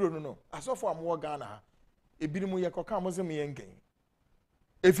baby edro no asofo am wo Ghana ha ebinim ye koka mo se me yengen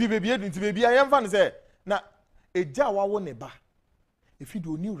efi baby edu nti baby ayemfa ne say na eja wawo ne ba. If you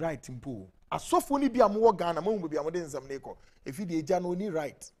do new right in pool, a soft one be a more Ghana, moon will be a modern some nickel. If you did no new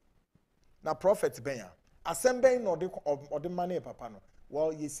right. Now, prophet Benya, assembling or the money, Papano.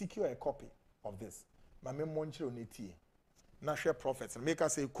 Well, you secure a copy of this. My memory on it. National prophets and make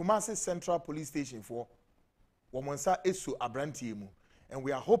us say Kumasi Central Police Station for Womansa Esu Abrantiemu. And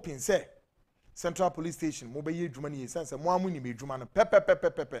we are hoping, say, Central Police Station, mobile Germany, sense, and one money made German, pepe,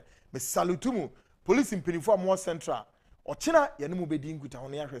 me salutumu, police in Penifo more central. Ochina yanimu be dinguta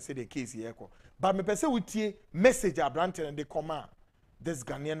on ya say the case here. But me pese wutie message abranten and they come this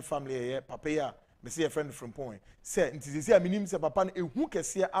Ghanaian family here, papa ya, me see a friend from point. Say, nti say minim se papa no ehu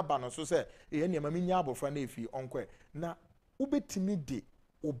kese aba no so say e ne mama nya abofra na efi onkwe. Na ubetimi de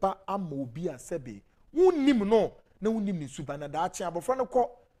oba ama obi asebe. Wunim no na wunim ni suba na da achi abofra no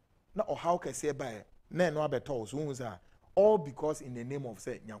ko na ohaw kese ba e na no abeto so hu say all because in the name of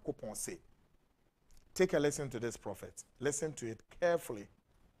say Nyankopon say. Take a listen to this prophet. Listen to it carefully.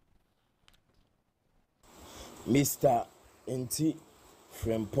 Mr. Nti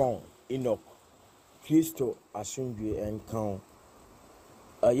Frempong Enoch Christo Asundwe Enkan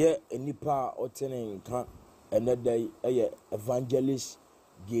aye enipa otenenka enedai aye evangelist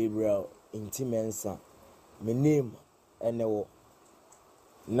Gabriel Intimensa me name enewo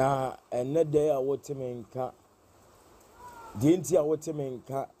na enedai a wotemenka dienti a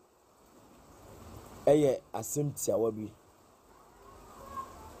wotemenka aye asemtia wabi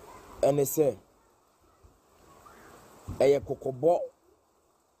ene se aye kokobo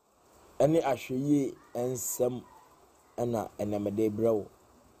ene ahweye ensem ana enemede brewo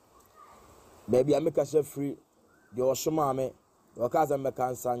baby ameka se free de osoma me wakaza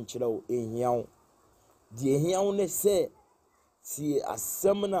meka nsan kyerɛw ehiaw de ehiaw ne se ti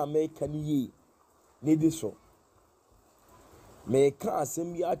asem na meka ne yi ne di so meka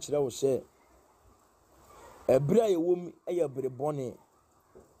asem bi a kyerɛw se ebra yewom eye bere bone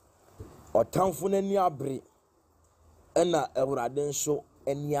otamfo na ni abre ena ewurade nso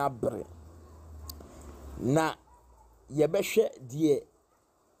ani abre na yebehwe de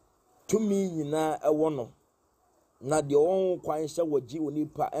tumi nyina ewo no na de won kwan hye wogi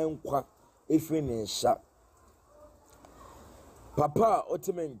onipa enkwa efiri ne nsa papa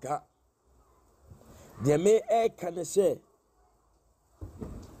otimenka de me kane se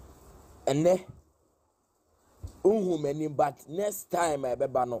ene unhumanim but next time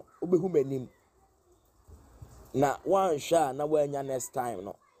ebeba no obehumanim na one sha na wanya next time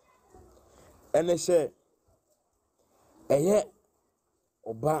no ene se eye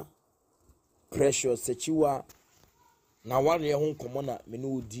oba precious sechiwa na wan ye ho komo na me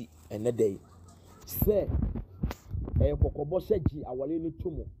no di ene dey se kokobo segi awale ni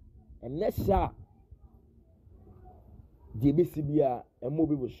tumu ene sha di bisibia emo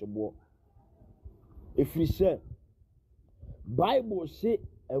bi bosobo efiri se bible se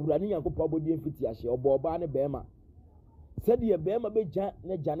awurani yankopɔ abodi mfiti ahye oba ne bema se de bema beja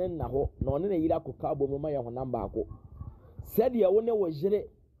ne jane na ho na one ne yira koka abom ma ye ho namba ako se de wo ne wo jire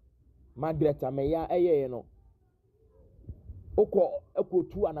Margaret Meya eye no okọ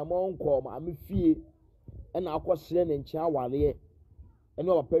ekotu anamon ko ma amfie na akọsere ne nkyia aware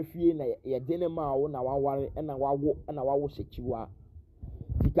ene opa fie na ye de ne ma wo na waware na wawo sechiwa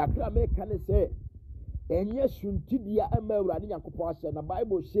dikakra me kan se enye suntidia ema awurade yakopɔ asɛ na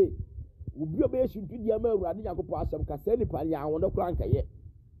bible say obi obe suntidia ema awurade yakopɔ asɛm ka sɛ nipa ya awon dokra nkaye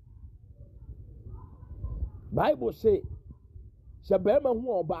bible say se bema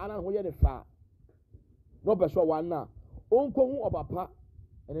hu oba na ho ye ne fa no beso wan na onko hu oba pa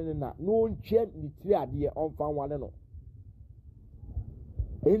ene na no ntwe ni tiri ade onfa wan no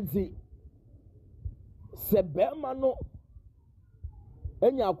enti se bema no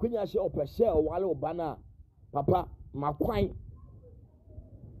enya akwenya hye opehye owale oba na papa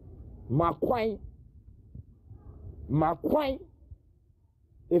makwan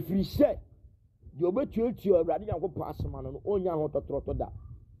efrise de obetuotuo awurade yankopɔ asema no onya ho totroto da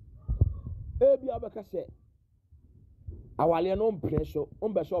ebi abeka se awale no mpre so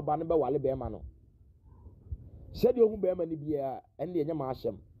ombe so oba no be wale be ma no se de ohun be ma ni bia ene de nyama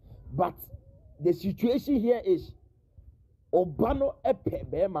asem but the situation here is oba no epe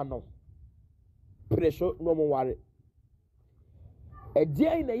be ma no pre so no mo ware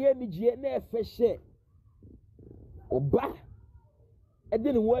edie na ye ni gie na efe hye oba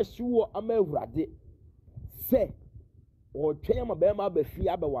ede ne wo asiwo ama awurade se o twenya ma be ma ba fi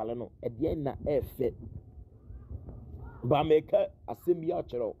abewale no ede na efe ba meka asemi a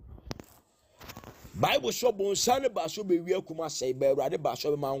kyerɛw bible show bon sane ba so be wi akuma sei ba awurade ba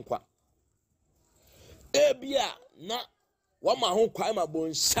so be ma nkwa ebia na wa ma ho kwai ma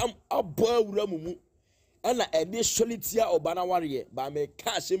bon sam abo awura mumu ana ede solitia obana ware ba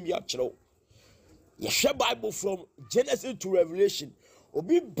meka asemi a kyerɛw yehwe bible from Genesis to Revelation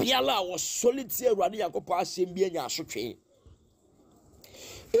obi biala was solitia awurade yakopɔ asem bi anya asotwe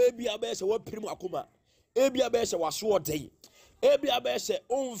ebia ba se wa pirim akoma ebia be se waso odai ebia be se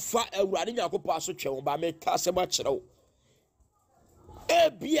onfa awurade yakopɔ asotwe ba me ka se ma kyerɛw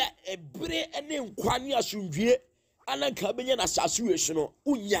ebia ebre ene nkwane asundwie ananka benya na sasu wesu no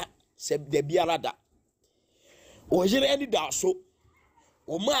unya se de biara da o jere eni da so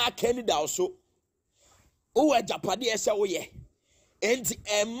o ma aka ni da so o wa japade ese wo ye enti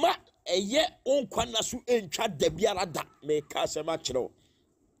ema eye onkwana so entwa da biara da me ka se ma kyerɛw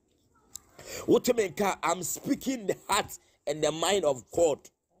Utemenka, I'm speaking the heart and the mind of God.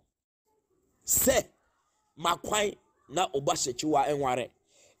 Say, makwai na obasechiwa enware.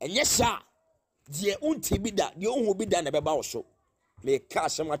 And yes, sir, the untibida, the unhubida nebeba also. Me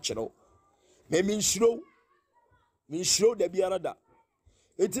kasema chero. me minshiro da biara da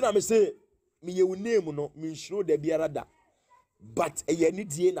enti na me say me ye name no minshiro da biara da but eye ni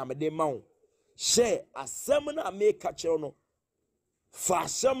die na me de ma wo share asem na me ka kire no fa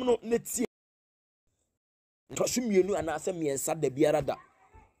asem no ne tie ntoso mienu ana asem miensa da biara da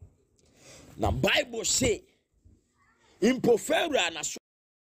na Bible say impofera na so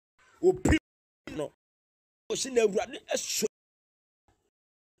opi no o si na awurade eso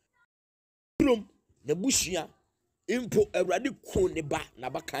rum na bushia impo awurade ko ne ba na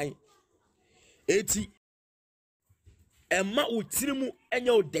bakan eti emma utirimu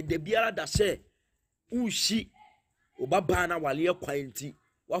enya o dede biara da se ushi obaba na wale kwanti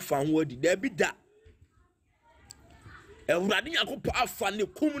wafa ho adi da bi da awurade yakopo afa ne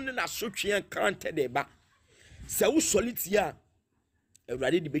kum ne na sotwe kante de ba se wo soliti a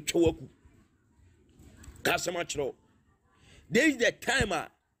awurade de betwa waku kasema chiro there is the time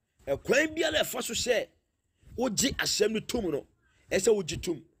a kwan biara fa so se oji asem no tum no ese oji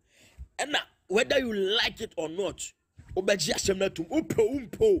tum and whether you like it or not obaji asem no tum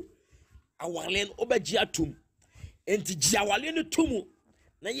umpo awalen obaji atum enti ji awalen no tum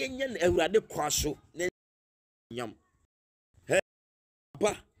na yenye na awurade kwaso na nyam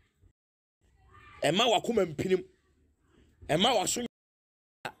ba ema wakoma mpinim ema waso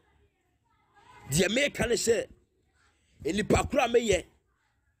die meka ne se enipa kura meye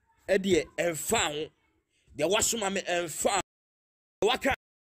edie emfa ho de wasoma me emfa waka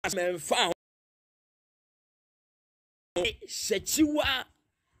me emfa sechiwa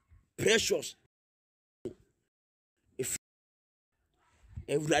precious if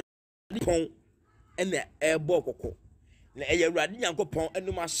every pon ene ebo kokko na eyawurade nyankopon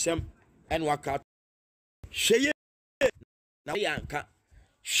enum asem en waka hweye na yanka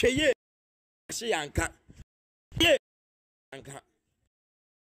hweye se yanka ye yanka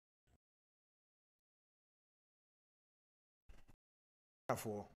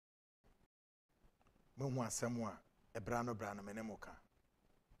afo mo hu asem a ebra no menemoka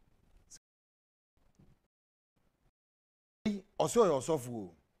oso yo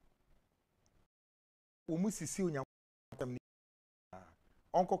osofu o mu sisi onya ni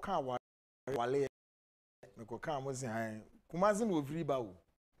onko ka wale me ko ka mo zin kumazi no oviri ba o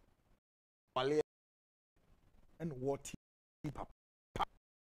wale and what papa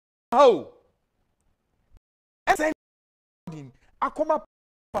oh SN akoma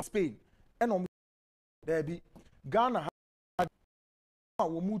Spain and there be Ghana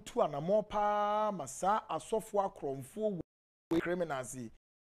wo mutu anamo pa masa asofo akromfo criminals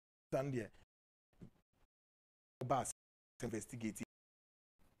stand there bas investigate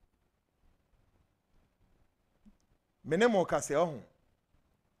menemo ka se ohun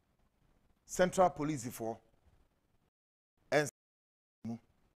Central Police for and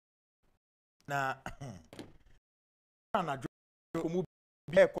na na komu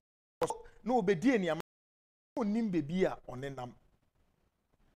be no obedie ni ama onim bebi a onenam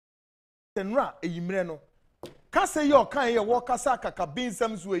tenra eyimre no kase ye okan ye wo kasa kaka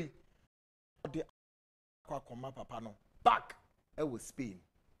binsam zuei de akoma papa no back e was Spain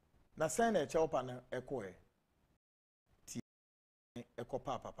na sign e cheopa na ekoe ti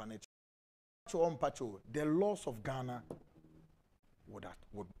ekopa papa na pacho the laws of Ghana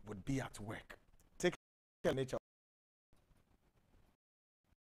would be at work. Take care nature.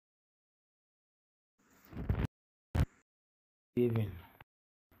 Even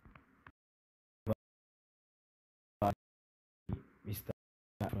Mr.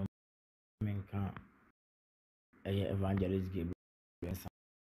 from Menka, Evangelist Gabriel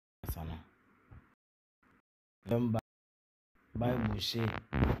Sana. Remember, Bible say,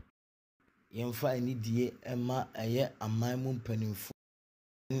 Yemfa any die Emma aye a my moon pennyful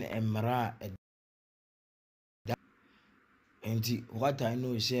and Mara. And what I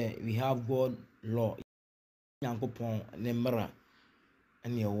know is we have God law. Yankopon nemra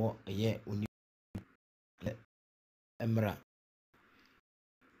ene wo ye oni emra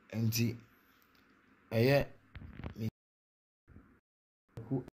enti eye me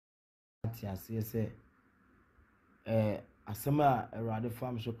ku ati ase se asema Awurade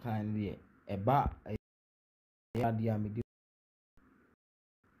fam so kan ne eba ya dia me di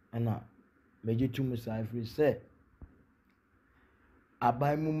ana mejitu musafiri se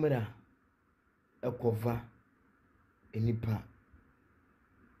abai mumra ekova enipa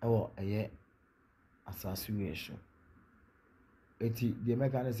ewo eye asase wi so eti de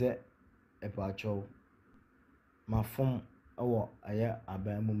meka ne se epa chow mafom ewo eye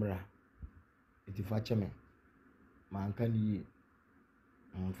abai mumra eti fa cheme manka ni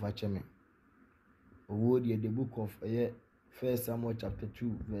fa cheme owo de the book of eye 1 Samuel chapter 2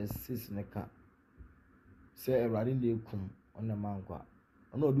 verse 6 neka say Radin de kum on the mankwa.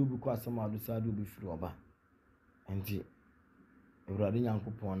 Ono do because some of the side will be free oba. And Radin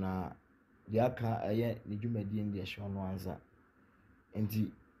Yankupon na the aka aye the Jumedi in the Shon answer.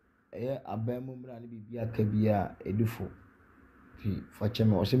 And abemu mra ni bibia ka bia edufo for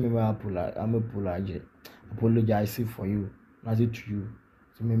cheme o se me I'm a apologize for you not it to you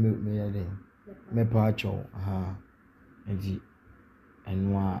so me me pa cho enti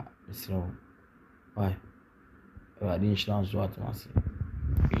enwa so bye I didn't share so at once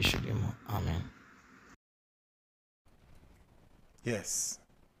amen. Yes,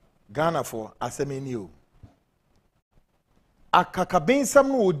 Ghana for asemeni o akakabensam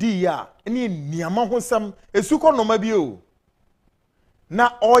no odi ya ne niama hosam esuko no ma bi o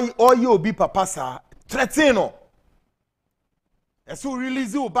na oy obi papa sa threaten no eso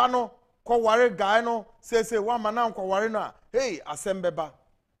release oba no ko ware guy no say one man ko ware no hey asembeba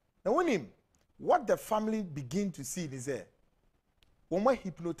na wonim what the family begin to see is there when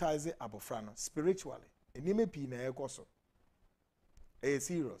hypnotize abofra no spiritually enime pi na ekoso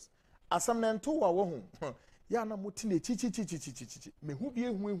serious asam na nto wa wo hu ya na motine chi me hu bi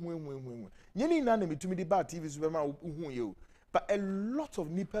ehu nyeni na metumi di ba TV so be ma hu ye o but a lot of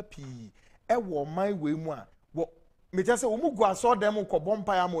nipa pi e wo man we mu a wo me just say wo mu gu aso dem ko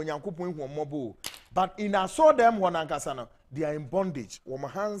bompa ya ma onyankopon hu omobo but in aso dem ho na nkasa no they are in bondage wo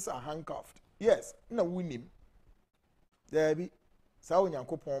hands are handcuffed yes na winim there be sa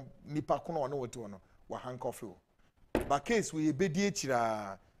onyankopon nipa kono no wote no wa handcuff you but case we be die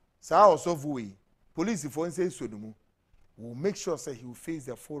chira sa osofu we police for say sodumu will make sure say he will face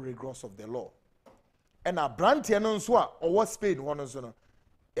the full rigors of the law and a brand no nso a owo Spain one so no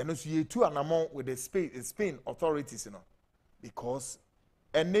eno so ye tu anamon with the Spain authorities no because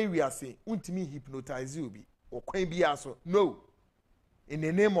ene we are saying untimi hypnotize you bi okwan bi aso no in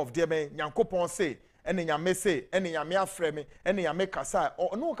the name of them nyankopon say ene nyame say ene nyame afre me ene nyame kasa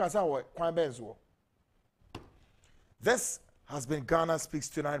no kasa wo kwan benzo. This has been Ghana Speaks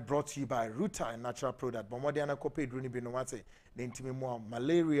Tonight, brought to you by Ruta and Natural Product. Bomodiana kope druni binowate nintimi mo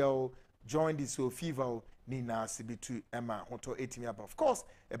malaria join the so fever nina sibitu emma hoto 8 aba. Of course,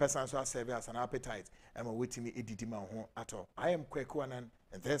 a person so serve as an appetite emma waiting me edidi ma ho at all. I am Kweku Annan,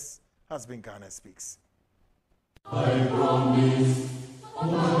 and this has been Ghana Speaks. I promise.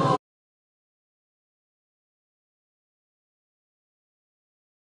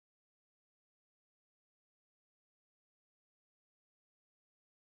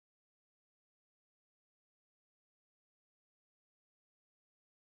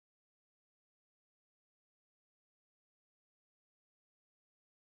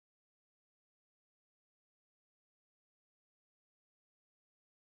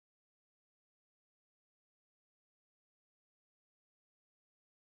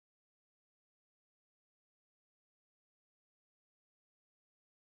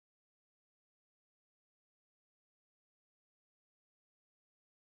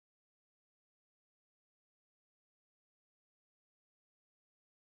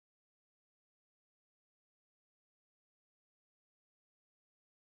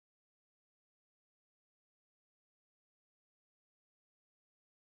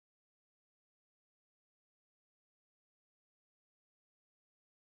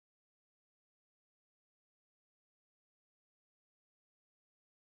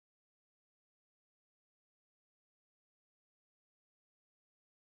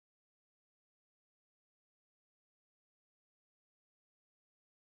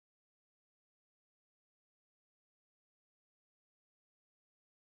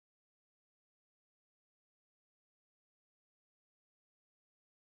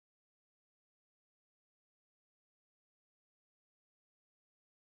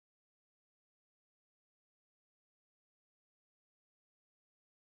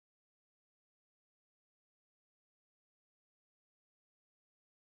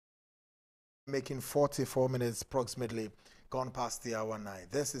 Making 44 minutes approximately gone past the hour 9.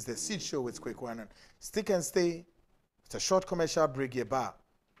 This is the Seed Show with Kweku Annan. Stick and stay. It's a short commercial break here. Bar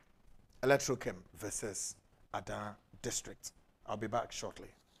Electrochem versus Annan District. I'll be back shortly.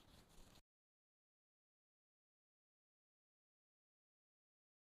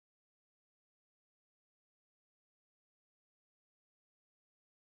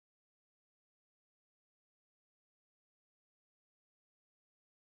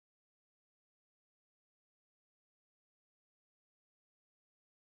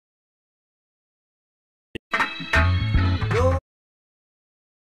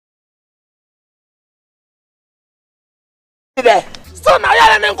 So now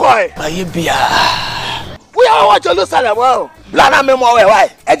you're an inquiry. We are what Jerusalem. Well, Lana Memo, why?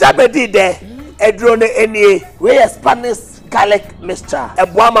 A Jabedi there. edro ne enie we Spanish garlic mixture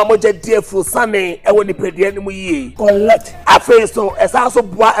eboa ma moja die fu sane ewo ni pedie ni mu yie collect afi so esa so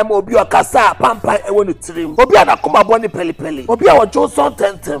boa ema obi okasa pampan ewo ni tirim obi adakoma bo ni pelipeli obi a wojo so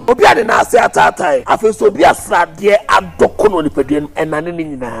tentem obi ade na ase atatai afi so obi asrade adokono ni pedie enane ni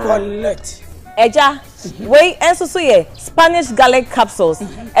nyina collect Eja, we enso ye Spanish garlic capsules,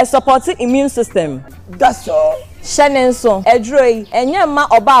 a supporting immune system. That's all. Shenenso, edroi, enyema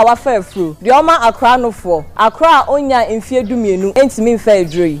oba awa fair fru. The oma akra no for. Akra onya infie dumienu, entimi fair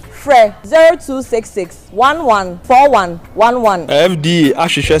edroi. Fre 0266 114111. FDA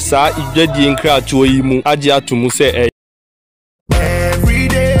ahwehwɛ saa igwadi nkratoɔ yi mu agye ato mu sɛ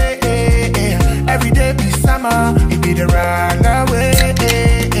every day be summer, it be the wrong way.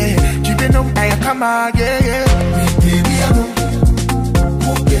 Keeping up, I come again. Baby, I know.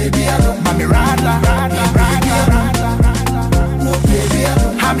 Oh, baby, I know. Mommy, rada. Oh, baby, I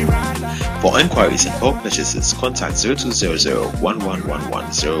know. Mommy, rada. For inquiries and bulk purchases, contact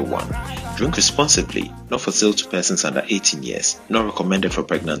 0200-111101. Drink responsibly, not for sale to persons under 18 years, not recommended for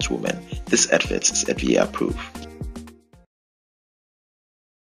pregnant women. This advert is FDA approved.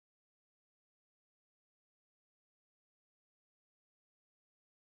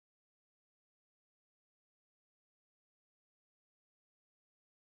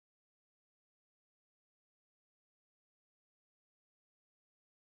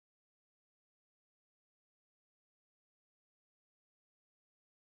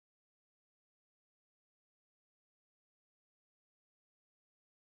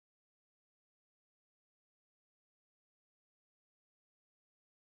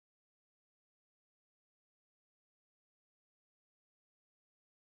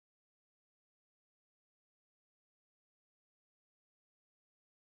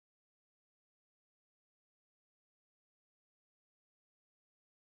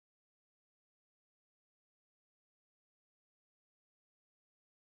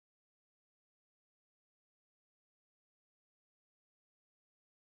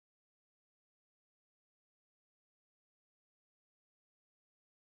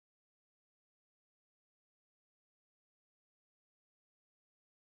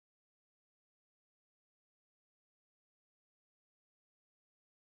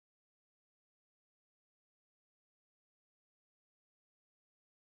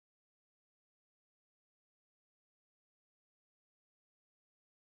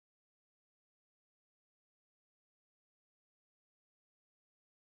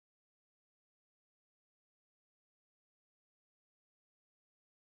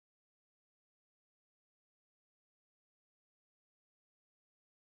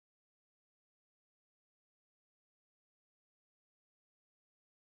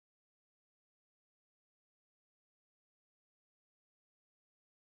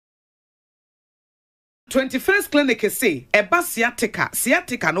 First clinic say eba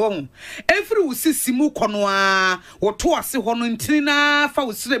sciatica no every usisi mu kono a woto ase ho no ntina fa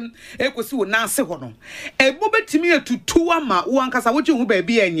usrem ekosi wo na ase ho no ebo betimi atutu ama wo ankasa wo hu ba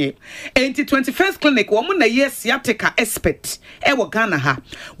bi enye enti 21st clinic wo mu na ye sciatica expert e wo Ghana ha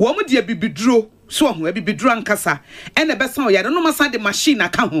wo mu de bibiduro so ho bibiduro ankasa ene besan ya no masa de machine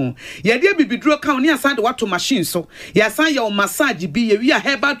aka ho ya de bibiduro ka ho ne asa de wato machine so ya san ya o massage bi ya wi a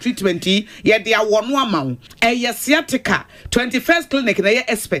herbal treatment ya de awono ama ho e sciatica 21st clinic na ye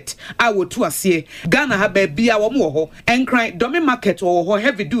expert a wo tu ase Ghana ha ba bia wo mo ho enkran domi market wo ho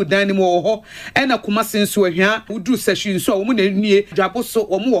heavy do dan ni mo ho ena kuma senso ahia udu session so wo mo na nwie dwabo so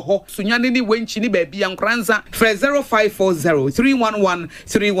wo mo ho sunyane ni wenchi ni ba bia nkranza 0540 311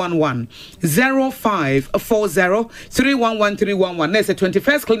 311 0540-311-311. There's a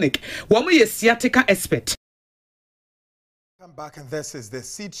 21st clinic. Woman is sciatica expert. Come back, and this is the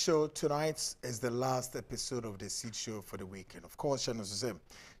Seed Show. Tonight is the last episode of the Seed Show for the weekend. Of course, Shannon says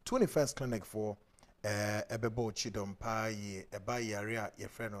 21st clinic for Ebebo Chidom Pai Ebai area your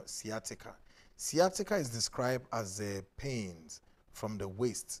friend sciatica. Sciatica is described as the pains from the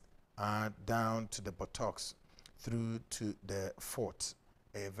waist down to the buttocks through to the foot.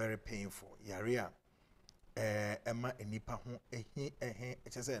 Very painful yarea ema enipa ho ehi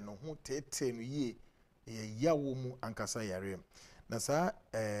echese no ho tete no ye yawo mu ankasa yare na sa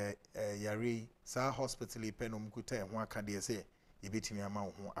yare sa hospital ipenom kuta ho aka de se yebetimi ama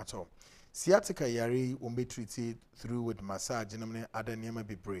ho ato sciatica yare won be treated through with massage no ne adanema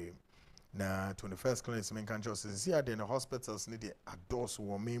bebre na 21st clinic men kan just see at the hospitals need the adults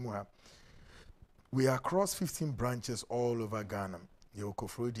wo memu ha. We are across 15 branches all over Ghana. Yo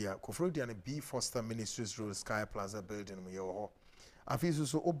Kofrodia and B Foster Ministries Road Sky Plaza building yo. Afisu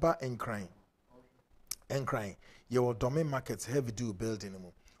so oba enkran. Yo domain markets heavy do building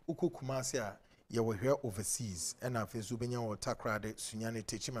mu. Uko Kumasia you will hear overseas and after Zubenya or Takrade, Sunyani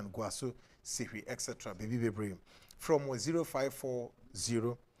Techiman Guaso, Siri, etc. Baby Baby from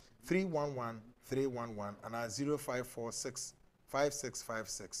 0540 311 311 and 0546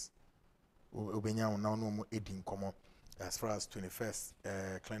 5656. Ubenya now no edin common as far as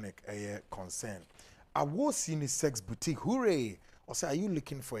 21st clinic concerned. I was seeing a sex boutique. Hooray! Or say, are you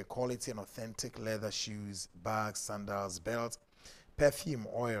looking for a quality and authentic leather shoes, bags, sandals, belts, perfume,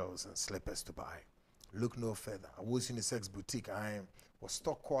 oils, and slippers to buy? Look no further. I was in a sex boutique. I am was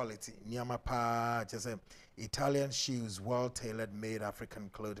stock quality. Nyamapa, just Italian shoes, well tailored, made African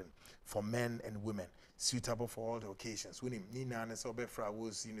clothing for men and women, suitable for all the occasions. When Nina and Sobefra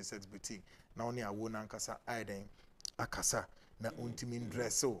was in a sex boutique. Now only I won't ankasa aiden akasa na untimin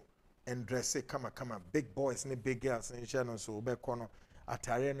dresso. And dress it, come, big boys and big girls and channel so back corner.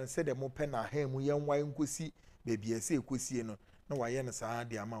 Atarian and said, the more pen a hem, we young wine could see, baby, I say, could see no why sa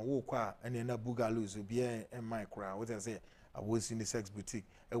the amount walk and then a boogaloo will be a micro. What I say, I was in the sex boutique,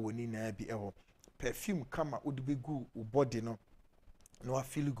 I would need a be ever. Perfume come out would be good, body no. No, I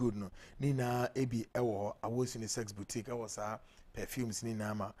feel good no. Nina Abi Ewo, I was in the sex boutique, I was perfumes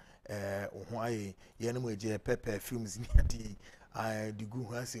Nina why Yanamo perfumes near the. I the good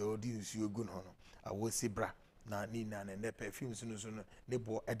has say, oh, this you good honor. I will see bra na Nina and the perfumes no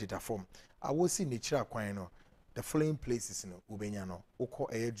nebo editor form. I will see nature quino. The following places in Ubenyano, Oko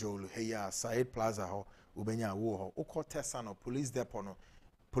Air Jolu, Heya, Said Plaza, Ubenya Wo, Oko Tessano, Police Depot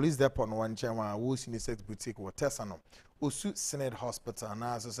no one chama, Woods in the sex boutique or Tessano, Osu Senate Hospital, and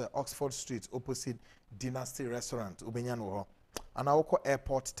as I say Oxford Street, opposite Dynasty Restaurant, Ubenyano, and Oko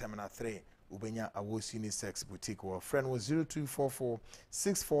Airport Terminal 3. Ubenya Awos Unisex Boutique or friend was 0244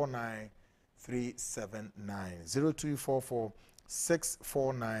 649 379 0244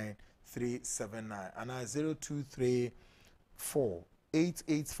 649 379 and 0234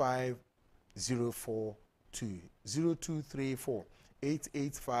 885 042 0234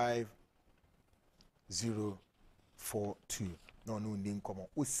 885 042. No name come on.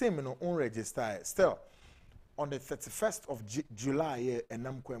 We same no on register still on the 31st of July and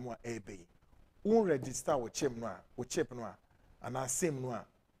nam kwemo ebe. Un register with chip noa, and our same noa,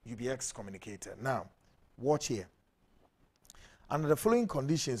 you be excommunicated. Now, watch here. Under the following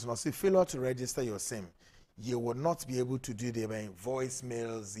conditions, no say failure to register your SIM, you will not be able to do the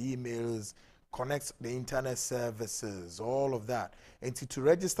voicemails, emails, connect the internet services, all of that. And to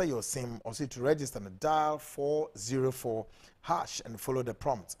register your SIM, or say to register, dial 404# and follow the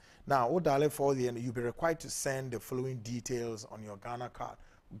prompt. Now, what dial for the end, you'll be required to send the following details on your Ghana card.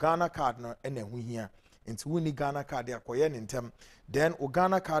 Ghana card no ene hu here into wini Ghana card ya koye nintem then o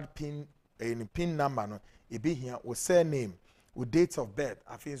Ghana card pin pin number no e be here o surname o date of birth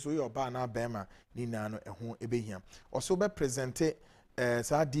afin so your ba na bema ni na no ehu e be here also be present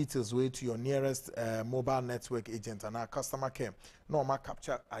some details way to your nearest mobile network agent and our customer care no ma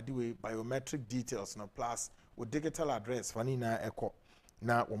capture adiwe biometric details no plus o digital address fani na eko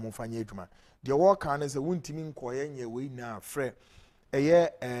na wo mo fanye adwuma the work can is a wuntimi nkoye nye we na frɛ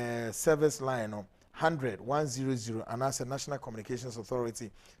service line 100 and as a National Communications Authority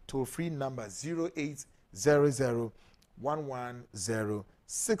toll free number 0800 110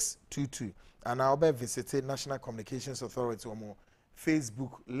 622 and I'll be visiting National Communications Authority on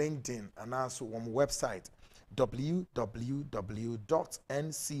Facebook, LinkedIn and also on website www.nca.org.gh.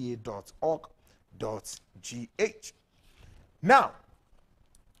 Now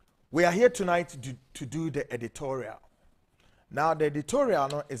we are here tonight to do the editorial. Now the editorial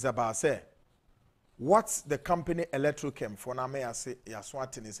no, is about say what's the company Electrochem for na me say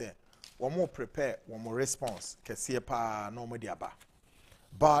yaswati ni say one more prepare one more response kesiye pa no mo diaba.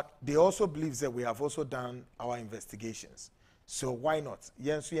 But they also believe that we have also done our investigations. So why not?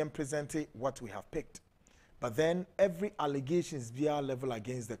 Yes, we present what we have picked. But then every allegations via level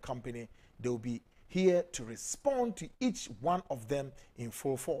against the company, they will be here to respond to each one of them in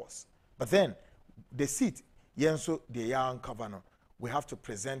full force. But then the seat Yenso the young governor, we have to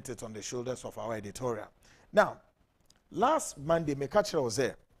present it on the shoulders of our editorial. Now, last Monday, my catcher was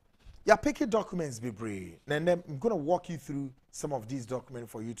there. Yeah, picking documents be brave. And then I'm going to walk you through some of these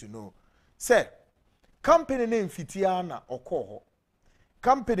documents for you to know. Say, company name Fitiana Okoho.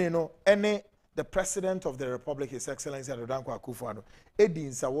 Company no any the President of the Republic, His Excellency Adodankwa Akufo-Addo,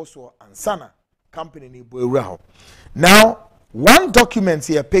 Edin Sawoso and Sana. Company ni Bueraho. Now, one document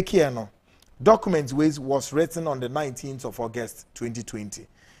here, Pekiano. Document was written on the 19th of August 2020.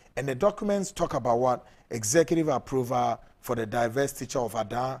 And the documents talk about what? Executive approval for the divestiture of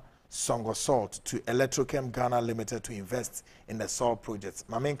Adan Songo Salt to Electrochem Ghana Limited to invest in the salt project.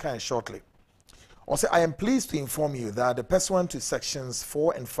 Mamenka shortly. Also, I am pleased to inform you that the pursuant to sections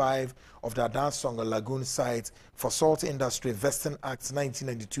 4 and 5 of the Adan Songo Lagoon Site for Salt Industry Vesting Act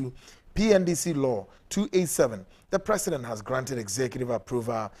 1992, PNDC Law 287, the President has granted executive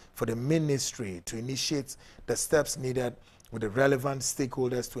approval for the Ministry to initiate the steps needed with the relevant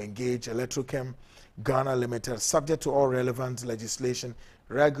stakeholders to engage Electrochem Ghana Limited, subject to all relevant legislation,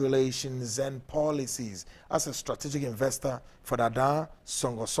 regulations, and policies, as a strategic investor for the Adan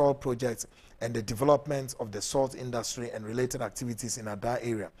Songo Salt Project and the development of the salt industry and related activities in Adan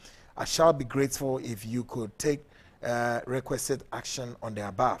area. I shall be grateful if you could take requested action on the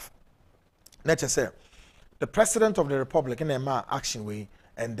above. Let's just say, the President of the Republic in a action way,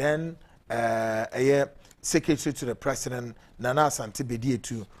 and then a Secretary to the President, Nana Santibedi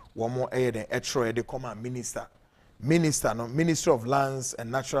to one more aid and extra de coma minister. Minister of Lands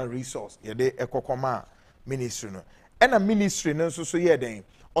and Natural Resource, yede ekokoma ministry no. And a ministry no so yede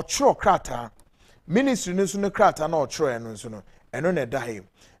otro krata. Ministry no so no krata na otro eno so no. Eno ne dahe.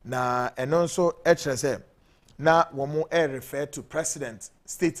 Na eno so say na womo refer to president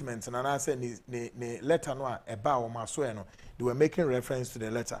statement na na say ne letter no eba wo maso eno. They were making reference to the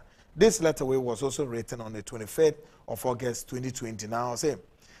letter. This letter was also written on the 25th of August 2020. Now say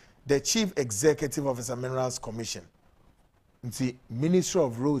the Chief Executive Officer Minerals Commission, the Ministry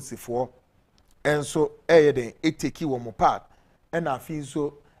of Roads for, and so then it take one more part, and I feel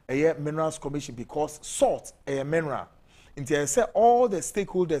so a Minerals Commission because salt a mineral. Until I say all the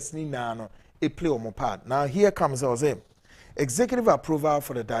stakeholders need now a play one more part. Now here comes our say executive approval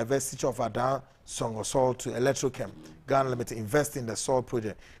for the divestiture of Adan Songo Salt to Electrochem Ghana Limited invest in the salt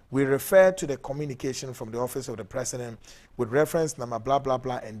project. We refer to the communication from the Office of the President with reference number blah blah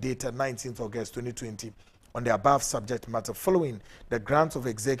blah and dated 19th August 2020 on the above subject matter following the grant of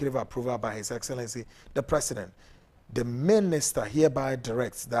executive approval by His Excellency the President. The Minister hereby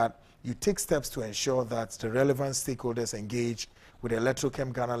directs that you take steps to ensure that the relevant stakeholders engage with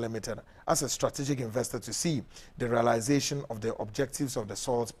Electrochem Ghana Limited as a strategic investor to see the realization of the objectives of the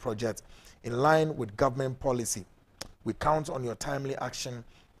salt project in line with government policy. We count on your timely action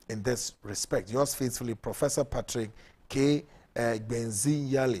in this respect. Yours faithfully, Professor Patrick K.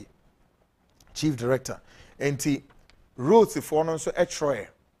 Benziyali, Chief Director. Enti roads for no so etroe.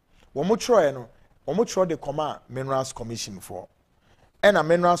 Womo troe no, womo troe the Command Minerals Commission for. And a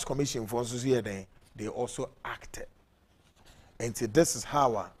Minerals Commission for so here they also acted. Enti this is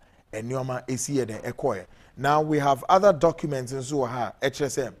how a nyoma is here then ekoe. Now we have other documents in so ha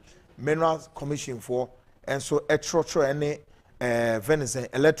HSM Minerals Commission for and so etro any venison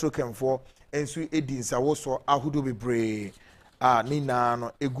Electrochem for and so edins awoso ahudo bebre nina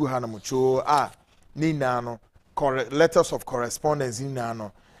no egu hanamucho nina no letters of correspondence nina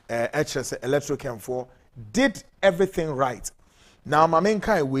no HS Electrochem for did everything right. Now my main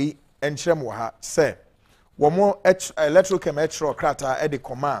kind we enchirem wo ha say womo Electrochem etro krata e de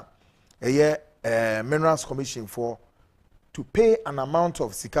command Minerals Commission for to pay an amount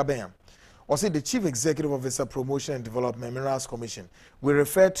of sikaben. Also, the Chief Executive Officer Promotion and Development Minerals Commission. We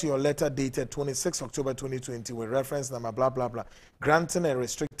refer to your letter dated 26 October 2020 with reference number blah blah blah, granting a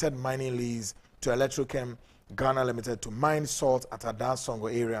restricted mining lease to Electrochem Ghana Limited to mine salt at Adan Songo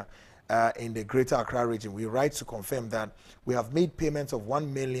area in the Greater Accra region. We write to confirm that we have made payments of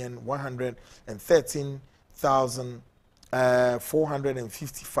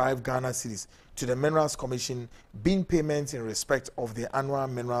 1,113,455 Ghana cedis to the Minerals Commission, being payments in respect of the annual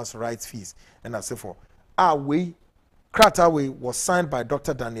minerals rights fees. And as for Krataway was signed by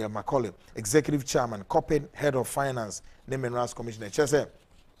Dr. Daniel Macaulay, Executive Chairman, Corporate Head of Finance, the Minerals Commission.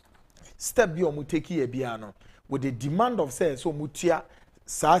 Step bi omuteki ebiano with the demand of say so mutia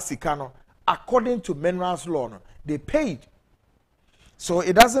sa sikano according to minerals law no, they paid. So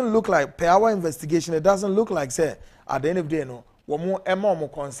it doesn't look like per our investigation, it doesn't look like say at the end of the day no womo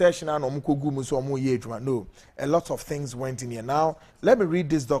concession and omukogu mu so omo ye adwuma. No, a lot of things went in here. Now let me read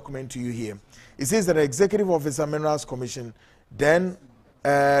this document to you here. It says that the Executive Officer Minerals Commission then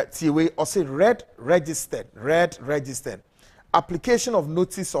TWA also red registered application of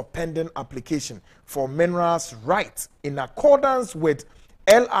notice of pending application for minerals rights in accordance with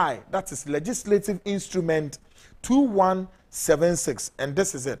LI, that is Legislative Instrument 2176, and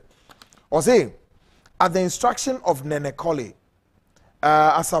this is it. Or say, at the instruction of Nene Koli,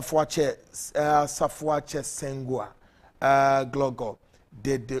 Asafuache Sengua, Glogo,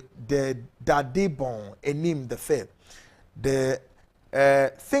 the Dadebon, Enim the Fifth, the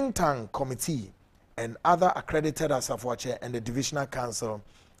think tank committee, and other accredited Asafuache and the Divisional Council,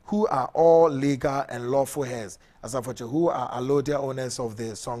 who are all legal and lawful heirs, Asafuache, who are allodial owners of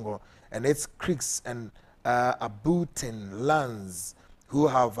the Songo and its creeks and Abutin lands, who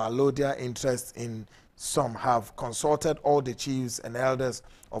have allowed their interest in some have consulted all the chiefs and elders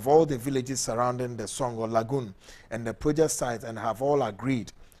of all the villages surrounding the Songo Lagoon and the project site and have all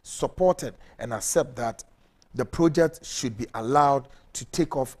agreed, supported, and accept that the project should be allowed to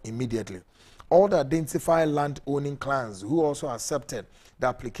take off immediately. All the identified land-owning clans who also accepted the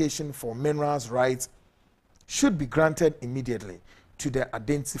application for minerals rights should be granted immediately to the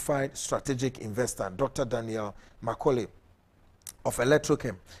identified strategic investor, Dr. Daniel Macaulay of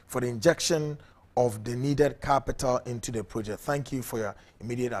Electrochem, for the injection of the needed capital into the project. Thank you for your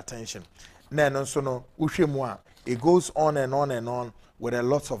immediate attention. Then also no, it goes on and on and on with a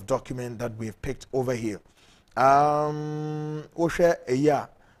lot of documents that we've picked over here. Other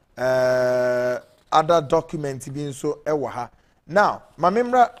documents being so ewaha. Now, my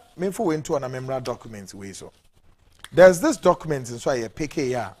member, me for into an member documents way so. There's this document in so I pick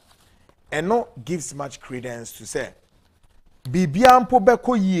here, and no gives much credence to say. Bibiampo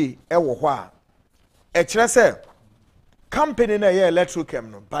beko ye ewoha. Echre say company na ye Electrochem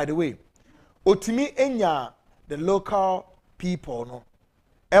no. By the way, otimi enya the local people no.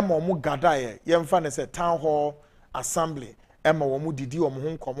 Emma mu gada ye yemfa ne say town hall assembly. Emma womu didi womu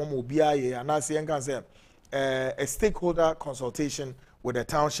ho nkomo mo bia ye anase yenka say a stakeholder consultation with the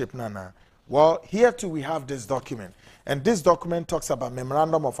township nana. Well, here too we have this document, and this document talks about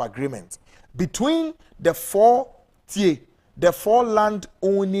memorandum of agreement between the four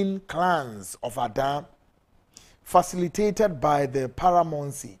land-owning clans of Ada, facilitated by the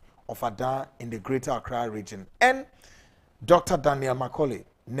paramountcy of Ada in the Greater Accra region, and Dr. Daniel Macaulay,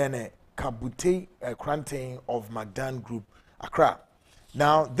 Nene Kabute Krantain of Magdan Group, Accra.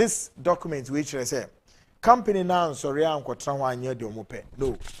 Now, this document which I say, company now, sorry, I'm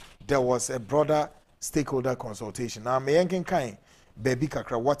no, there was a broader stakeholder consultation. Now, Mayankin Kain, Baby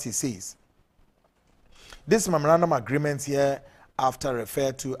Kakra, what he says. This memorandum agreement here, after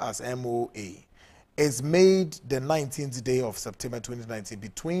referred to as MOA, is made the 19th day of September 2019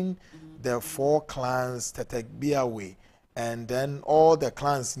 between the four clans, Tetekbiawe, and then all the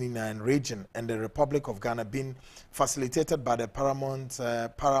clans in the region and the Republic of Ghana, being facilitated by the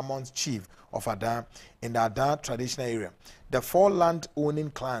paramount chief of Ada in the Ada traditional area. The four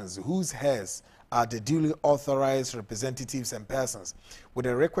land-owning clans, whose heirs are the duly authorized representatives and persons with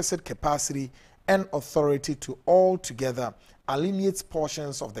the requisite capacity and authority to all together alienate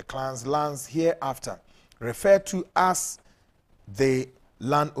portions of the clan's lands hereafter referred to as the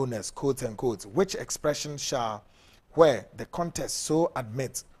landowners, quote unquote, which expression shall, where the context so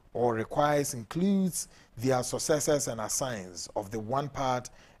admits or requires, includes their successors and assigns of the one part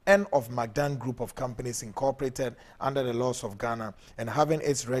and of Magdan Group of Companies incorporated under the laws of Ghana and having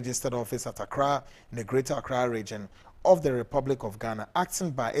its registered office at Accra in the Greater Accra region of the Republic of Ghana, acting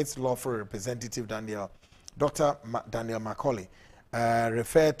by its lawful representative Dr. Daniel Macaulay,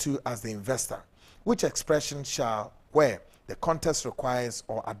 referred to as the investor, which expression shall, where the context requires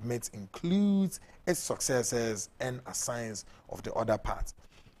or admits, includes its successors and assigns of the other parts.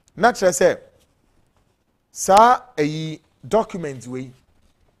 Naturally, say, sa a document we,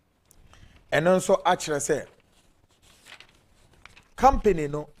 and also actually say, company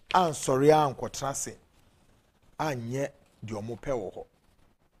no ansori an kwatrase anye di omo pe wo ho.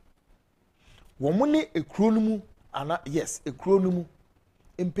 Wo mu ne ekuro no mu ana yes ekuro no mu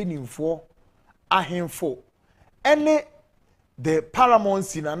empenimfo ahemfo ene the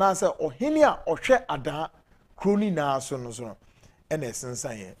paramountcy na na say ohene a ohwe Ada kroni na so no so ene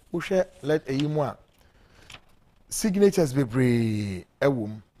sensan ye wo hwe let eyimu a signatures bebre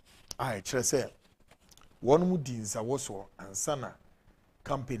ewom a kire say won mu di nsawo so ansana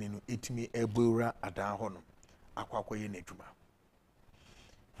company no etimi ebura Ada ho no akwakoye na adwuma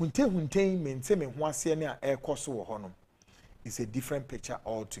hunte mente me ho ase ne a ekoso wo ho no is a different picture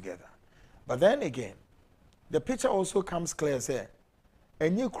altogether. But then again, the picture also comes clear say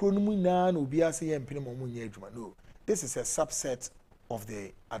enye kro no mu na obi ase ye mpene mo nya adwuma. No, this is a subset of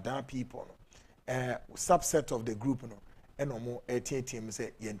the Ada people no, subset of the group no, and omo etietim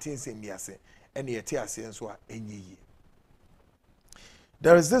say yentinse miase and yeti ase nso a enye yi.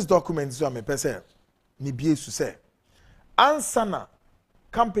 There is this document so me pese ni bie su say ansana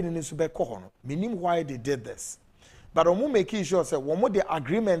company ni so be ko ho no menim why they did this, but omo making sure say womo the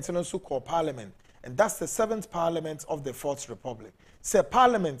agreement no so called parliament, and that's the 7th parliament of the 4th republic, say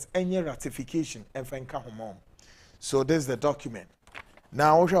parliament any ratification and fenka homom. So this is the document.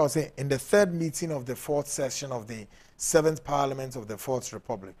 Now what I was saying, in the 3rd meeting of the 4th session of the 7th parliament of the 4th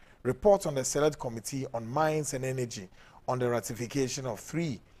republic, report on the select committee on mines and energy on the ratification of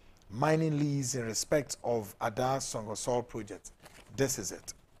 3 mining leases in respect of Ada Songosol project. This is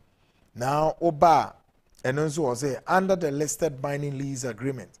it. Now, Oba And also was under the listed mining lease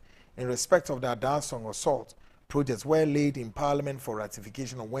agreement in respect of the Adar Songo Salt projects were laid in Parliament for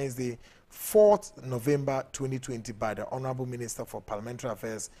ratification on Wednesday, 4th November 2020 by the Honorable Minister for Parliamentary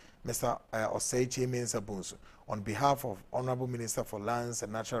Affairs, Mr. Osei Mensah-Bonsu, on behalf of Honorable Minister for Lands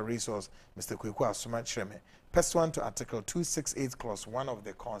and Natural Resources, Mr. Kweku Asuma-Chreme, pursuant to Article 268, Clause 1 of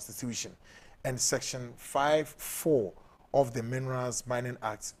the Constitution and Section 5(4) of the Minerals Mining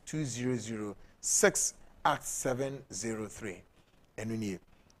Act 2006, Act 703. And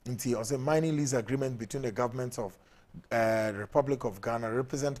it was a mining lease agreement between the government of Republic of Ghana,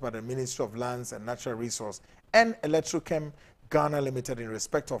 represented by the Ministry of Lands and Natural Resources, and Electrochem Ghana Limited in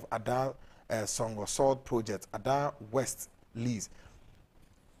respect of Adar Songo Salt Project, Adar West Lease.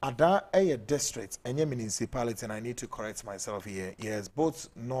 Adar a district and a municipality, and I need to correct myself here. Yes, both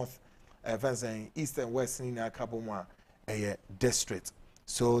north, east and west in Akaboma a district.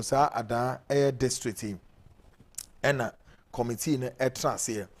 So, sir, Adar a district, and a committee in a trans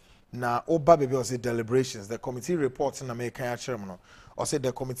here. Now, Oba baby was deliberations. The committee reports in American Chairman or said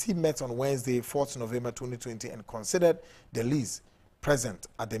the committee met on Wednesday, 4th November 2020, and considered the lease. Present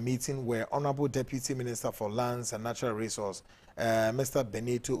at the meeting were Honorable Deputy Minister for Lands and Natural Resources, Mr.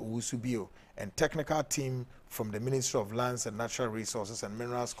 Benito Uwusubio, and technical team from the Ministry of Lands and Natural Resources and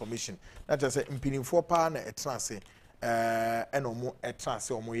Minerals Commission. Not just a impeding for partner a trans and omo a trans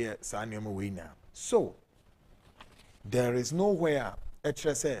omoye sanyama wina. So there is nowhere a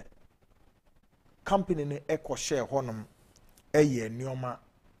company ne eco share honum a ye nyoma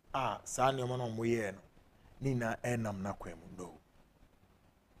sanyama no moye nina enam na kwemu no.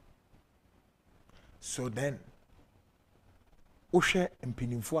 So then, Oshe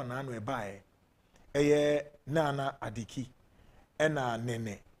impinifo anano ebae, eye nana adiki, ena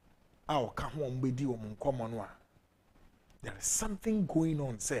nene, ao kahwa mbedi wa mkomonwa. There is something going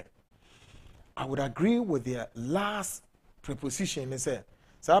on, say. I would agree with their last proposition, they say,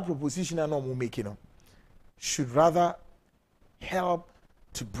 so our proposition I know making should rather help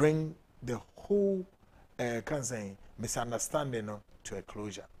to bring the whole misunderstanding to a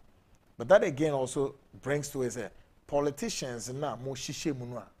closure. But that again also brings to us politicians na mo shishe mu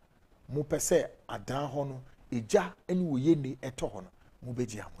no a mo pese adan ho no eja eni wo ye ni eto ho no mo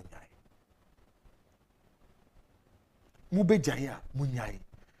beji amunyai mo beja ya munyai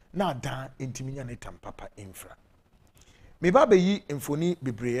na adan entiminya ne tampapa infra me ba be yi mfoni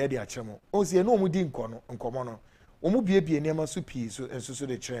bebree de akyeremo onse no mo di nkomo no omo biebie nema so pii so enso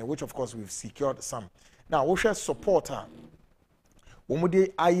de kyerɛ, which of course we've secured some. Now wo hwɛ supporter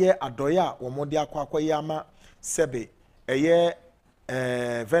womode aye adoya womode akwakwayama sebe eye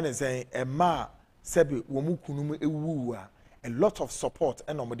venesen ema sebe womukunum ewuwu a lot of support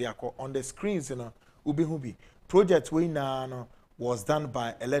and omode akọ on the screens ubi bi project we na no was done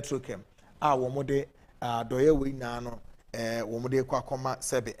by Electrochem womode adoya we na no womode kwakoma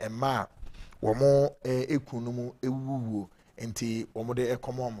sebe ema womo ekunum ewuwu enti womode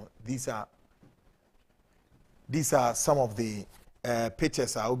ekomom. These are some of the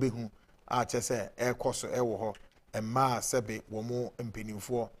pictures are obehu chese koso ewo ho ma sebe wo mo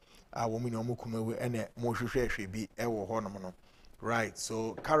mpenimfo wo mo no kumawe ene mo hwehwehwe bi ewo ho no. Right,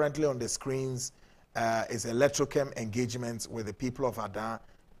 so currently on the screens is Electrochem engagement with the people of Adar,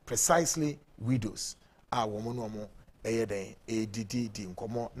 precisely widows wo mo no mo eyeden edidi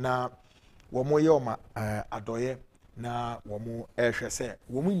nkomo na wo mo yoma adoye na wo mo ehwese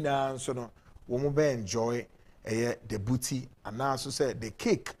wo mo nyina nso no wo mo be enjoy the booty and now so say the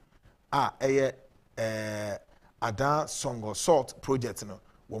cake Adar Songo Salt project no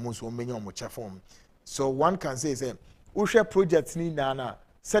woman so many on much form. So one can say Usha project ni nana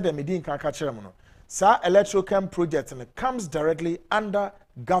said the medin can catch them no. Sa Electrochem project comes directly under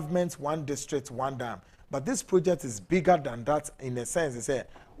government one district one dam. But this project is bigger than that in a sense. They say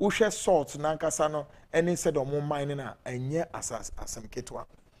Usha salt nankasano any said or more mining and yeah as some ketwa.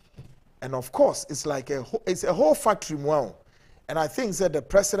 And of course, it's like it's a whole factory wow. And I think that the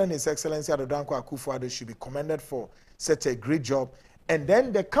President, His Excellency Adodankwa Akufo-Addo, should be commended for such a great job. And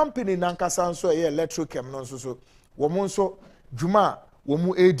then the company Nankasan so Electrochem no so womonso Juma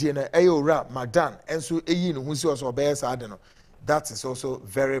womu edi na ayora Magdan and so eyi no hunsi also obeyes adeno. That is also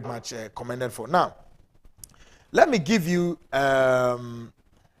very much commended for. Now, let me give you saying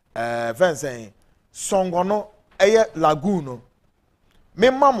Songono eye lagoon. Me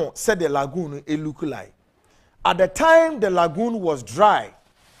mamo said the lagoon it look like. At the time the lagoon was dry,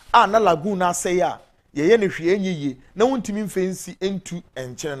 na lagoon say ya ye ne hwe enyi na wontimi mfensi entu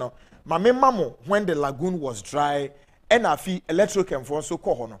enkyene no. Ma me mamo when the lagoon was dry, and afi Electrochem for so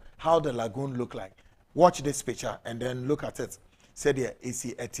ko no how the lagoon look like. Watch this picture and then look at it. said yeah,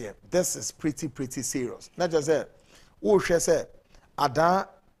 AC etie. This is pretty serious. Not just that. Oh, she said, Ada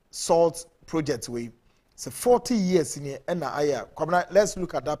salt project we. So 40 years in here, and let's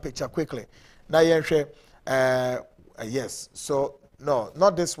look at that picture quickly. Now you share, yes. So no,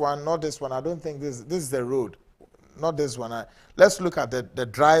 not this one, not this one. I don't think this is the road, not this one. Let's look at the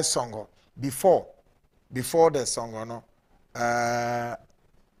dry songo before the songo. No,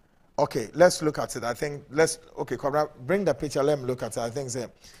 okay. Let's look at it. I think bring the picture. Let me look at it. I think it's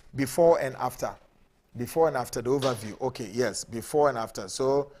before and after. Before and after the overview. Okay, yes, before and after.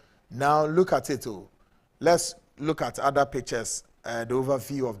 So now look at it too. Let's look at other pictures, the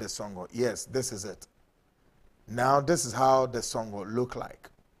overview of the song. Yes, this is it. Now, this is how the song will look like.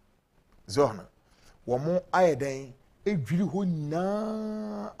 Zohna. Wamo ayeden ejiri ho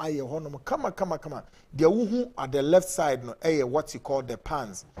na aye honom kama. The uhu at the left side no what you call the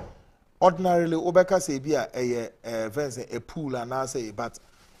pans. Ordinarily obeka say bia a pool and I say, but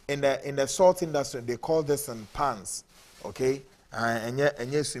in the salt industry they call this pans. Okay?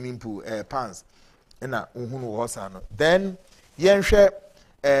 And swimming pool pans. Then yenhwe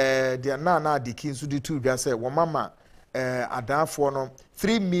the na dikin so di tu bia say wo mama adanfo no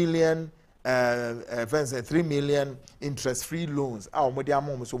 3 million 3 million interest free loans omode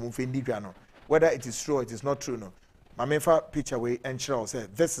amom so mo fendi dwa no, whether it is true or it is not true no. Mamefa picture we enchiro say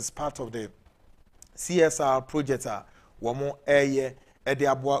this is part of the CSR project wo mo eye e de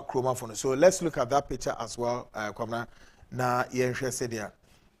aboa kroma for no. So let's look at that picture as well. Kwamna na yenhwe say there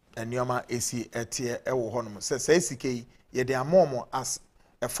Enyoma AC etie ewo honom say sike ye de amomo as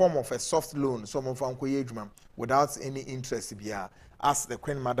a form of a soft loan, some of ankoye adwuma without any interest bia, as the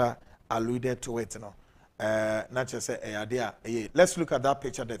Queen Mother alluded to it. No, not just say let's look at that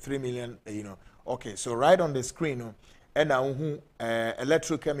picture, the 3 million. Okay, so right on the screen, and now who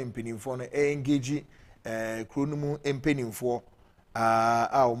electrical impeding for engage chronomu impeding for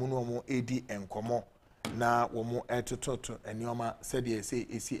our mono AD and Como. Na womo etototo enyoma said ye say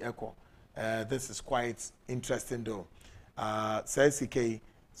esi echo. This is quite interesting though. Says CK.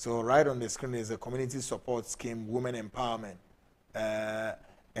 So right on the screen is a community support scheme, women empowerment.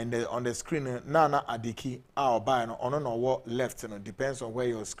 And on the screen nana adiki our buy no ono no what left no, depends on where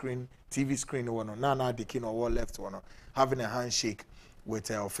your screen TV screen one no nana adiki no what left one no, having a handshake with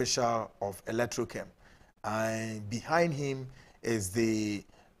the official of Electrochem. And behind him is the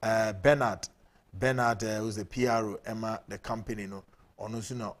Bernard, who's the PRO, Emma, the company, no,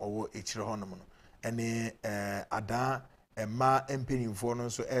 Onosuna, or Ichirohonomo, and Ada, Emma, Empany for no,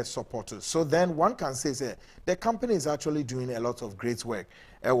 so air supporters. So then one can say, the company is actually doing a lot of great work.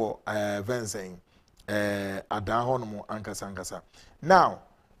 Vensing, Ada Honomo, Ankasa. Now,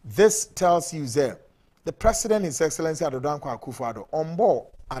 this tells you there, the president, His Excellency Adodankwa Akufo-Addo, on board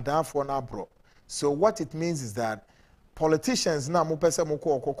Ada for Nabro. So what it means is that politicians na mo pese mo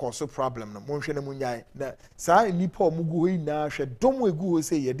ko so problem no mo hwe ne munyai na sa nipa mo gu yi na hwe dom egu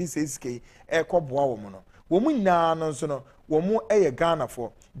se ye dis SK e ko boa wo mo no wo mu na no so no wo mu Ghana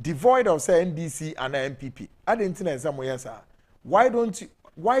for devoid of say NDC and MPP adentina exam yesa. Why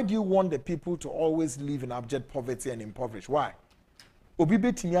do you want the people to always live in abject poverty and impoverished? Why? Obi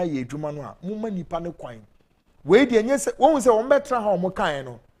betimi aye adwuma no a mo ma nipa ne kwan we de enye se won se won betra ha mo kan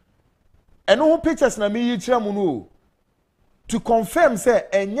no eno ho pictures na me yi kira mu no to confirm say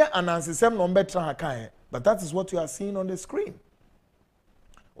enye anansesem no betra ha kan, but that is what you are seeing on the screen.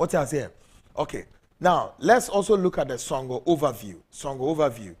 What you say? Okay, now let's also look at the song overview.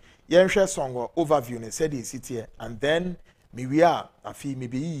 Yenhwe song overview ne said is it here, and then we are afi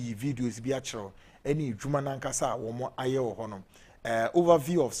maybe videos bi achro any dwuma nankasa wo mo aye wo hono.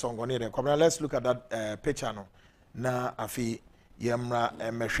 Overview of song on there. Come now, let's look at that picture no. Na afi yemra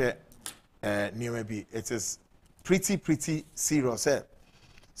mehwe new bi. It is pretty serious.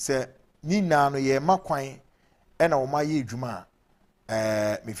 Say ni na no ye makwan e na wo ma ye adwuma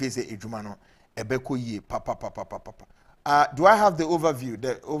me fe say adwuma no ebeko ye papa. Do I have the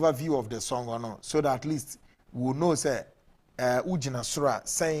overview of the song or no, so that at least we will know say ujina sura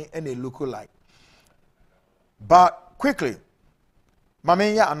saying any local like. But quickly,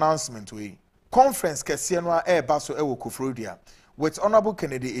 mamenya announcement we conference kese no e ba so e wo Kofrodia with Honorable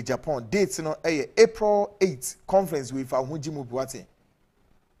Kennedy in Japan. Dates no April 8 conference with Fahunjimu Buate.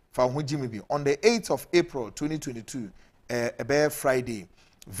 Fahunjimu on the 8th of April 2022, a Friday.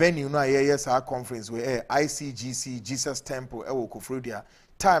 Venue no yes our conference where ICGC Jesus Temple ewo Kofrodia.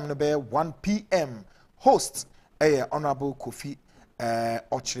 Time no be 1 p.m. Host Honorable Kofi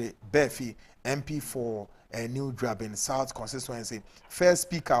Ochre Befi MP for New Drabin South constituency. First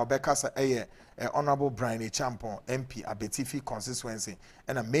speaker Obekasa Honorable Brian Champon MP Abetifi constituency,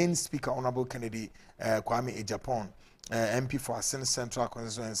 and a main speaker Honorable Kennedy Kwame Ejapon MP for Asin Central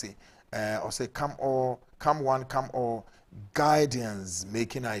constituency. Or say come one, come all, guidance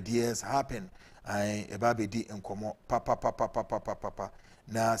making ideas happen. I ebabedi nkomo papa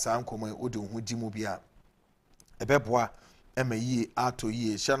na sa nkomo odi hu di mu bia ebeboa emayi ato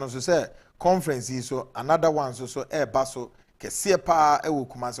yi hye so say conference yi so another one so eba so kese pa ewo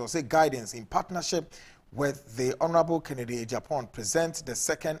kuma so say guidance in partnership with the Honorable Kennedy Japan present the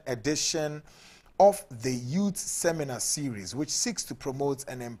second edition of the youth seminar series, which seeks to promote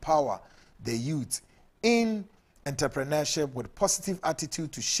and empower the youth in entrepreneurship with positive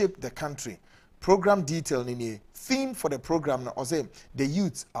attitude to shape the country. Program detail in a theme for the program na say the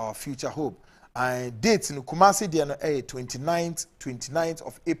youth our future hope. And dates in Kumasi Diana 29th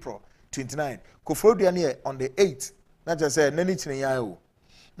of April 29. Kofro Diana on the 8th. Not just say nani chine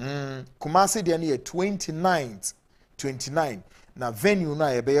Kumasi Diana 29th 29. Na venue na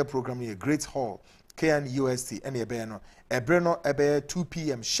ebe program ni Great Hall KNUST and ebe no ebreno ebe 2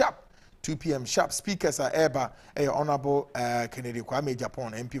 p.m. sharp. 2 p.m. sharp. Speakers are Eba, Honorable Kennedy Kwame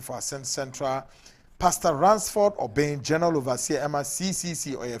Japan, MP for Ascent Central, Pastor Ransford Obeng, General Overseer Emma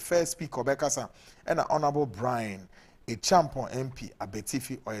CCC, or your first speaker Bekasa, and Honorable Brian, a champion MP,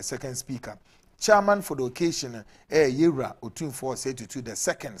 Abetifi, or your second speaker. Chairman for the occasion, Yera Otun for say to the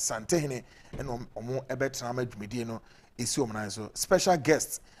second Santehene, and Omo Ebetrama Medino is so special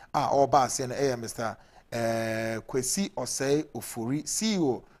guests are all bars and Mr. Kwesi Osei Ofuri,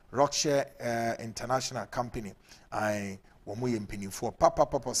 CEO. Rockshare International Company. I for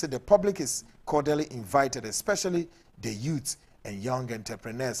Papa said the public is cordially invited, especially the youth and young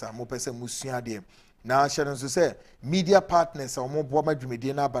entrepreneurs. I'm opese musuade. Now Sharon so say media partners are more Boma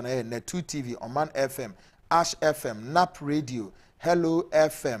Jumedina Bana Net 2 TV, Oman FM, Ash FM, NAP Radio, Hello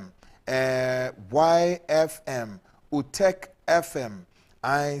FM, YFM, Utek FM,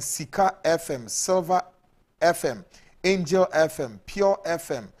 Sika FM, Silver FM, Angel FM, Pure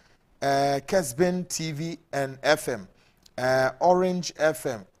FM, Kesben TV and FM, Orange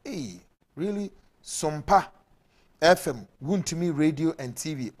FM, really Sompa FM, Wuntumi Radio and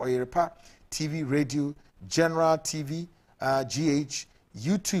TV, Oyerepa TV Radio, General TV, GH,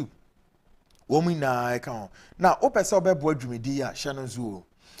 YouTube. Womi na eka na opese obebo adwumedi ya Shannon Zoo.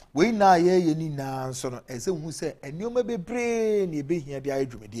 We na ye ni na so no eze hu se enioma bebre na ebehia dia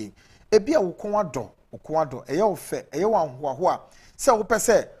adwumedi. Ebi a wokon ado eye ofe eye wanhoaho a se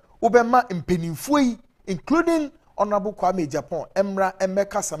opese Ubema impenifui, including Honorable Kwame Japan, Emra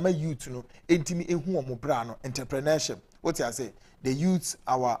Emeka Sama youth no, intimi ehu omobra no, entrepreneurship. What I say? The youths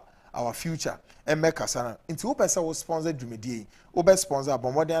our future. Emeka Sana. Inti upesa wo sponsor Jumedi. Ube sponsor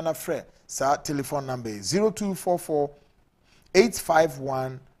Bomodiana Fre. Sa telephone number 0244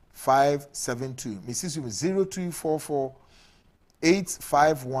 851 572. Mrs. 0244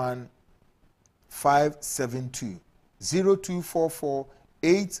 851 572. 0244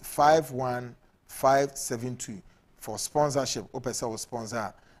 851-572 for sponsorship. Opesa will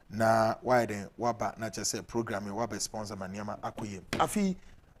sponsor na wide waba na chese programming waba sponsor maniama akoye. Afi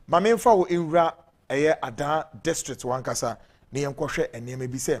mamemfa wo enwura eye Adan district wankasa ne yenkohwe enema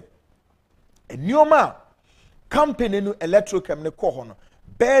bi se. Enioma company no electrochem ne ko no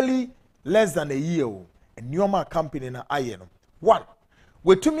barely less than a year o. Enioma company na aye no. One,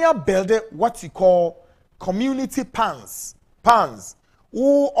 we tumia build what you call community pans.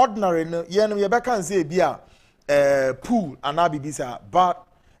 Who ordinary no ye can say bia pool and abibisa, but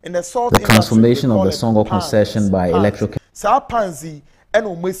in the salt the transformation of the Songo concession by electric sa panzi and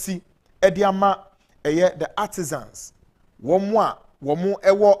omesi ediama the artisans womo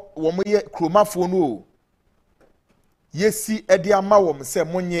ye kromafo no yesi ediama wom se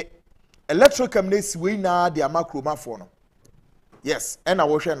monye electrocam na si we na de ama kromafo no. Yes, and I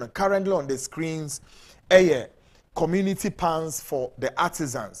was currently on the screens community pans for the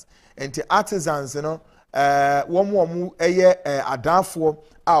artisans. And the artisans, you know, womu adafo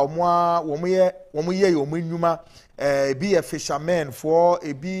womu nyuma be a fisherman for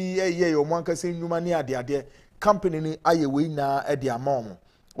a be a woman say nyuma ni ade company ni aye we na e dia mom.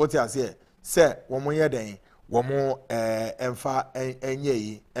 What you say? Say womu ye den womu emfa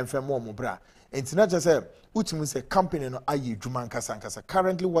enye emfa mo bra. And not just say Utimu say company no aye dwuma nkasa.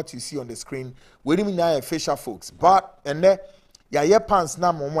 Currently what you see on the screen we didn't know fisher folks, but and there ya pants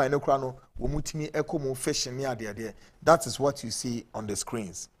na mo mo enokra no wo mutimi ekomo fishing ni ade. That is what you see on the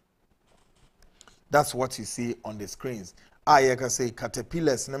screens. That's what you see on the screens. I can say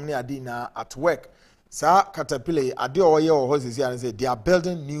caterpillars namni ade na at work. Sa caterpillar ade oye o hosisi and say they are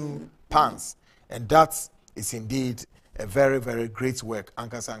building new pans, and that's it's indeed a very, very great work.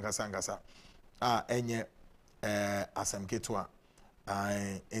 Ankasa. Enye asem ketwa.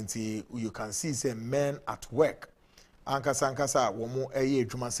 And you can see say men at work. Ankasa womu eye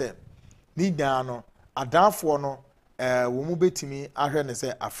adwuma se. Ni da no adafo no womu betimi ahwe ne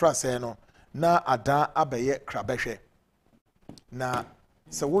se afra se no na ada abeye krabehwe. Na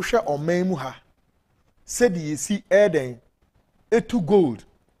se wo hwe oman mu ha said ye see Eden etu gold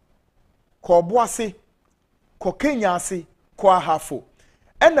ko boase ko Kenya ase ko ahafo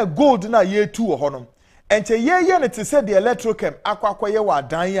ena gold na ye tu wo honom enche ye ne te said the electrochem akwakoye wa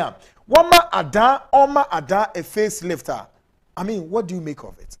adan ya wama adan oma adan a facelifter. I mean, what do you make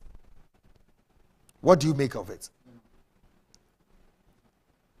of it? What do you make of it?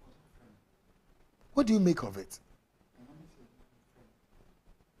 What do you make of it?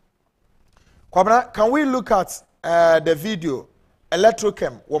 Kwabena, can we look at the video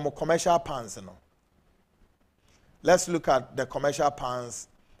electrochem womo commercial pans no? Let's look at the commercial pans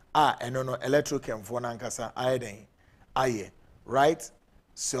and no electrochem for nankasa aye, right?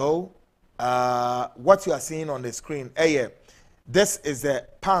 So what you are seeing on the screen this is the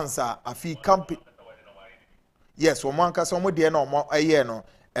pans afi company. Yes, womo nankasa womo de no mo no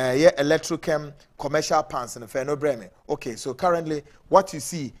electrochem commercial pans no fe no breme. Okay, so currently what you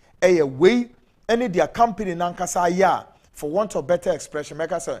see way any their company nankasa ya for want of better expression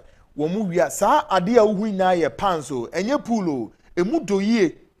make us wo mu wia sa ade a wuhu na ye pants o enye pool o emu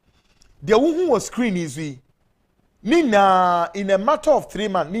doyie the wuhu was screen is we nina in a matter of 3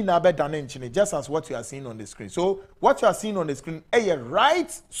 months nina be done nchine just as what you are seeing on the screen. So what you are seeing on the screen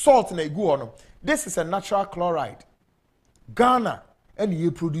right salt na egu ono. This is a natural chloride. Ghana and ye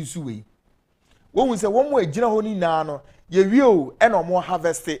produce we when we say one more ejina ho nina no ye wi o e no mo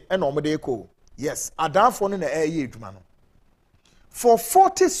harvest e no mo de ko. Yes, Ada for na ye adwuma no. For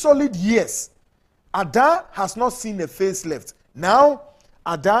 40 solid years, Ada has not seen a facelift. Now,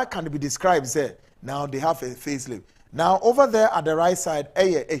 Ada can be described as now they have a facelift. Now, over there at the right side,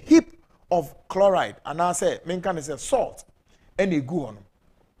 a heap of chloride, and I say, menkan is a salt, and a go on.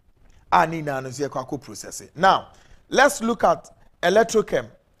 Ani na no process it. Now, let's look at electrochem.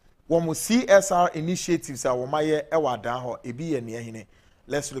 When we CSR initiatives are womaye ewa dan ho ebi ye ne hine.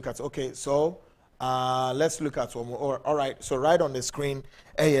 Let's look at let's look at all right. So right on the screen,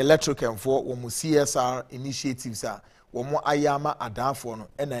 electrochem for when we CSR initiatives are womo ayama adan for no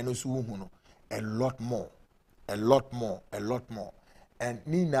and I know so no a lot more. And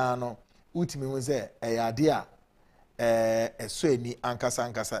ni na no utimi we say idea so ni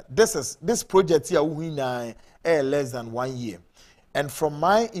ankasa. This project here we na less than 1 year. And from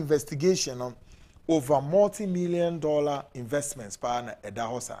my investigation, over multi-million-dollar investments para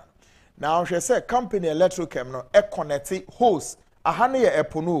edahosa. Now, she said company electrochem no connected hose. Ahane ye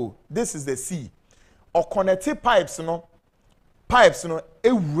epono. This is the sea. Or connected pipes no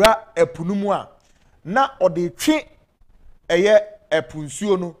ewura eponumu a na ode twe eye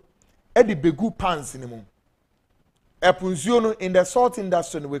epunsuo no e de begu pans ni mu. Epunsuo no in the salt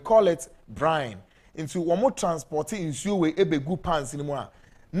industry we call it brine. Into womo transport nsuo we ebegu pans ni mu a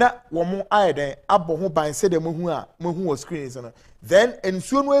na womo ayeden abo ho ban se de mohu o screens no then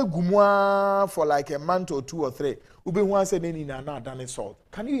nsuo no egumua for like a month or 2 or 3 ubehu ase ne ni na adane salt.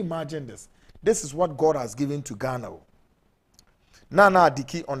 Can you imagine this? This is what God has given to Ghana. Na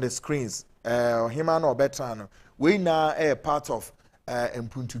diki on the screens hima no betrano we na a part of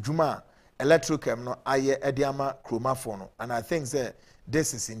mpuntu juma electrochem no aye ediama chromaphone, and I think that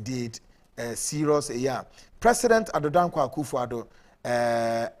this is indeed serious. President Adodankwa Akufo-Addo,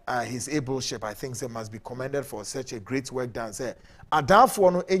 his ableship, I think, must be commended for such a great work done.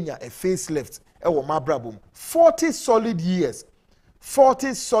 Adafo no enya a facelift. Ewo mabrabum 40 solid years.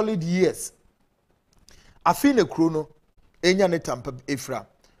 Afine krono enya ne tampa efra.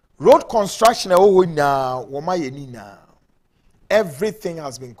 Road construction ewo na woma ye ni na. Everything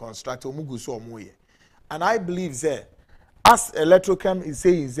has been constructed. Omuguso omoye. And I believe that as Electrochem is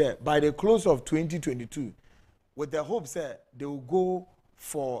saying that by the close of 2022, with the hopes that they will go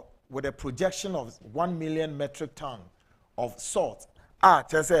for with a projection of 1 million metric ton of salt.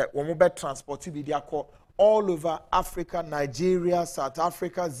 Just say when we transport all over Africa, Nigeria, South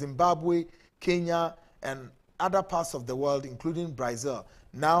Africa, Zimbabwe, Kenya, and other parts of the world, including Brazil.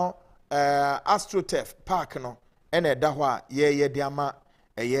 Now, AstroTurf Park no, and dahwa ye diama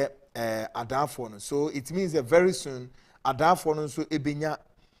adafo. So it means that very soon adafo no so ebenya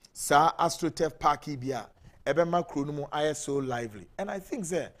sa AstroTurf Park ibia ebema krono mu aye so lively. And I think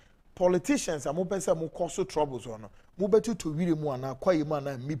that politicians are more cause troubles on mo betu to wire mu ana kwaye mu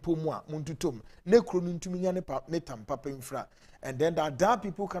ana mipo mu a muntutom ne krono ntumi nya ne tam papa infra, and then that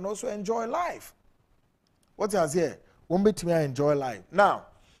people can also enjoy life. What I say, won't be to me enjoy life. Now,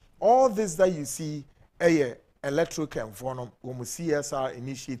 all this that you see, electric and phone, when we CSR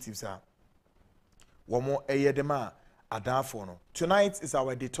initiatives are, one more dema adafo. Tonight is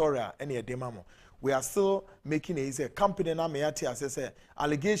our editorial, any demo. We are still making a company na meati as say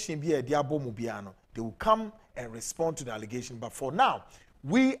allegation be a diabo mubiano. They will come and respond to the allegation. But for now,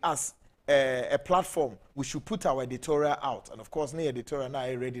 we as a platform, we should put our editorial out. And of course, the editorial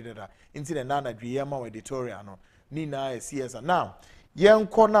now ready that into the nana driyama editorial no. Nina CS. Now,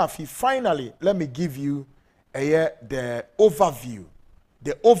 finally, let me give you the overview.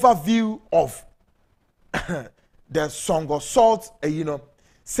 The overview of the song of salt,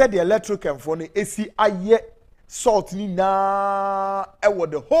 said the electric and phone, AC aye salt ni na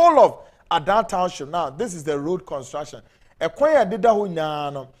the whole of Adan Township. Now, this is the road construction. A choir did that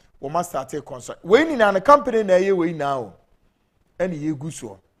no, we must start a construction. We in a company na ye we now. Any ye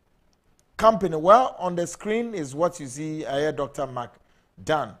guso. Company, well, on the screen is what you see Dr. Mark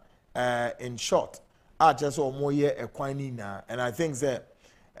done in short. I just saw more year a quinina, and I think that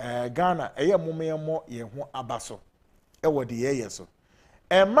Ghana, a more ye abaso. Ewa the year so.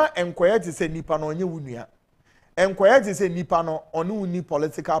 Emma enquire to say nipa no nye wunia. Enquire to say nipa no onu ni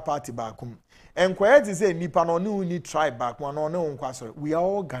political party bakum. Enquire to say nipa no onu ni tribe back one no unkwasori. We are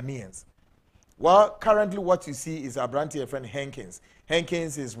all Ghanaians. Well, currently what you see is our brand friend Hankins.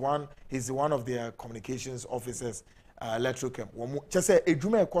 Hankins is one of their communications officers, electric. Just say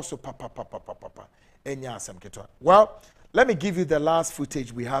edume ekoso papa. Enya asem keto. Well, let me give you the last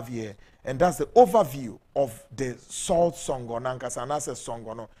footage we have here, and that's the overview of the salt song on Nankasa and that's a song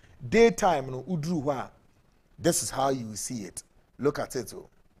on daytime no udruwa. This is how you see it. Look at it.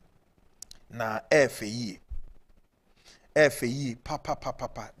 Na FAE.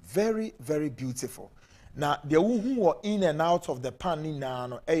 Papa. Very, very beautiful. Now, the who are in and out of the pan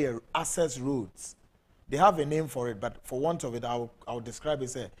now access roads. They have a name for it, but for want of it, I'll describe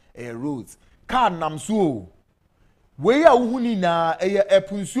it as a roads. Car namsuo. We are uhuni na a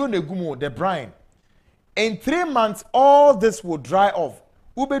punsuo negumo the brine. In 3 months, all this will dry off.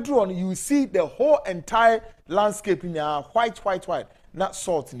 Ubedron, you see the whole entire landscape in white, not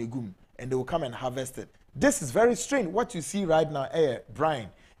salt negum, and they will come and harvest it. This is very strange. What you see right now, brine,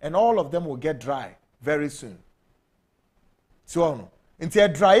 and all of them will get dry very soon. So, until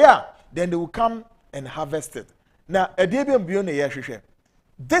drier, then they will come and harvest it. Now, this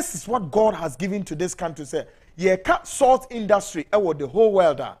is what God has given to this country. Say, salt industry, the whole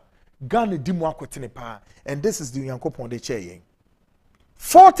world. And this is the Yankopon de Che.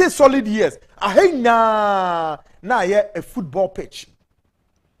 40 solid years. Now a football pitch.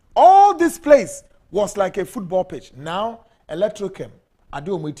 All this place was like a football pitch. Now, electrochem.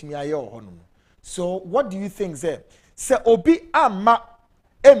 So, what do you think there? Se obi ama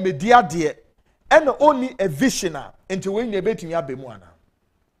e media de and only a visioner into when you bet in your bemuana.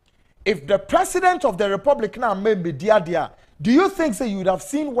 If the president of the republic now made media de, do you think that you would have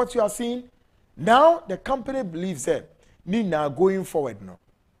seen what you are seeing? Now, the company believes that Nina going forward no.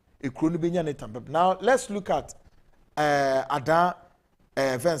 Now, let's look at Ada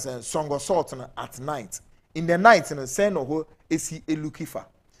events song of salt at night. In the night, in the same no is a lukifa.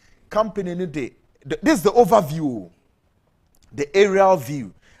 Company no day. This is the overview, the aerial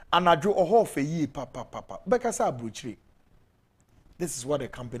view. And I drew a whole for ye, papa. Bekasa Bruchri. This is what the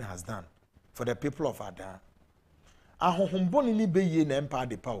company has done for the people of Ada. Ahohomboni ni be ye na empire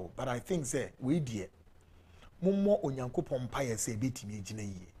de power, but I think say we dear. Mumo onyankopon paye say betimi gina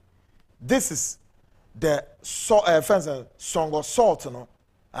ye. This is the song of salt no.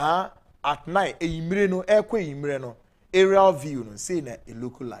 At night, aerial view no say na it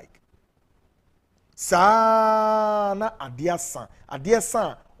look like. Sa na adia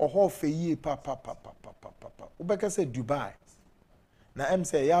oho feye papa. Ubeka say Dubai. Na em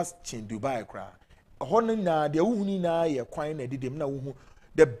say yas chin Dubai kra. Oho na de uhuni na ye kwan na didem na uhu.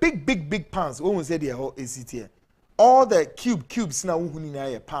 The big pans. We say the whole ACT. All the cubes na uhuni na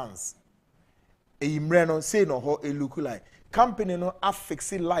ye pans. Imre no say no ho it look like. Company no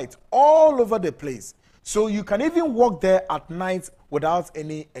affixing light all over the place. So you can even walk there at night without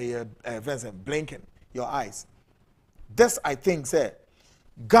any blinking your eyes. This I think say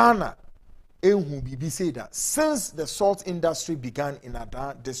Ghana ehu bibi say that since the salt industry began in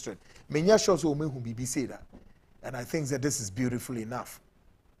Adan district, many shows will make bibi say that. And I think that this is beautiful enough.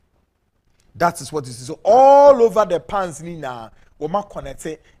 That is what it is. So all over the pans nina woma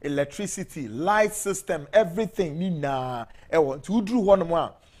connected electricity, light system, everything nina to drew one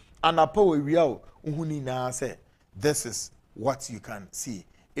more and apo real uhunina say this is what you can see.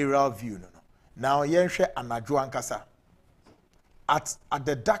 Aerial view no. Now yenhwe anadwo ankasa at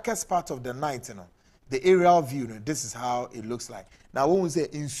the darkest part of the night the aerial view, this is how it looks like. Now when we say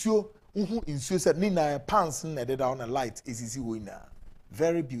insure said nina pants na did on a light is easy winner.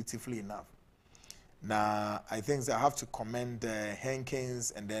 Very beautifully enough. Now I think I have to commend Hankins,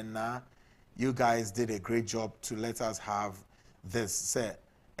 and then you guys did a great job to let us have this say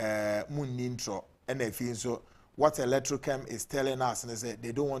moon intro, and I feel so what Electrochem is telling us, and they say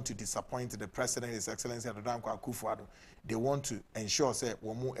they don't want to disappoint the president, His Excellency Adonam Akufo-Addo. They want to ensure say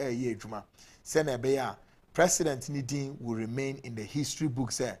womu ye juma senebeya President Nidin will remain in the history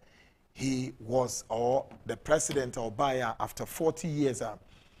books. He was or the president or buyer after 40 years.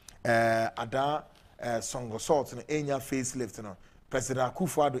 Ada Songo Salt and Enya facelift. President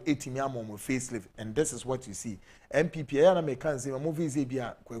Akufo-Addo 80 years facelift, and this is what you see. MPP I American say movies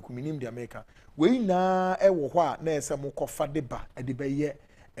ebia Kweku minim the America. We na ewo hwa na ese mo kofa deba edebeye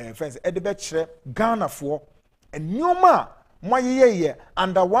friends edebe Ghana for and nyoma moyeye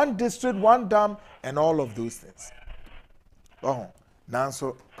under one district, one dam, and all of those things. Oh, now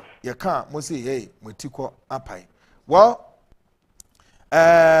so you can't say hey mutiko apai. Well,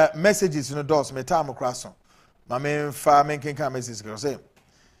 messages in the doors me time across. My main farming can message say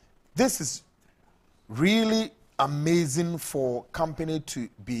this is really amazing for company to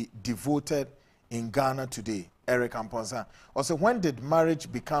be devoted in Ghana today. Eric Amponsa. Also, when did marriage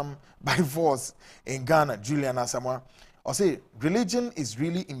become by force in Ghana? Julian Asamoah. Also, religion is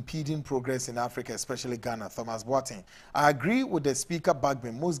really impeding progress in Africa, especially Ghana. Thomas Boateng. I agree with the speaker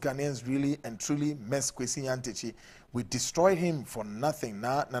Bagbe. Most Ghanaians really and truly mess Kwesi Nyantakyi. We destroyed him for nothing.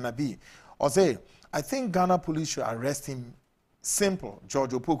 Nanabi. Also, I think Ghana police should arrest him. Simple.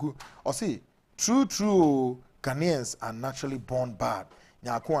 George Opoku. Also, true. Ghanaians are naturally born bad.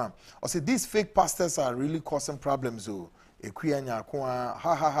 Nyakwa. Also, these fake pastors are really causing problems. Ekuya Nyakwa.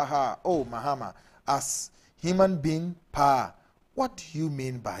 Ha. Oh, Mahama. As human being, what do you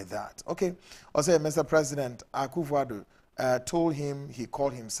mean by that? Okay. Also, Mr. President, Akufo-Addo told him he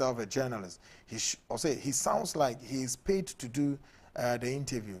called himself a journalist. He sounds like he is paid to do the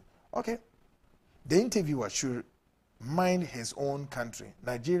interview. Okay. The interviewer should mind his own country.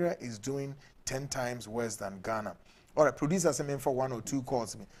 Nigeria is doing 10 times worse than Ghana. All right, producers say for 1 or 2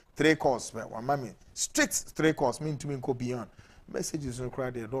 calls, 3 calls, but one mommy strict 3 calls mean to me go beyond. Messages no cry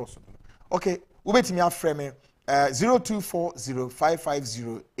there also. Okay, we wait me frame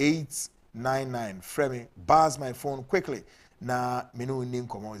 0240-550-899. Frame bars my phone quickly. Na menu nin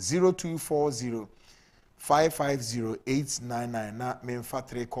komo 0240-550-899. Na me fa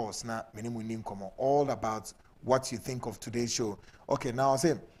 3 calls na menu nin komo. All about what you think of today's show. Okay, now I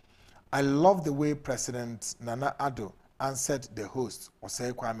say I love the way President Nana Addo answered the host.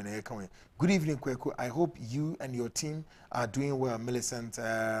 Good evening, Kweku. I hope you and your team are doing well. Millicent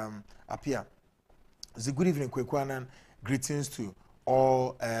Apia. Good evening, Kweku Annan. Greetings to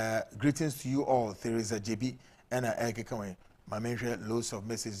all. Greetings to you all. Theresa JB and Ekekaway. My mention loads of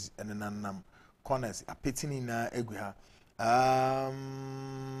messages and then corners. A petini na eguha.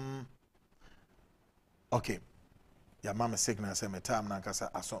 Okay. Yeah, mama signal say me time na kasa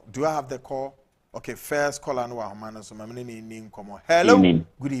aso. Do I have the call? Okay, first call and wa man so my name come on. Hello. Evening.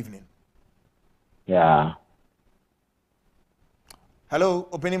 Good evening. Yeah. Hello,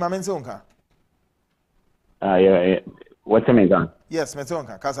 opening my mensonka. Yeah. What's the name? Yes,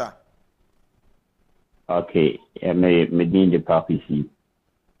 mensonka kasa. Okay, me din the prophecy.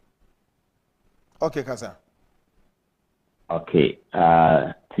 Okay, kasa. Okay,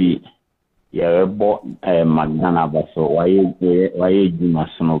 see. Yeah, bought Magdana Basso. Why you do my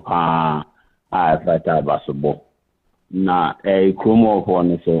son of I fata Basso? Na a chromo for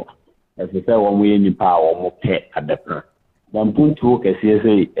so as I say, one way in power more pet at the per. Then put to work as you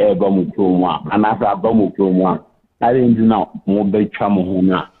say, a bomb chroma, and after a bomb chroma. I didn't know more big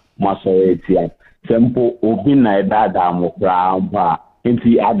tramohuna, Massoretia. Simple, open a dad, bar,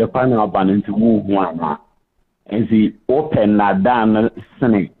 into at the panel ban into move one. And see, open that down,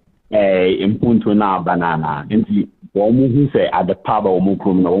 sunny. Impunto na banana nti wo mu hu se ade pa ba wo mu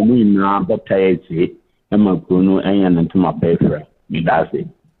krom na wo mu ina bota eti e ma krono enya ntuma pefre me dase.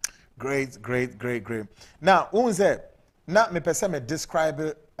 Great. Now who say na me pese me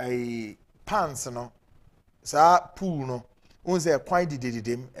describe a pants no sa pool no who say kwan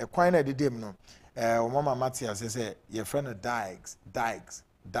didedem e kwan na dedem no o mama Matthias say your friend dikes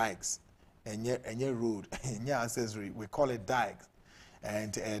enye road enye accessory we call it dikes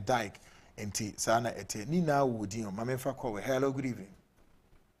and dike enti sana ete ni na wodi o mamefa call. Hello, good evening.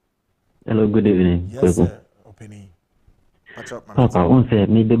 Hello, good evening. Yes sir, opening patch up Papa on say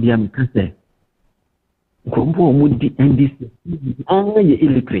me dey bia me kase ko mu di NDC ye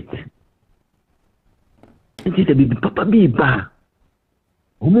illiterate enti say bi papa bi ba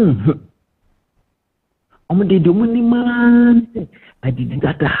Omo de do money man. I did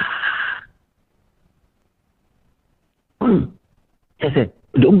that. I said,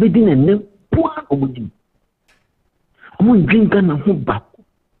 don't be din and then poor omo. Omo drink and ho back.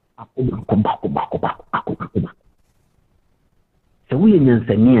 Ako. So we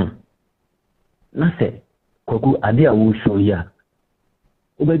nyansania. Na say, Kweku ade a wo show ya.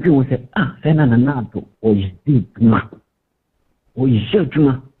 Obedwe wo say, say na to o yi ma. O yi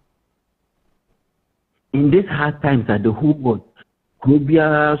juma. In these hard times at the whole world,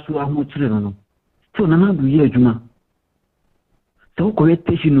 Krobia so amuchire no. So na do ye juma. So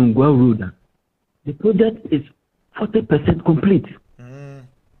correctation on Gwa Road. The project is 40% complete.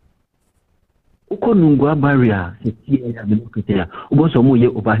 Uko nungwa barrier, the tier and the locator. Also, more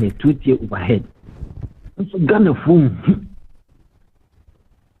overhead, 2 tier overhead. So, Ghana phone.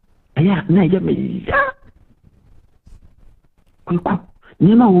 Yeah, me. Kweku,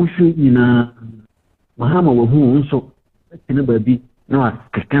 Nima Wushu in a Mahama who so, baby, no, I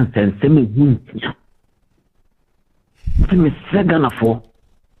can't send semi wound. Ghana for.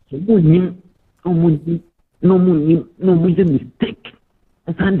 So, no mistake.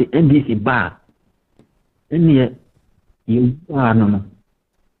 I found the NDC bar. And yet, you are no.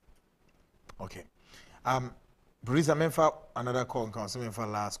 Okay. Brisa Menfa, another call and council Menfa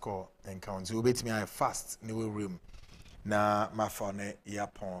last call and council. You bet me I fast new room. Na my phone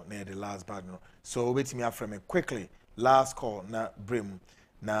yapon near the last bad no. So wait me from me quickly. Last call na brim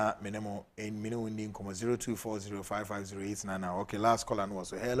na minimum in minimum in 0240550899. Okay, last call and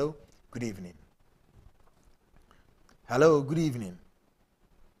also hello. Good evening. Hello, good evening.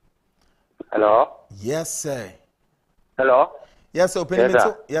 Hello? Yes, sir. Hello? Yes, open yes,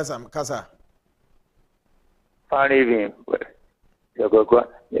 it. Yes, I'm Kasa. Fine evening.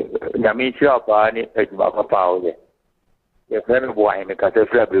 Yami Chapa, it's about power. Your friend boy, and Kasa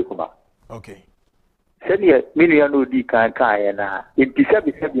Flabukuma. Okay. Send ye, million no D can and in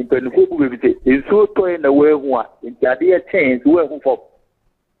December 7, who will be in so toy in the way one, in the idea change, where who for.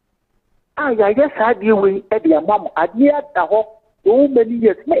 I guess I deal with Eddie and Mom. I dear the whole so many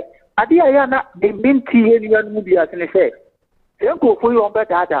years. Adia yana the minty alien movie as an effect. Then go for you on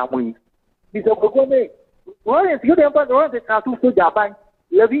better than we. Mr. Gogome, why is you never run the tattoo to Japan?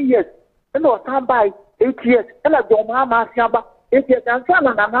 11 years. And or time by 8 years. And I don't mamma Samba, 8 years and son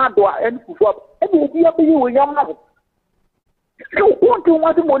and another and for. And will be up to you with your mother. So, want to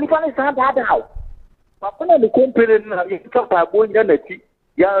want to monify that house. But when the company is going down the tea,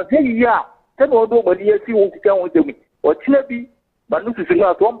 yeah, then all the money you see won't come with me. Or Chilebi. But no to see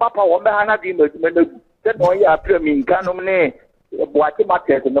us one papa, one banana, then all your premium canon, what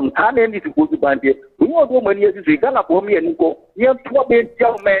matters, and I'm turning to go to Bandy. We want to money as we can for me and go. You have 12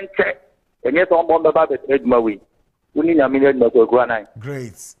 young men check. And yet, I'm on about the Edmawi. We need a minute to go.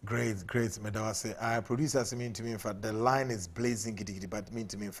 Great, Medawase. I producers mean to me, in fact, the line is blazing, but mean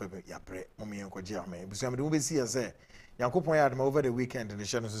to me for Yapre, Mommy and Kojame. Because I'm doing see us there. Yanko point out over the weekend in the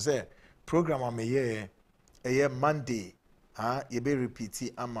channel to say, program on me a year Monday. You be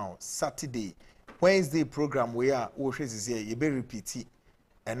repeat amount Saturday, Wednesday program we are is here. You be repeat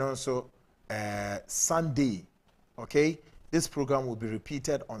and also Sunday. Okay, this program will be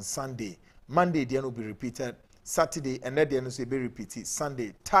repeated on Sunday. Monday the end will be repeated Saturday, and then the end will be repeated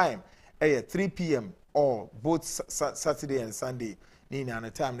Sunday. Time 3 p.m. or both Saturday and Sunday. Nina and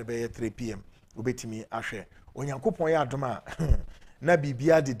the time the be 3 p.m. Ubeti me ashe. Onyankopon ya adoma na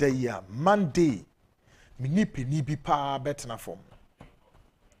bibia de day ya Monday. Mini penny be pa better form.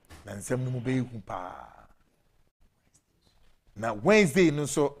 Then some no be pa. Now Wednesday no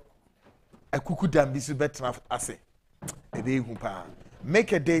so a cuckoo dam be so better ase. A be pa.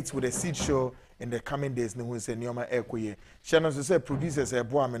 Make a date with a seed show in the coming days. No one say Nioma Ekoye. Shannon say producers a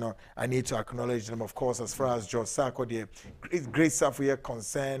boamino. I need to acknowledge them, of course, as far as George Sarko the great stuff we are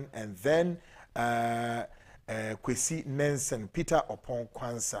concerned, and then Kwesi Nelson, Peter Opon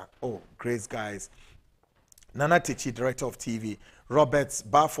Kwansa. Oh, great guys. Nana Techi, director of TV, Roberts,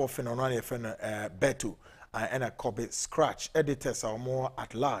 Bafo Fenonani Beto, and a Kobe Scratch, editors are more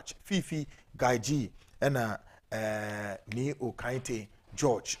at large, Fifi, Guy G, and Ni Okaite,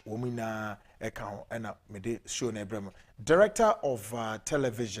 George, Womina Ekao, and Mede Show Nebrem, director of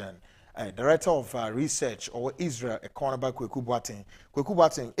television, director of research or Israel, a cornerback Kweku Boateng. Kweku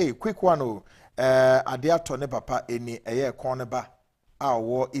Boateng, quick one, Adia Tone Papa, any a cornerback.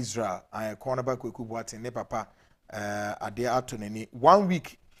 War Israel and cornerback Kweku Boateng ne papa adia atoneni 1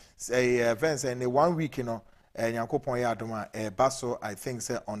 week say events and 1 week you know Nyankopon ya adoma baso I think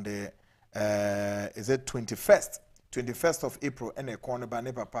say on the is it 21st of April and a cornerback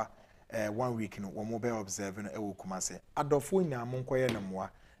ne papa 1 week no wo mo be observe no e wo Kumase adofo nya monkoye ne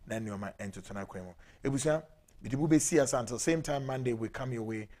moa na nneɛma ɛntotona kwan mu ebusua bidi bu besi us until same time Monday we come your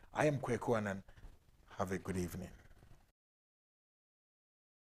way. I am Kweku Annan. Have a good evening.